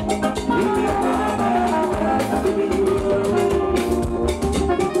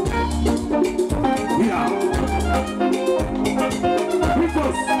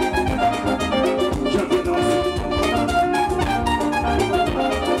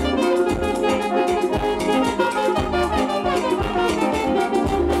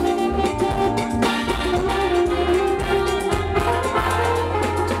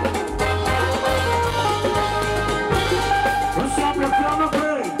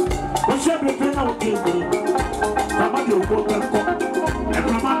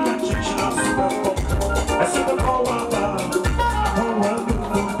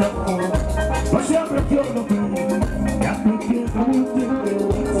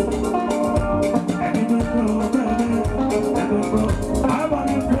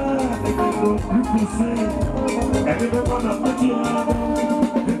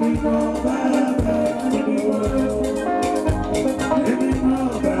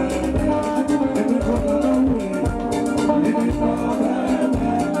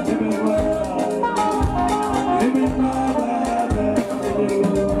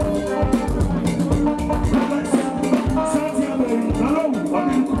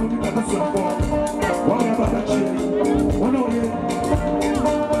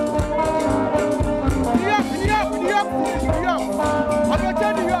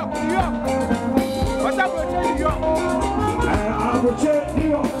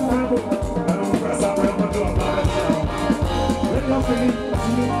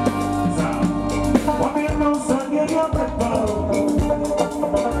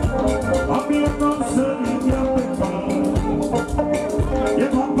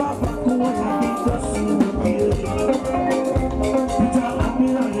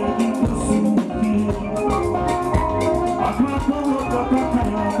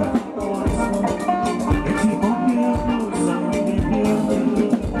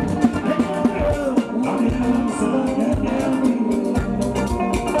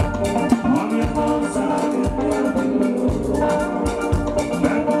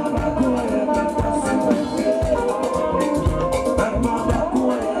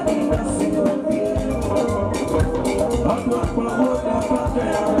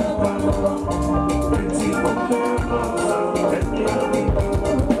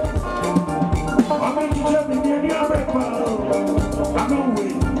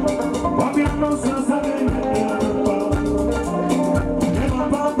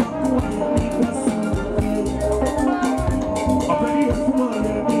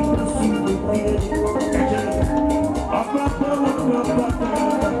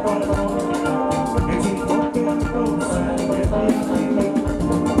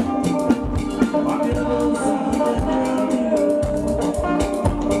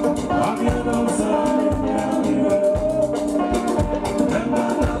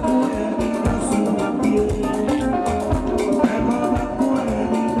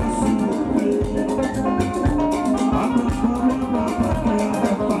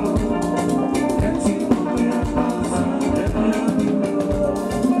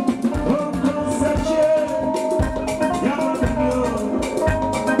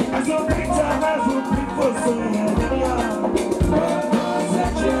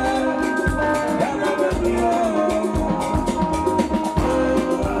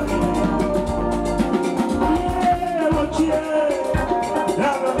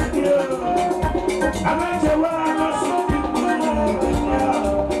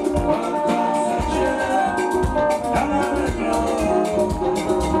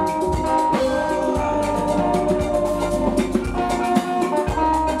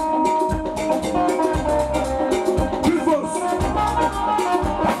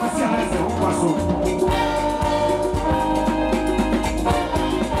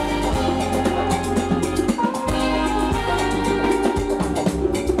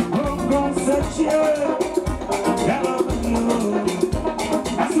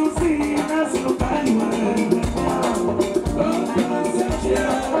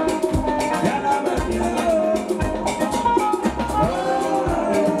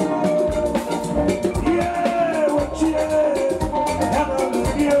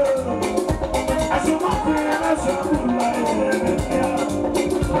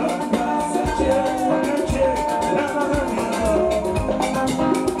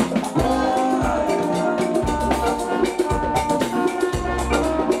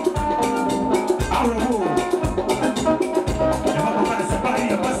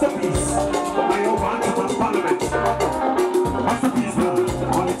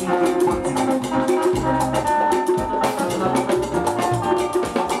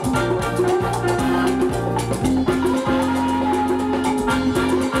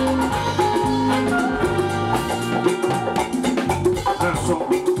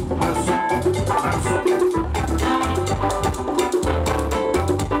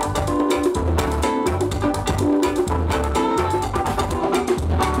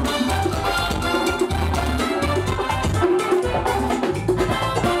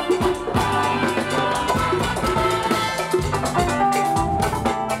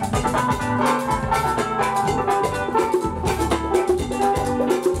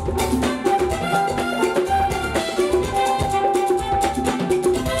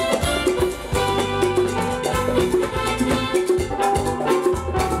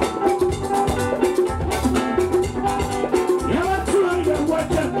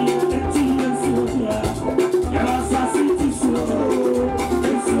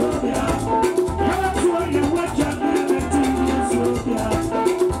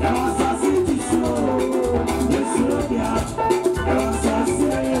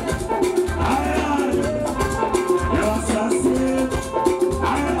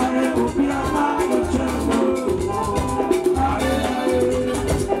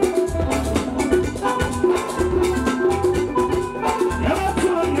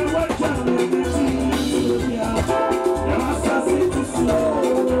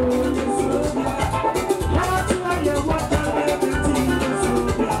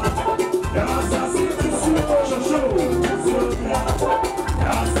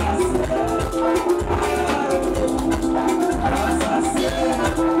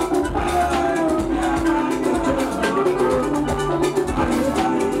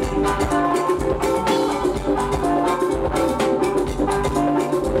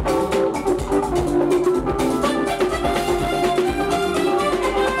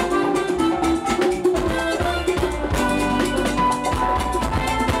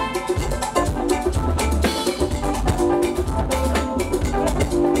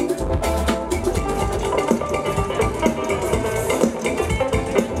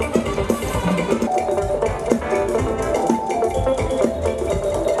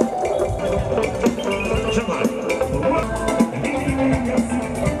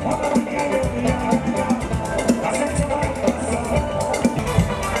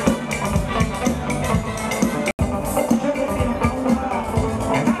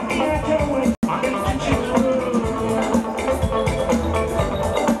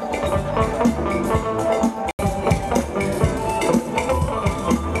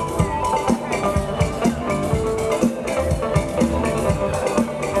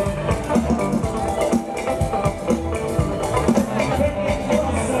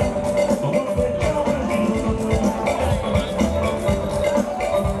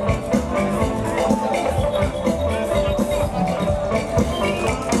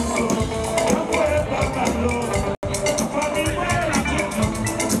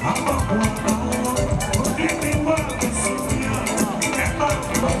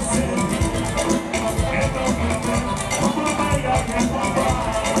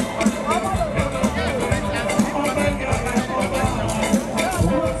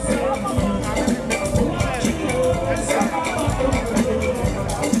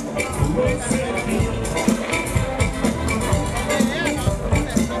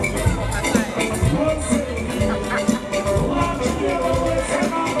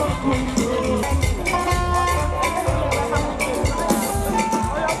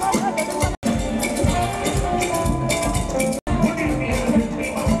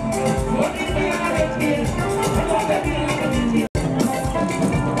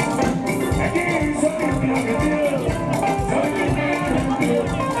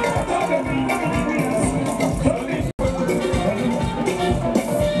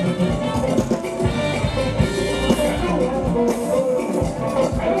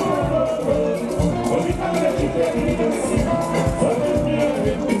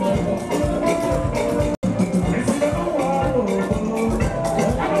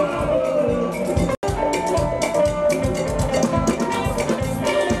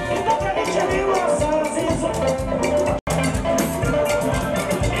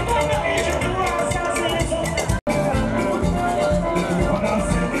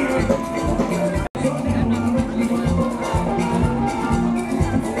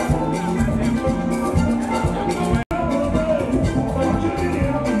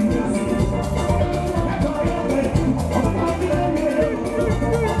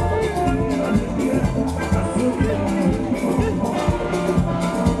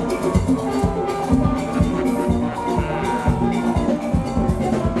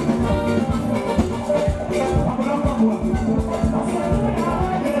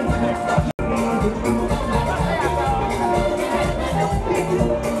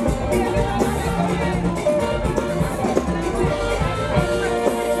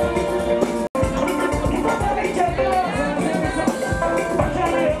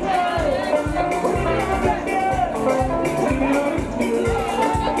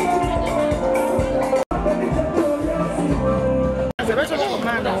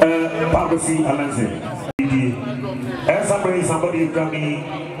 Abusi Alanze. And somebody you can be.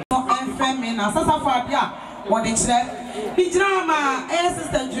 I'm feminine. Sasa Fabia. What they say? The drama,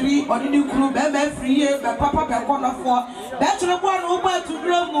 sister jury, or the new crew, free year, papa, by corner for. Bachelor one over to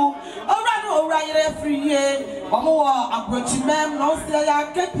Dromo. Alright, free year. Or more, a broachy man, no stay,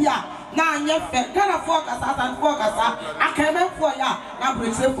 I get ya. Now, yes, kind of focus and focus. I can't for ya. Now,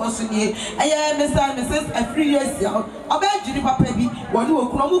 Brazil for Sunday. I am Mr. and Mrs. a 3 years old. I bet you, baby, when you will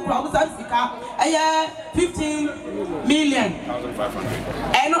come across Africa. I 15 million.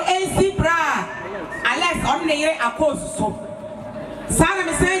 And AC bra. Unless on the year I cause so. Sana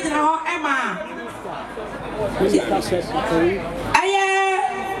message now, Emma.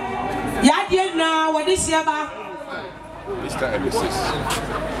 Yadia now, what is your back? Mr. and Mrs.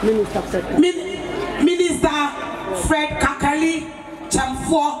 Minister Fred Kakali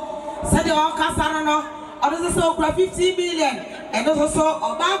Chamfo said the all Casarano, others so 15 million, and also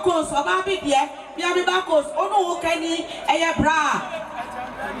Obacos, Obabidia, Yabibacos, Ono Kenny, a bra.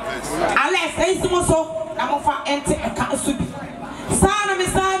 Alex, say so, Namofa enter a castle. Sana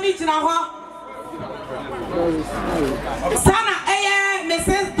Mr. Michinawa Sana,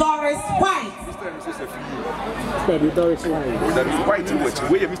 Mrs. Doris White. Doris White,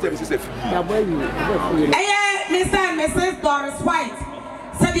 where Mr. and Mrs. Mr. and Mrs. Doris White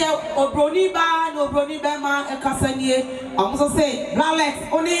said, Obroniba, no Bronibema, and Cassanie. Almost say,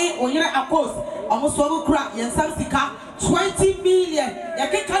 Blalex, only on your post, almost over crack, and some 20 million. You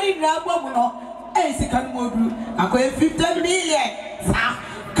can carry Rabono, and second move. I go 15 million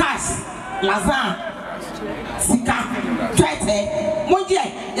cash, Lazan. Sika, Trete, Monje,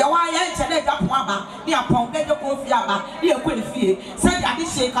 Yawa, Channel Papa, near Pompedo Kofiaba, near Quilfie, said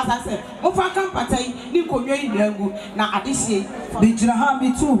Adisha, as I said, Mofa Campatay, Nico Yangu, now Adisha,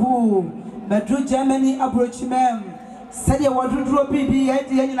 Bijahami too, who, Madru Germany approach mem, said you want to draw BB at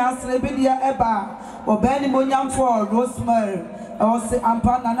the end of Srebedia Eba, or Benny Monyam for Rosemary, or say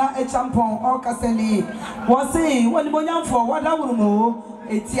Ampanana Echampon or Casseli, was saying, what Monyam for what I will know.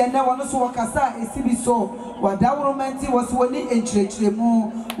 Etienne one so wakasa esibi so wadawromenti was woni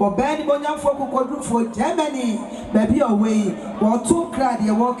enchirechiremu wo ben bonyam for kokodu for Germany baby away wo two crowd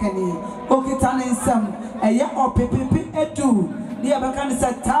ye walkani okitane nsam eye opepepe edu dia baka ni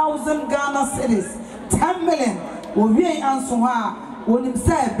 1,000 Ghana cedis 10 million wo wie anso ha wonim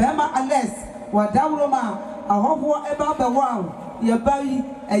say bema Alex wadawroma ahoho eba bewa ye bayi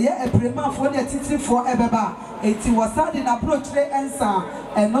eye eprema for the titiri for ebeba eti wasadi na approach re ensa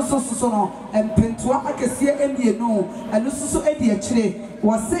eno so no empentwa akesie emienu eno so edi akire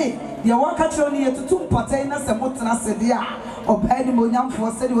wase ye waka kire no ye tutu mpatai na se motena sede a obedi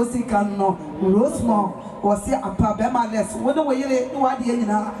monyamfo sede osika no Rosemont wase apa be ma less wone weyere ni wade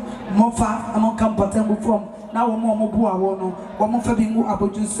nyina mofa amo kampatai mu from na wo mo bu awo no wo mo fa bi mu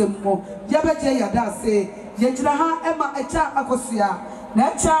abojusem mo ye beje yada se ye jira ha ema echa akosia na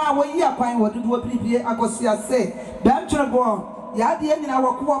cha wo yi akwan wo dudu obiribie agosia se bam twebo ya de nyina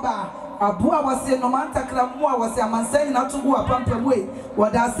wo ko ba aboa wose no mantakra mu a wose amansan na tugu apampam we wo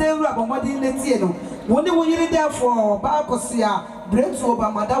da se ru abomodi netie no wo ne wo yiri therefore ba agosia break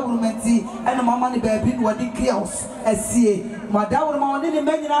over madawurumenti ene mama ne baabi no wodi chaos asie madawuruma woni ne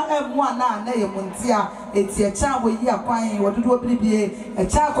manyina emu ana na ye muntia eti echa wo yi akwan wo dudu obiribie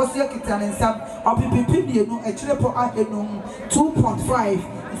echa agosia kitane nsam opipipi bienu echirepo ahenum 2.5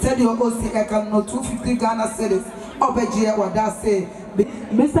 said you go see I can no 250 Ghana cedis obeje wada say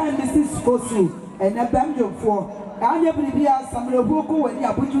Mr. and Mrs. Fosu and a bamjo for anya bibia samrebu ko wani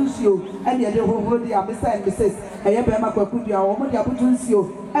abujunsio and ye de hohoro dia Mr. and Mrs. Ayebema kwakudia o mo dia abujunsio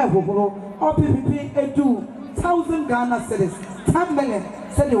e hohoro opipipi edu 1,000 Ghana cedis 10 million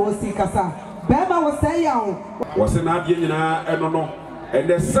said you see kasa bema was say yawo was na adie nyina eno and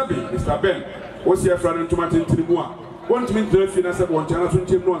the sabi Mr. Ben was here from tomatintirimu a want me to finish at one channel to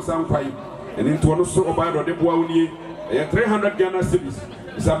team no sound pipe and into one so about the Bouni, 300 Ghana cedis.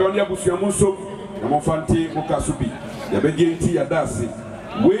 Isabelia Busiamuso, Namofanti, Mokasubi, Yabegi, Adasi.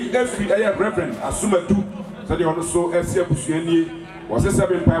 We every air reverend, Asuma do, said you also Esia Busiani, was a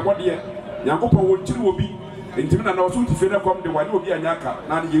 7 by 1 year. Yankopa will be, and Timina and also to finish come the Wadobi and Yaka,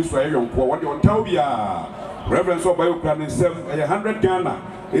 9 years for a young poor, what you want Taubia. Reverend so by Ukraine 100 Ghana,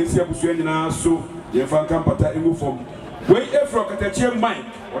 Esia Busiana, so Yefan Campata, and move from. Way Efro Catachia Mike,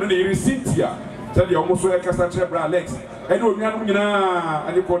 one of the Cynthia, said you almost like Cassandra Alex, and Yana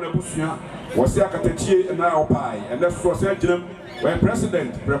and the corner Busia was the Catachia and now pie, and that's for Sergeant, where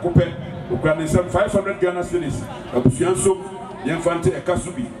President Precope, who granted some 500 Ghana cedis, a Busianso, Yanfante, a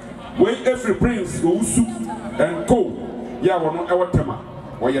Kasubi. Way every prince, Usu, and Co. Ya were not our tema,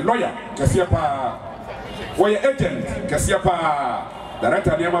 or your lawyer, Cassiapa, or your agent, Cassiapa.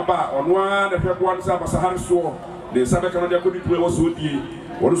 director Niama Ba, on one the February Sabasahar Saw, the Sabaka Yakudi was with you,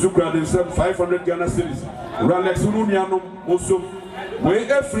 or Zukra, the 500 Ghana cities. Ralex Uniano, also, way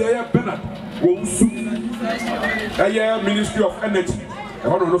every year Bennett, a year Ministry of Energy,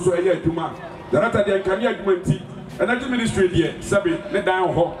 and also a year Duma. Director the Kanya Gumenti, Energy Ministry, dear, Sabi, let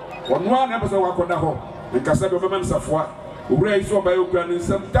down ho, on one episode of Wakonaho, the Casabe Women Safwa, who raised by Ukraine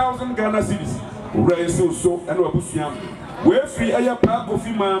 7,000 Ghana cities, who raised so and Wabusiam. We free a Park of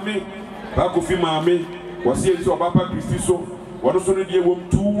Mame, was here to Papa Christiso, what also the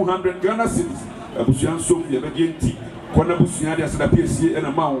 200 Ghana cities, a Busian so, Yabagenti, Konabusia, as the PSC and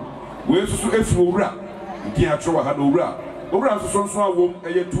a mount. We also a Flora, Kiatroa had Ura, Ura, so womb,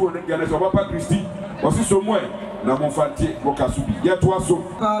 a 200 Ghana, Papa Christi, was it somewhere, Namonfante, Bokasubi, yet was so.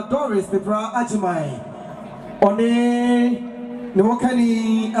 Doris, the Bra Ajimai, One,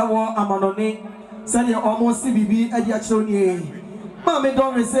 Nwokani, Awa Amanone. Send almost CBB at Yachoni. Mammy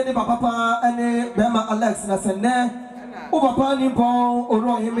Doris send Papa and Bema Alex Nasene. Opanin Bon,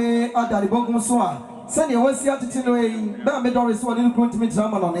 Ohemeng Afum. Send your West Yatino, Mammy Doris one going to meet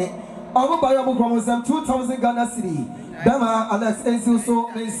Jamanone. Our Bible 2,000 Ghana City. Bema Alex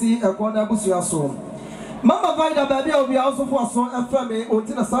Enzo, Nancy, a corner Busiaso. Mama Vida Baby will be also for son and family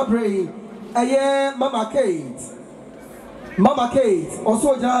until the Sabre. A year, Mama Kate. Mama Kate,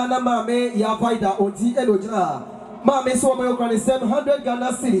 also Jana Mame, Yapaida, Oti, Eloja. Mame so my 700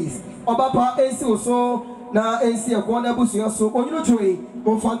 Ghana cities. Obapa AC also, na AC a corner busiaso, or you know,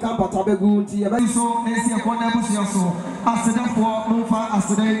 Monfan Patabegun, Tiabeso, AC a corner busiaso. After them for Monfa,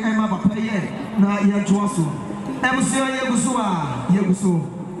 after them, Emma Papaye, na Yantuaso. Emusia Yeguso.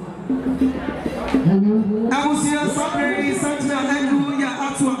 Emusia Sabre, Santa Andrew,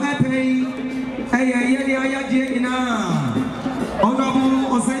 Atua Epe, Ayayana.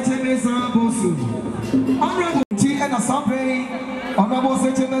 Honorable Osetemesa Bosu. Honorable T and Asape. Honorable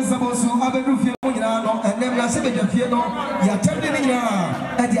Osetemesa Bosu. Aberufi Munano and Nebra Sebe Fiano. Yatemina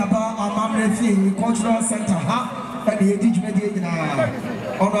at the Aba Amamrefi Cultural Center. And the Edge Media.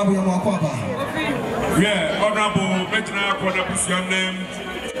 Honorable Yamakaba. Yeah, Honorable Betna Kodabus, your name,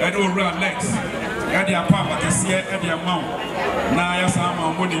 and Ura Lex. And the Papa is here at the amount. Now,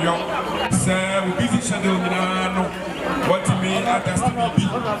 Yasama, Money York. Sir, we busy shadow. What to me at us to be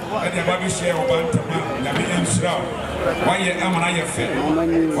and the baby share of Bantama, Labi and Shroud. Why am I fair?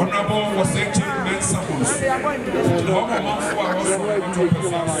 Honorable was saying men suppose. The Homo also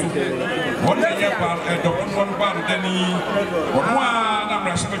one year and the one bar than he one I'm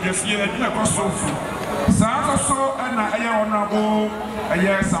rushing with your fear and never so. Sounds so and I honorable a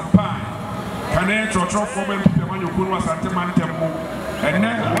year some pine. Can I throw for when you could was at the man temple? And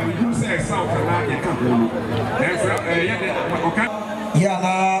then you say South Carolina,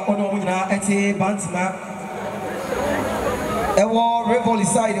 yeah, Onomuna, Ete, Bantima. A war revolt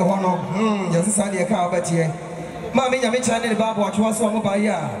side of one of just a car, but here. Mammy, I'm in the Babu, which was one by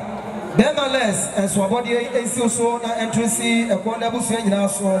ya. Bemaless, and Swabody, and so entry, a corner bush in our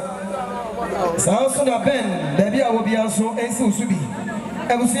soul. Sounds on a Ben, baby, I will be also, and so should be.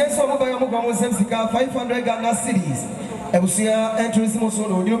 I will say some of my 500 Ghana cities. Ebusia entries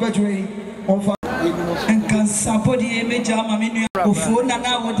Mosono, New Bedway, and can support the image of Mammy of phone and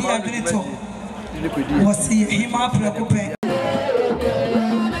now what the agriculture was him up.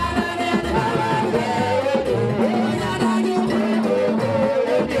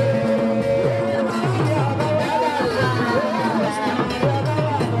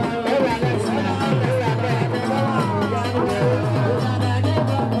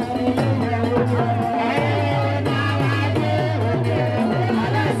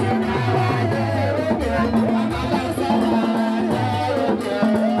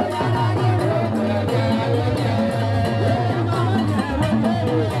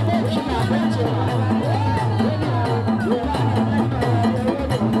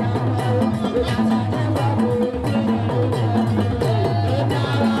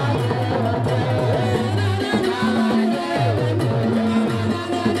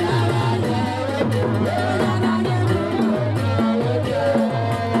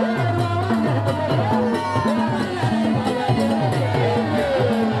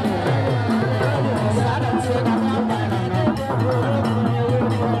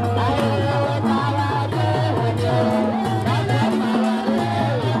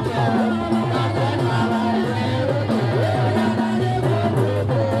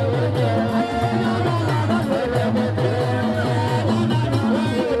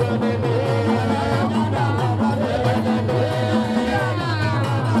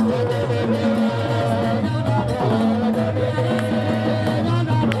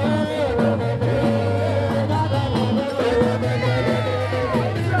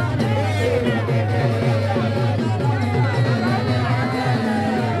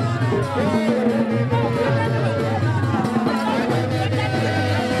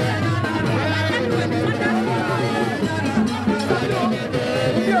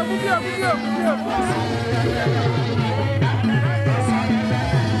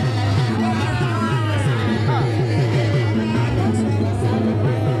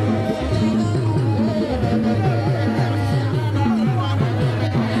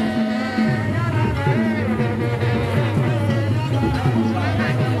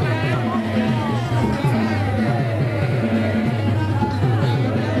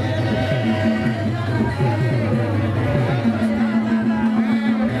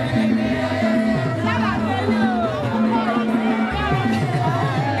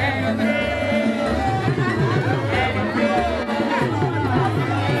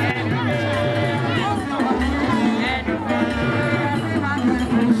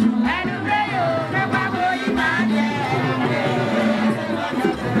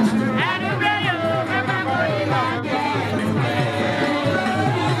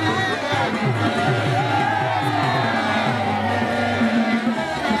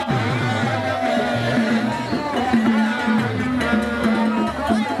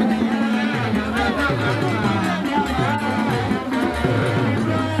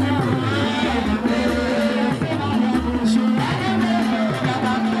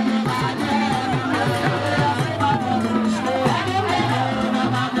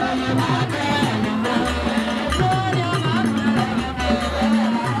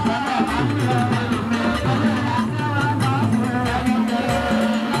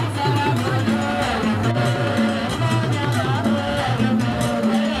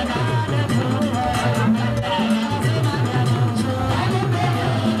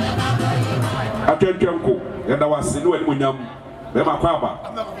 Kenko, and I was in William, Bema Kwaba,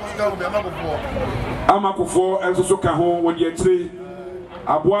 Amakufo, and so Kaho, when you tree,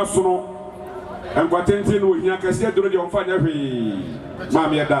 Abuasono, and Quatentin, when you can see the radio on fire,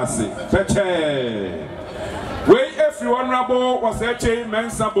 Mammy Darcy, Fetche. Way if you honorable was a chain,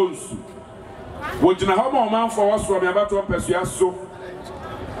 Mensa Bonsu. Would you know how man for us from about to Persuaso?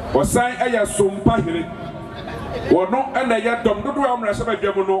 Or sign a sumpa here? Or no, and I yet don't know how much of a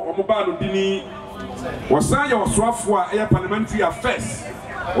Germano or Mobile Dini. Or sign your swafwa air parliamentary affairs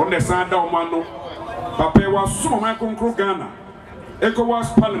on the Sanda Omano. Papa was Summa Concro Ghana,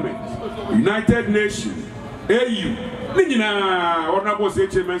 ECOWAS Parliament, United Nations, AU, Nina, honorable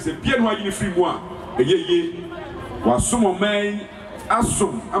HMS, and Piano free one, a ye was Sumo May.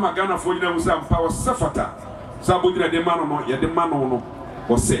 Asum, I'm a Ghana for you some power Safata. Sabudra de Mano, yet the Mano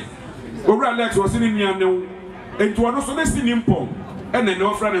was said. Ora Alex was in Yano, and to also listen in Pong, and then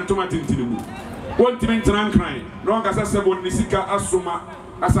no friend and tomato into the moon. One timid crying, long as I said, what Nisika Asuma,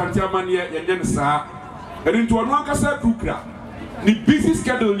 Asantiamania, Yensa, and into a long as I cookra. The busy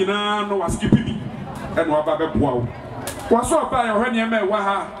schedule, you know, was keeping and Wababa Wow. Was so by a Hanyame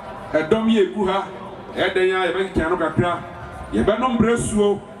Waha, a Domi Guha, and then I went Canocra. You better not breast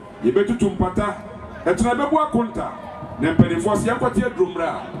you, you better to Pata, and Trabewa Conta, then penny for Siapatia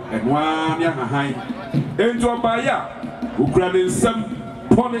Drumra, and one young high. Into a buyer who grabbed some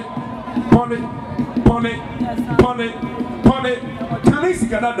pony, Canis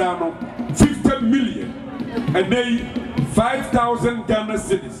Canadano, 50 million, and they 5,000 Ghana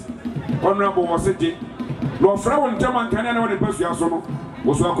cities. Honorable was a day. No Frau German Canada, the person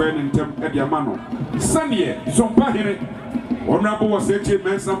was walking in Tem at Yamano. Sunny, some pahine. Honorable was a chief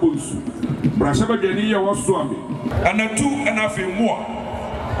Mensa Bunsu. Brashaba Genia was Swami. And a 2.5 more.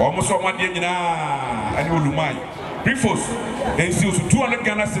 Almost on 1 year and Ulumai. Prefos, and still 200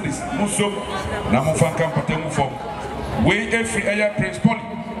 Ghana cities. Muso, Namufan Patemufo. Way every air Prince Polly.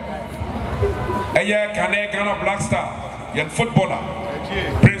 Aya Kane Ghana Black Star, young footballer.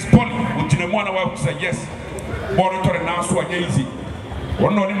 Prince Polly, which in a one hour say yes. Monitor and now so easy.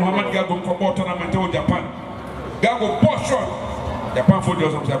 One only Muhammad Gago from tournament to Japan. Gago bought shot. Japan for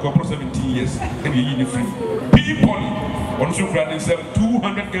those of 17 years and you free. People on Sufran and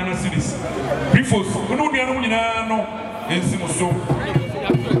 200 Ghana cities. Before no, and Simoso.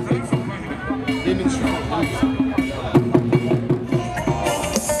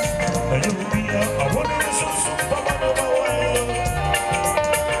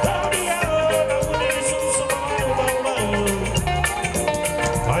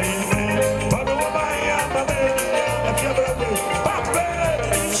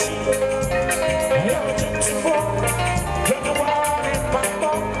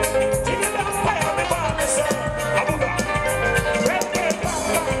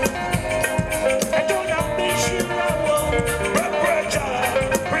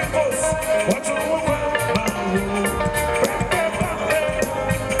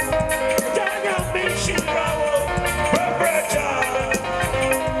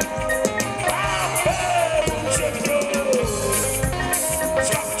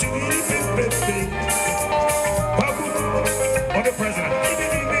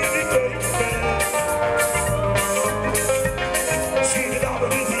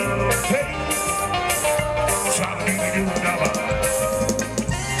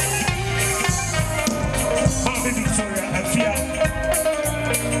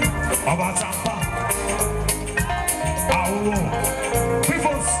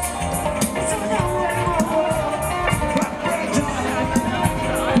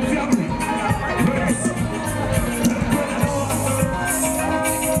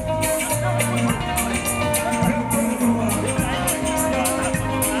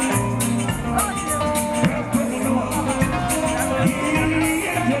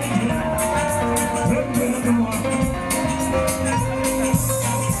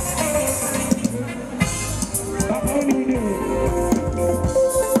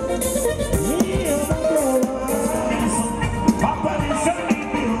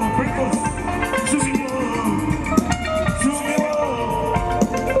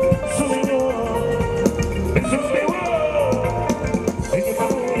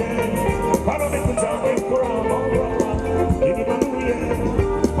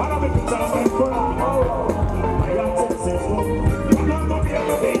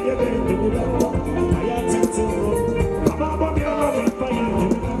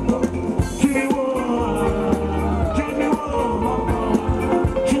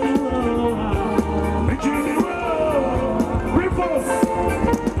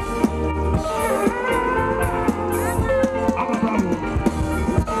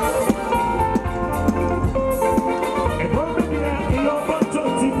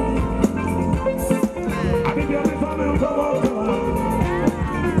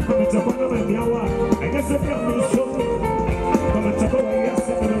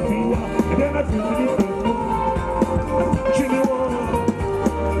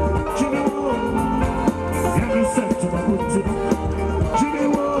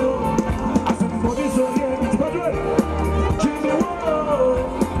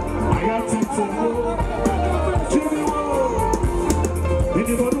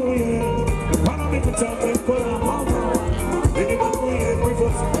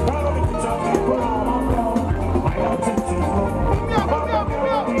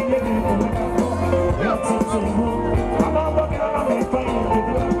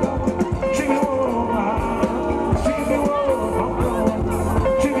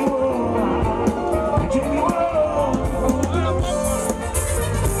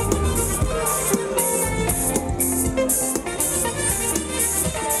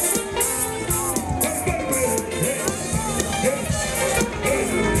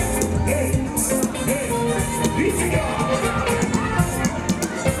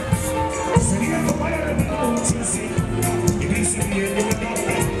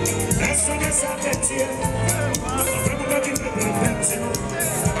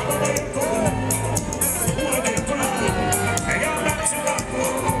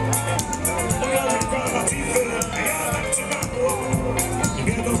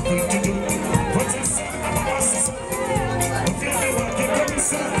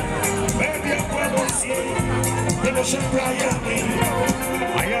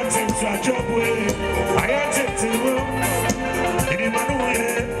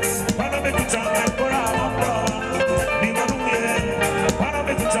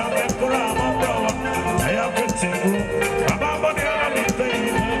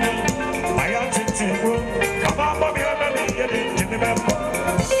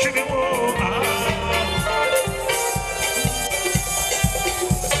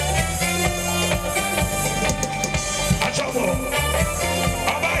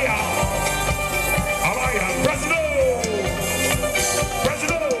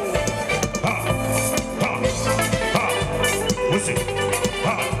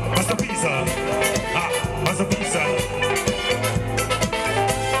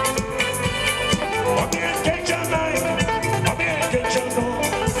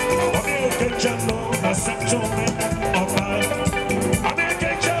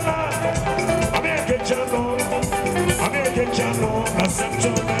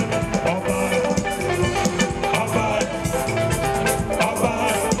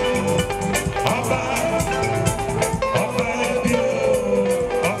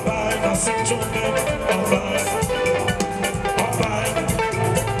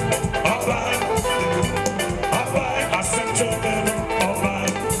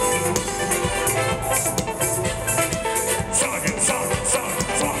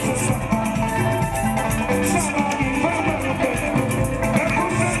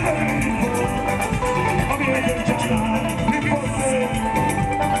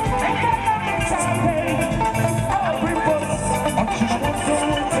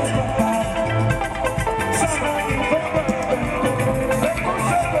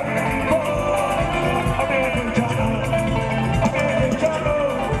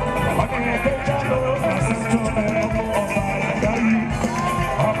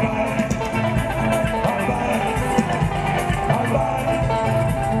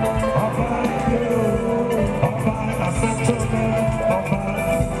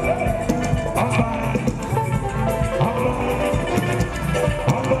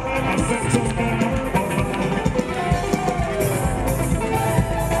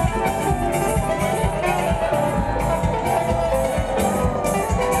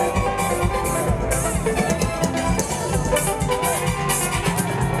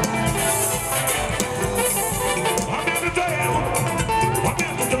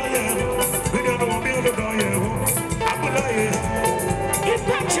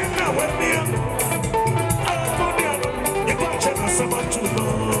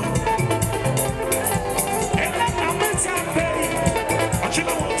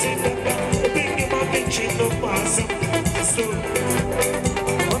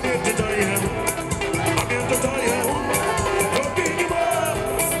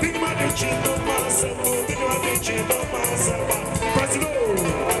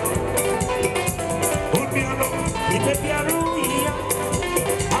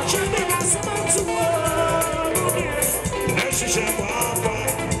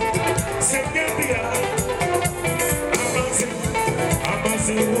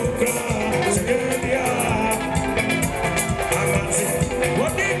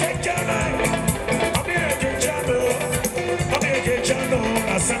 What did you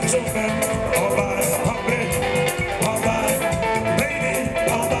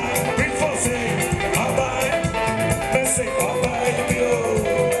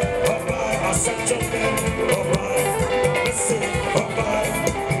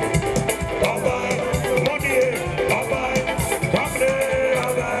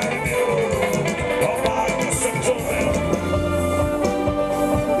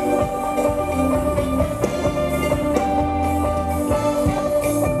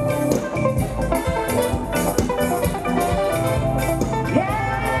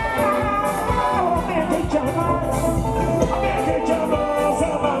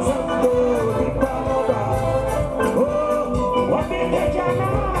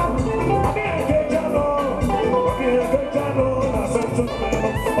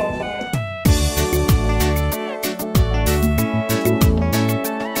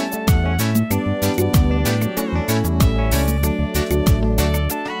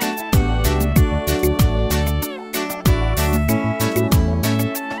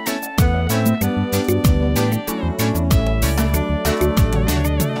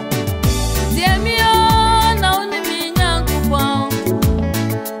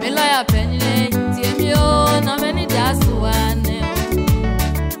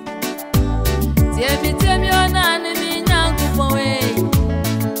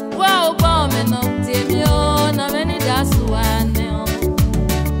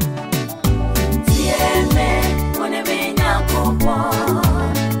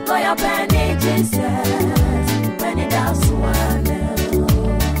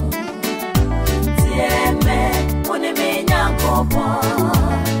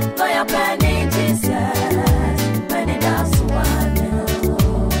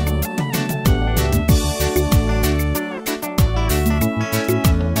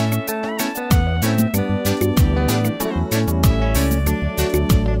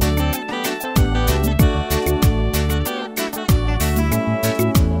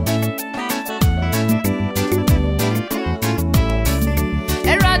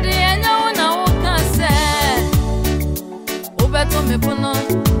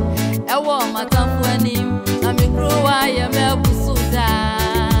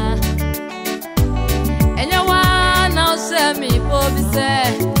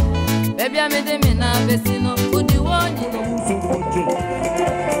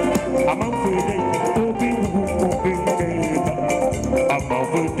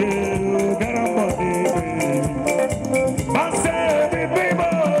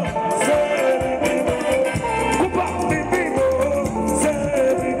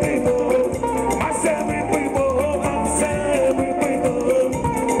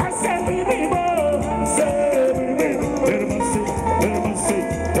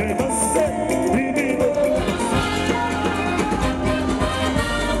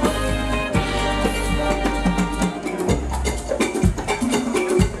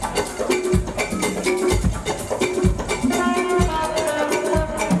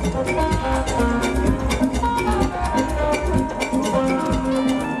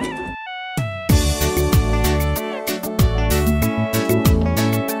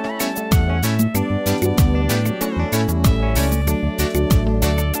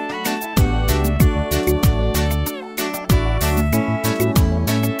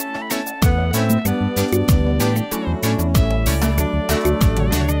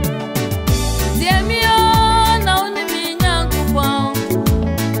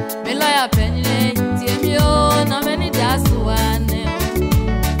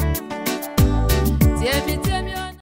Yeah,